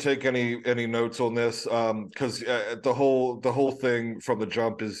 Really didn't take any notes on this because the whole thing from the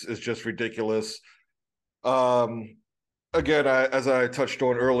jump is just ridiculous. Again, as I touched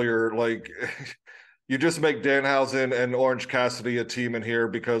on earlier, like you just make Danhausen and Orange Cassidy a team in here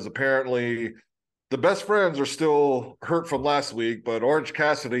because apparently the best friends are still hurt from last week, but Orange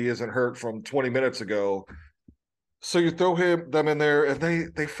Cassidy isn't hurt from 20 minutes ago. So you throw them in there and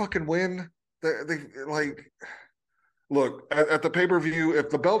they fucking win. They like. Look, at the pay-per-view, if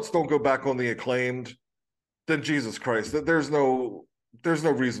the belts don't go back on the Acclaimed, then Jesus Christ, there's no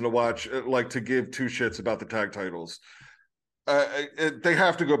reason to watch, like to give two shits about the tag titles. They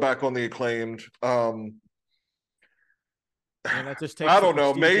have to go back on the Acclaimed. And that just takes I don't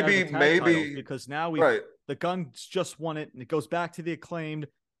know, maybe because now the Guns just won it, and it goes back to the Acclaimed,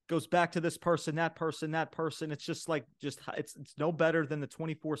 goes back to this person, that person. It's just like it's no better than the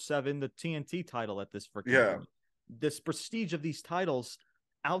 24/7, the TNT title at this freaking point. This prestige of these titles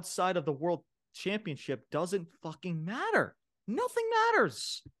outside of the world championship doesn't fucking matter. Nothing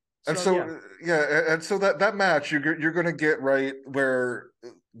matters. And so that match you're going to get right where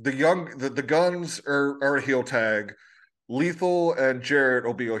the Guns are a heel tag, Lethal and Jarrett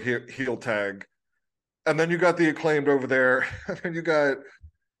will be a heel tag, and then you got the Acclaimed over there, and then you got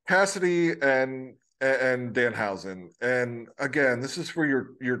Cassidy and Danhausen, and again, this is for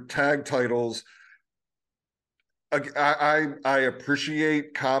your tag titles. I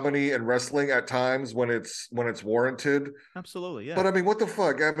appreciate comedy and wrestling at times when it's warranted. Absolutely, yeah. But I mean, what the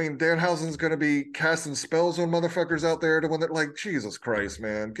fuck? I mean, Danhausen's going to be casting spells on motherfuckers out there to win that. Like, Jesus Christ,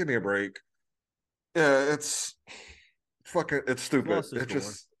 man, give me a break. Yeah, it's stupid. It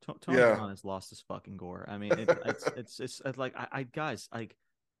just Tony Khan has lost his fucking gore. I mean, it's like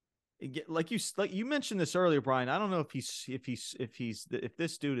like you mentioned this earlier, Brian. I don't know if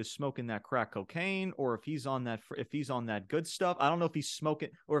this dude is smoking that crack cocaine or if he's on that good stuff. I don't know if he's smoking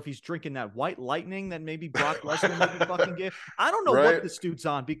or if he's drinking that white lightning that maybe Brock Lesnar maybe fucking gave. I don't know what this dude's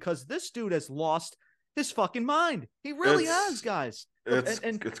on because this dude has lost his fucking mind. He really has, guys.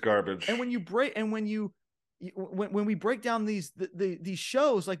 It's garbage. And when we break down these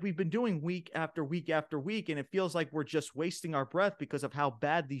shows like we've been doing week after week after week, and it feels like we're just wasting our breath because of how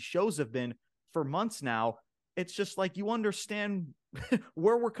bad these shows have been for months now, it's just like you understand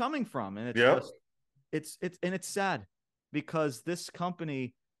where we're coming from, and it's sad because this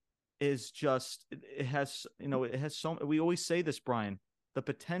company is just it has so, we always say this, Brian, the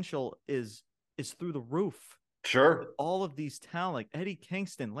potential is through the roof. Sure. With all of these talent, like Eddie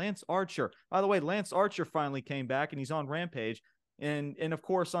Kingston, Lance Archer. By the way, Lance Archer finally came back and he's on Rampage. And of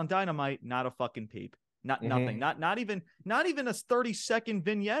course on Dynamite, not a fucking peep. Nothing. Not even a 30-second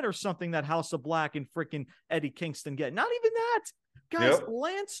vignette or something that House of Black and freaking Eddie Kingston get. Not even that. Guys,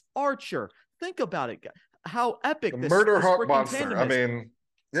 Lance Archer. Think about it. How epic this Murder Hawk monster. Monster. I mean,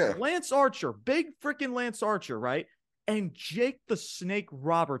 yeah. Lance Archer, big freaking Lance Archer, right? And Jake the Snake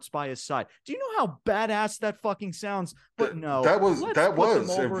Roberts by his side. Do you know how badass that fucking sounds? But no, it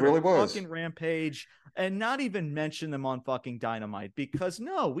really was. Fucking Rampage, and not even mention them on fucking Dynamite because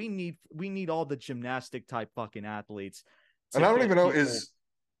no, we need all the gymnastic type fucking athletes. And I don't even know is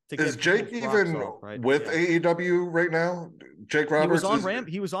Jake even with AEW right now? Jake Roberts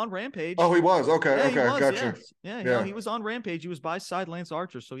he was on Rampage. Oh, he was. Okay, gotcha. Yeah, he was on Rampage. He was by side Lance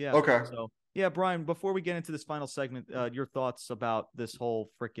Archer. So yeah. Okay. So yeah, Brian, before we get into this final segment, your thoughts about this whole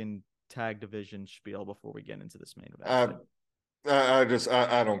freaking tag division spiel before we get into this main event. I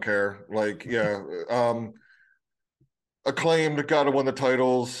don't care. Like, yeah. Acclaimed got to win the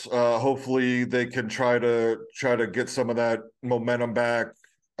titles. Hopefully they can try to get some of that momentum back.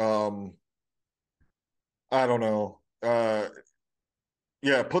 I don't know.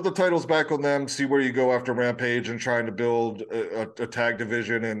 Yeah, put the titles back on them, see where you go after Rampage and trying to build a tag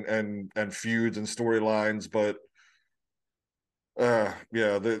division and feuds and storylines. But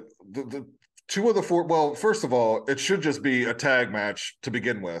the two of the four, well, first of all, it should just be a tag match to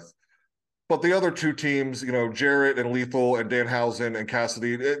begin with. But the other two teams, Jarrett and Lethal and Danhausen and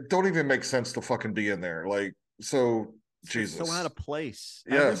Cassidy, it don't even make sense to fucking be in there. Like, so Jesus. It's so out of place.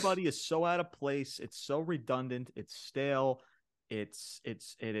 Yes. Everybody is so out of place. It's so redundant. It's stale. It's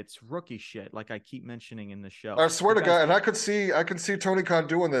rookie shit, like I keep mentioning in the show. I swear to God, and I can see Tony Khan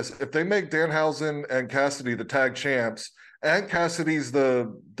doing this. If they make Danhausen and Cassidy the tag champs, and Cassidy's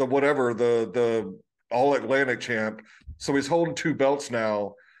the All Atlantic champ, so he's holding two belts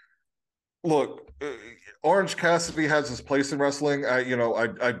now. Look, Orange Cassidy has his place in wrestling.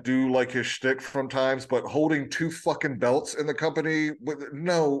 I do like his shtick from times, but holding two fucking belts in the company,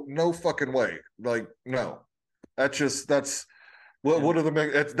 no fucking way. Like, no, that's What are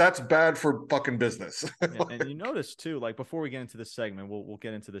the that's bad for fucking business. Yeah, and you notice too, like before we get into this segment, we'll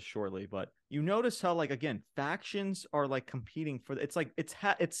get into this shortly, but you notice how like again factions are like competing for it's like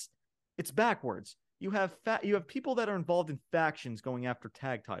it's backwards. You have people that are involved in factions going after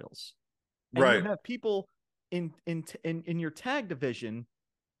tag titles, and Right. you have people in your tag division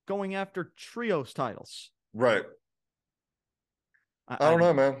going after trios titles. Right. I don't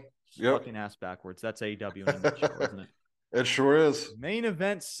know, man. Yep. Fucking ass backwards. That's AEW in a nutshell, isn't it? It sure is. Main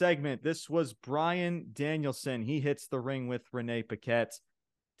event segment. This was Bryan Danielson. He hits the ring with Renee Paquette.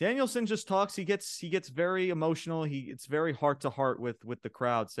 Danielson just talks. He gets very emotional. It's very heart to heart with the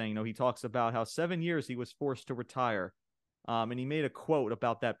crowd, saying, he talks about how 7 years he was forced to retire. And he made a quote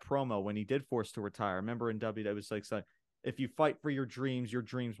about that promo when he did force to retire. Remember in WWE, it was like, if you fight for your dreams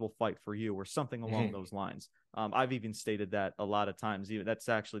will fight for you, or something along those lines. I've even stated that a lot of times. That's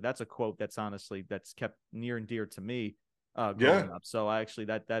a quote that's kept near and dear to me. Growing up. So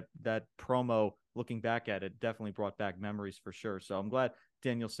that promo, looking back at it, definitely brought back memories for sure. So I'm glad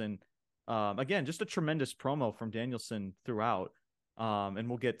Danielson, again, just a tremendous promo from Danielson throughout. And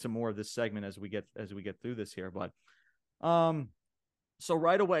we'll get to more of this segment as we get through this here. But so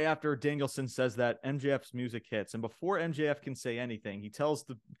right away after Danielson says that, MJF's music hits, and before MJF can say anything, he tells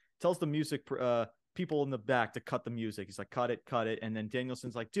the music people in the back to cut the music. He's like, cut it. And then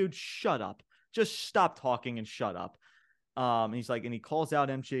Danielson's like, dude, shut up. Just stop talking and shut up. And he calls out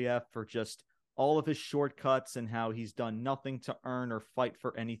MJF for just all of his shortcuts and how he's done nothing to earn or fight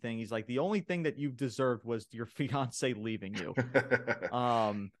for anything. He's like, the only thing that you've deserved was your fiance leaving you.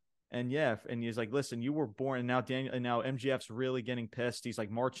 And he's like, listen, you were born, and now MJF's really getting pissed. He's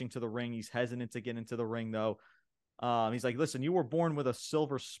like marching to the ring. He's hesitant to get into the ring though. He's like, listen, you were born with a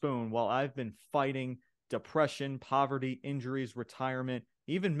silver spoon while I've been fighting depression, poverty, injuries, retirement.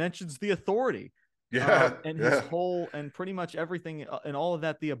 He even mentions the Authority. His whole, and pretty much everything and all of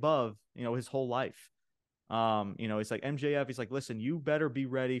that, the above, his whole life. He's like, MJF, he's like, listen, you better be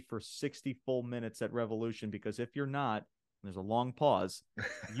ready for 60 full minutes at Revolution, because if you're not, there's a long pause,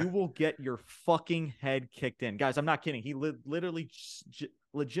 you will get your fucking head kicked in. Guys, I'm not kidding. He literally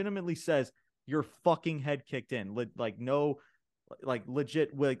legitimately says your fucking head kicked in. No,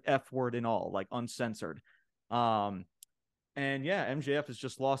 legit, F word and all, uncensored. And yeah, MJF is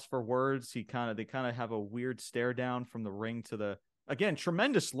just lost for words. They kind of have a weird stare down from the ring to the, again,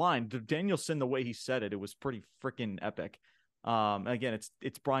 tremendous line. Danielson, the way he said it, it was pretty freaking epic. Again,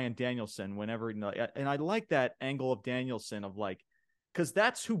 it's Bryan Danielson whenever, and I like that angle of Danielson of because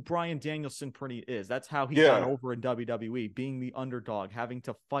that's who Bryan Danielson pretty is. That's how he got over in WWE, being the underdog, having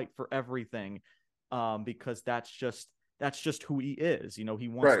to fight for everything. Because that's just who he is. He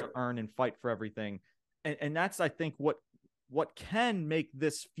wants to earn and fight for everything. And that's, I think, what can make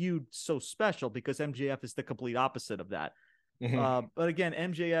this feud so special, because MJF is the complete opposite of that. But again,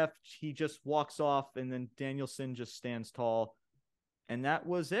 MJF, he just walks off, and then Danielson just stands tall, and that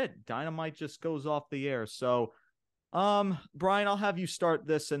was it. Dynamite just goes off the air. So, Brian, I'll have you start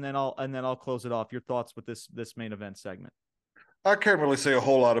this, and then I'll close it off. Your thoughts with this main event segment? I can't really say a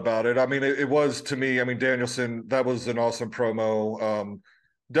whole lot about it. I mean, it was, to me, Danielson, that was an awesome promo.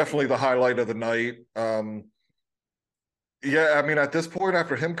 Definitely the highlight of the night. At this point,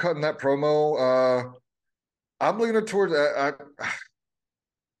 after him cutting that promo, I'm leaning towards. I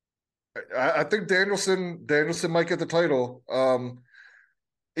think Danielson might get the title. I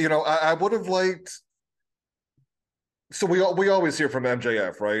would have liked. So we always hear from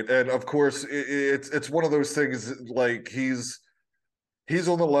MJF, right? And of course, it's one of those things, like he's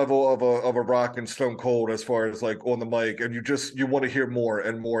on the level of a Rock and Stone Cold as far as on the mic, and you want to hear more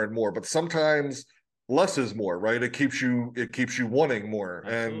and more and more. But sometimes less is more, right? It keeps you wanting more.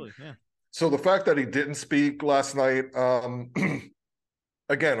 Absolutely, and so the fact that he didn't speak last night,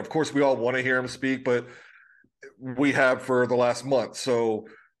 again, of course, we all want to hear him speak, but we have for the last month. So,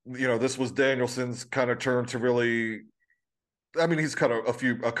 this was Danielson's kind of turn to really, he's cut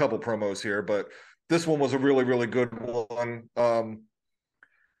a couple promos here, but this one was a really, really good one.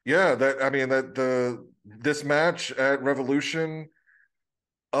 This match at Revolution,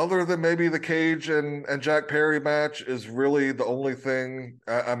 other than maybe the Cage and Jack Perry match, is really the only thing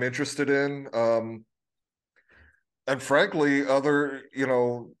I'm interested in. And frankly, other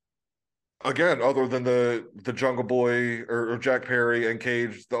than the Jungle Boy or Jack Perry and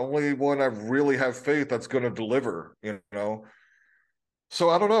Cage, the only one I really have faith that's going to deliver,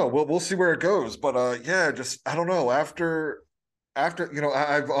 So I don't know. We'll see where it goes. But I don't know. After I've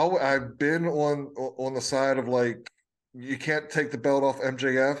been on the side of you can't take the belt off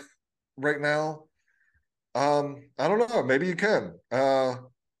MJF right now. I don't know. Maybe you can. I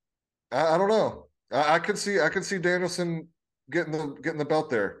don't know. I can see Danielson getting the belt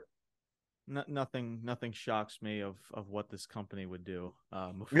there. Nothing shocks me of what this company would do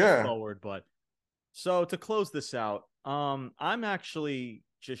moving Yeah. forward. But so to close this out, I'm actually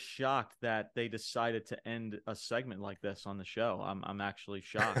just shocked that they decided to end a segment like this on the show. I'm actually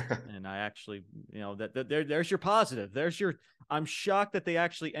shocked, and I actually, there's your positive. I'm shocked that they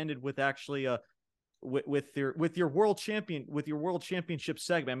actually ended with actually a with your world championship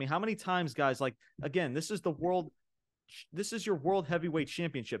segment. I mean, how many times, guys? Like, again, this is your world heavyweight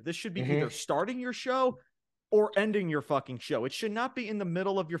championship. This should be either starting your show or ending your fucking show. It should not be in the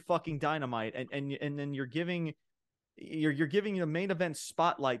middle of your fucking Dynamite, and then you're giving the main event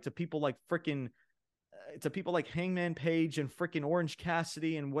spotlight to people like Hangman Page and freaking Orange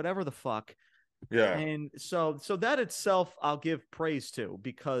Cassidy and whatever the fuck. Yeah. And so that itself I'll give praise to,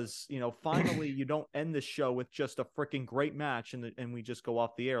 because finally you don't end the show with just a freaking great match and we just go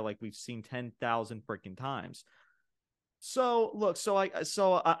off the air like we've seen 10,000 freaking times. So look,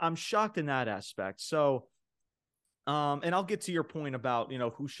 I'm shocked in that aspect. So and I'll get to your point about,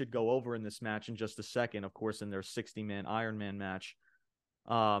 who should go over in this match in just a second, of course, in their 60-man Iron Man match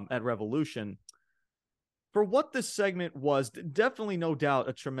at Revolution. For what this segment was, definitely no doubt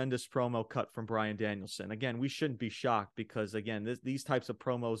a tremendous promo cut from Bryan Danielson. Again, we shouldn't be shocked because, again, these types of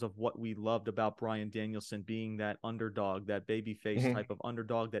promos of what we loved about Bryan Danielson being that underdog, that babyface type of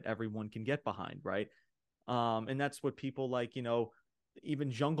underdog that everyone can get behind, right? And that's what people like,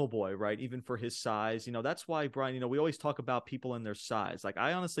 even Jungle Boy, right? Even for his size, that's why Bryan, we always talk about people and their size. Like,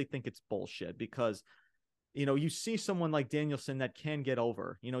 I honestly think it's bullshit because, you see someone like Danielson that can get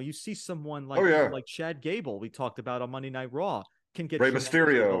over, you see someone like, like Chad Gable, we talked about on Monday Night Raw, can get Rey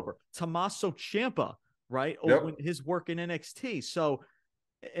Mysterio over. Tommaso Ciampa, right? When his work in NXT. So,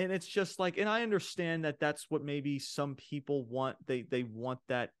 and it's just like, and I understand that that's what maybe some people want. They want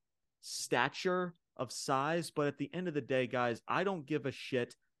that stature of size, but at the end of the day, guys, I don't give a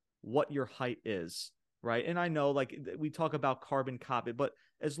shit what your height is, right? And I know, like, we talk about carbon copy, but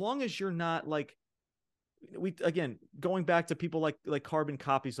as long as you're not like, going back to people like carbon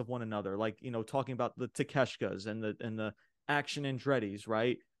copies of one another, like, talking about the Takeshkas and the Action Andretti's,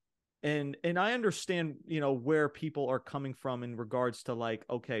 right? And I understand, where people are coming from in regards to, like,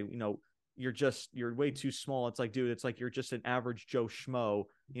 okay, you're way too small. It's like, dude, it's like you're just an average Joe Schmo.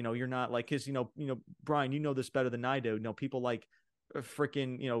 You're not like his, Brian, this better than I do. People like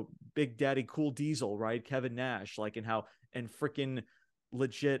freaking, Big Daddy Cool Diesel, right? Kevin Nash, like, and freaking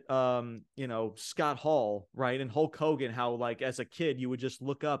legit, Scott Hall, right? And Hulk Hogan, how, like, as a kid, you would just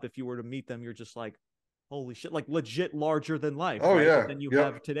look up if you were to meet them. You're just like, holy shit, like legit larger than life. Oh, right? yeah. But then you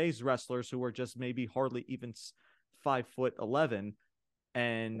have today's wrestlers who are just maybe hardly even 5'11",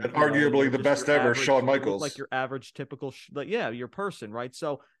 and arguably the best ever, Shawn Michaels. Like your average typical, your person, right?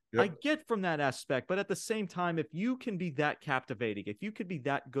 So I get from that aspect, but at the same time, if you can be that captivating, if you could be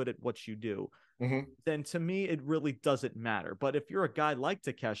that good at what you do, then to me, it really doesn't matter. But if you're a guy like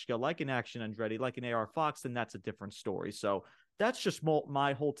Takeshka, like an Action Andretti, like an AR Fox, then that's a different story. So that's just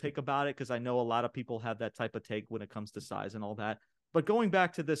my whole take about it, because I know a lot of people have that type of take when it comes to size and all that. But going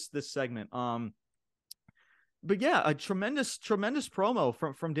back to this segment, but yeah, a tremendous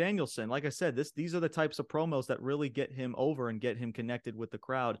promo from Danielson. Like I said, these are the types of promos that really get him over and get him connected with the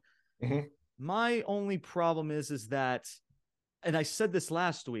crowd. My only problem is that, and I said this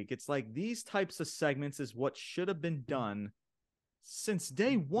last week, it's like these types of segments is what should have been done since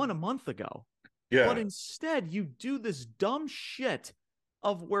day one a month ago. Yeah. But instead, you do this dumb shit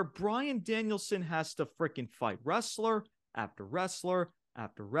of where Bryan Danielson has to freaking fight wrestler after wrestler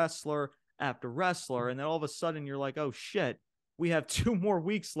after wrestler after wrestler, and then all of a sudden you're like, oh shit, we have 2 more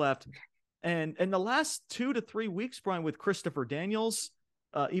weeks left. And the last 2 to 3 weeks, Brian, with Christopher Daniels,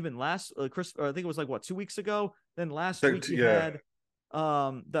 even last I think it was like 2 weeks ago. Then last week you had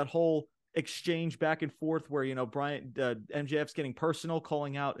that whole exchange back and forth where Brian MJF's getting personal,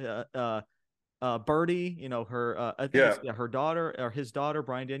 calling out Birdie, her I think it's her daughter, or his daughter,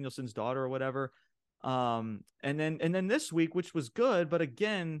 Bryan Danielson's daughter or whatever. And then this week, which was good, but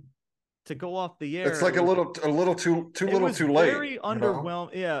again, to go off the air, it's like a little too late. Very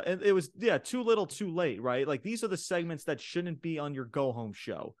underwhelming. Yeah, it was too little, too late, right? Like, these are the segments that shouldn't be on your go home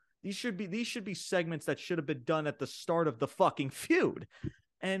show. These should be segments that should have been done at the start of the fucking feud.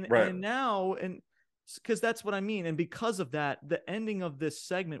 And now, because that's what I mean. And because of that, the ending of this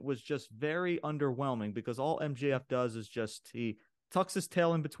segment was just very underwhelming, because all MJF does is just he tucks his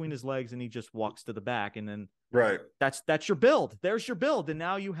tail in between his legs and he just walks to the back, and then that's your build. There's your build, and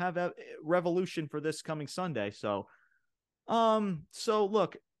now you have a Revolution for this coming Sunday. So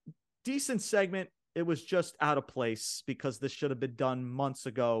look, decent segment. It was just out of place because this should have been done months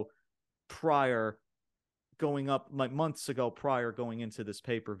ago prior, going up like months ago prior going into this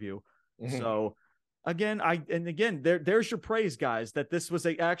pay-per-view. Mm-hmm. So again, there's your praise, guys, that this was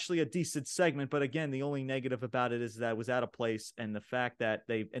actually a decent segment. But again, the only negative about it is that it was out of place, and the fact that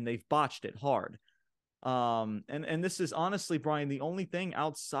they've botched it hard. And this is honestly, Brian, the only thing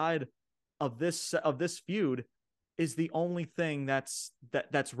outside of this feud is the only thing that's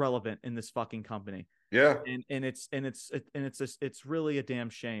relevant in this fucking company. Yeah. And it's really a damn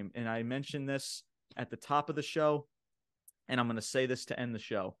shame. And I mentioned this at the top of the show, and I'm going to say this to end the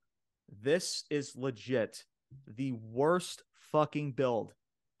show. This is legit the worst fucking build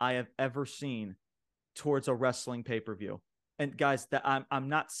I have ever seen towards a wrestling pay-per-view. And guys, that I'm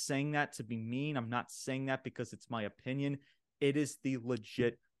not saying that to be mean. I'm not saying that because it's my opinion. It is the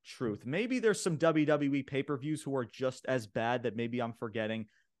legit truth. Maybe there's some WWE pay-per-views who are just as bad that maybe I'm forgetting,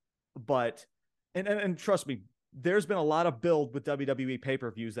 but and trust me, there's been a lot of build with WWE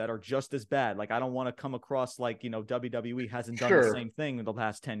pay-per-views that are just as bad. Like, I don't want to come across like, WWE hasn't done the same thing in the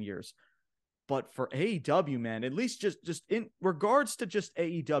last 10 years. But for AEW, man, at least just in regards to just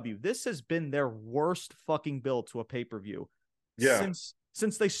AEW, this has been their worst fucking build to a pay-per-view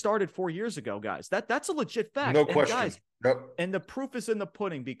since they started 4 years ago, guys. That's a legit fact. No question. Guys, yep. And the proof is in the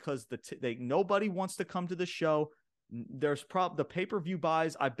pudding, because nobody wants to come to the show. There's the pay-per-view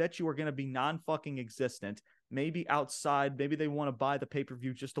buys, I bet you, are going to be non-fucking existent. Maybe outside, maybe they want to buy the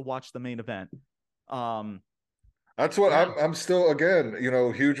pay-per-view just to watch the main event. That's what I'm still, again,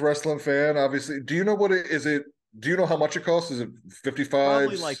 huge wrestling fan, obviously. Do you know what do you know how much it costs? Is it 55?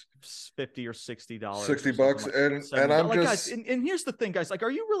 Probably like $50 or $60. $60. And I'm like, just, guys, and here's the thing, guys, like,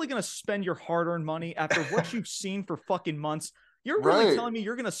 are you really going to spend your hard-earned money after what you've seen for fucking months? You're really telling me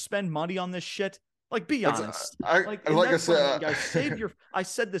you're going to spend money on this shit? Like, be honest. Like I said, guys, save your. I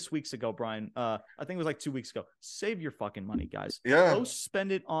said this weeks ago, Brian. I think it was like 2 weeks ago. Save your fucking money, guys. Yeah. Go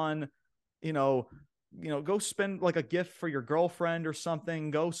spend it on, go spend like a gift for your girlfriend or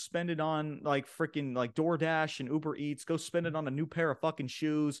something. Go spend it on like freaking like DoorDash and Uber Eats. Go spend it on a new pair of fucking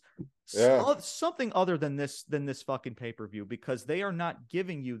shoes. Yeah. Something other than this fucking pay-per-view, because they are not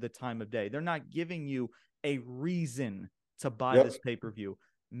giving you the time of day. They're not giving you a reason to buy this pay-per-view.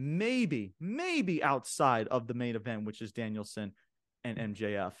 Maybe outside of the main event, which is Danielson and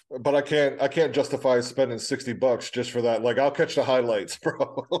MJF. But I can't justify spending $60 just for that. Like, I'll catch the highlights,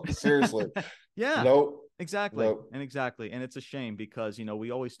 bro. Seriously. Yeah. Nope. Exactly. Nope. And exactly. And it's a shame because,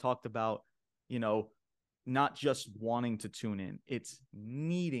 we always talked about, not just wanting to tune in.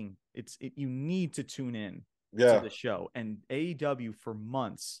 You need to tune in to the show. And AEW for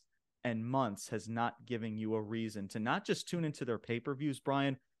months and months has not given you a reason to not just tune into their pay-per-views,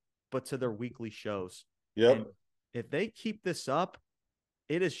 Brian, but to their weekly shows. Yep. And if they keep this up,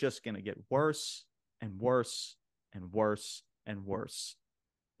 it is just going to get worse and worse and worse and worse.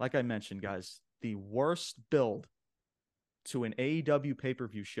 Like I mentioned, guys, the worst build to an AEW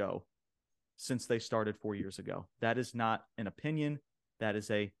pay-per-view show since they started 4 years ago. That is not an opinion. That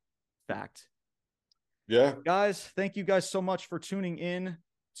is a fact. Yeah. Guys, thank you guys so much for tuning in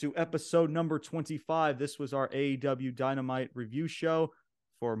to episode number 25. This was our AEW Dynamite review show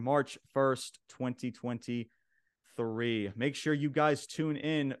for March 1st, 2023. Make sure you guys tune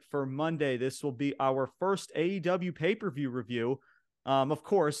in for Monday. This will be our first AEW pay-per-view review. Of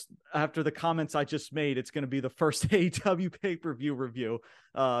course, after the comments I just made, it's going to be the first AEW pay-per-view review.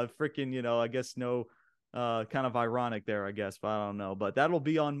 I guess no, kind of ironic there, I guess, but I don't know. But that'll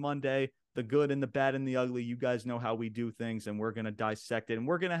be on Monday. The good and the bad and the ugly. You guys know how we do things, and we're going to dissect it, and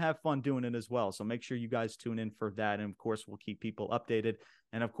we're going to have fun doing it as well. So make sure you guys tune in for that. And of course, we'll keep people updated.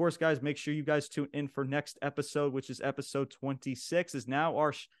 And of course, guys, make sure you guys tune in for next episode, which is episode 26, as now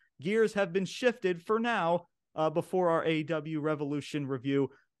our gears have been shifted for now, before our AEW Revolution review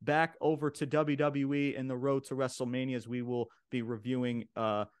back over to WWE and the road to WrestleMania, as we will be reviewing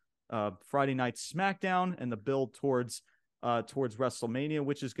Friday Night SmackDown and the build towards WrestleMania,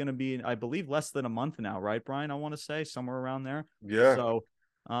 which is going to be, I believe, less than a month now, right, Brian? I want to say somewhere around there. Yeah. So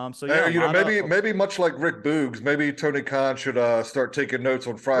yeah, maybe much like Rick Boogs, maybe Tony Khan should start taking notes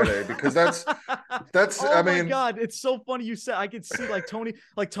on Friday, because that's oh my God, it's so funny you said. I could see like Tony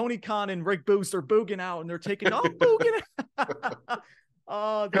Khan and Rick Boogs, they're booging out and they're taking booging out.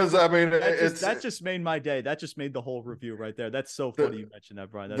 Because that just made my day. That just made the whole review right there. That's so funny you mentioned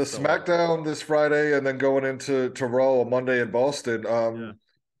that, Brian. That's SmackDown this Friday and then going into Raw on Monday in Boston.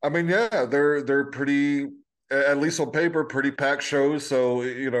 They're pretty, at least on paper, pretty packed shows.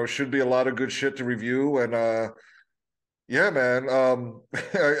 So should be a lot of good shit to review. And man.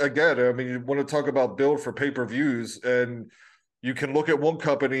 Again, you want to talk about build for pay-per-views, and you can look at one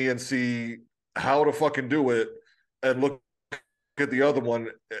company and see how to fucking do it, and look at the other one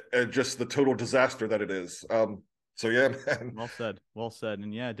and just the total disaster that it is. So yeah, man. Well said. Well said.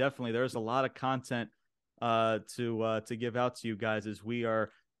 And yeah, definitely there's a lot of content to give out to you guys as we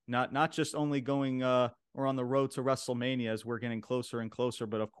are not just only going or on the road to WrestleMania as we're getting closer and closer,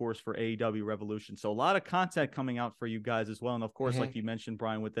 but of course for AEW Revolution. So a lot of content coming out for you guys as well. And of course, like you mentioned,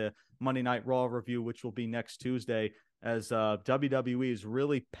 Brian, with the Monday Night Raw review, which will be next Tuesday, as WWE is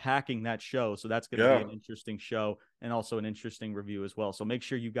really packing that show. So that's going to be an interesting show and also an interesting review as well. So make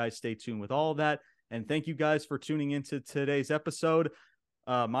sure you guys stay tuned with all of that. And thank you guys for tuning into today's episode.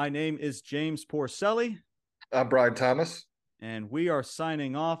 My name is James Porcelli. I'm Brian Thomas. And we are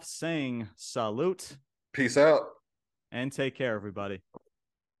signing off saying salute. Peace out. And take care, everybody.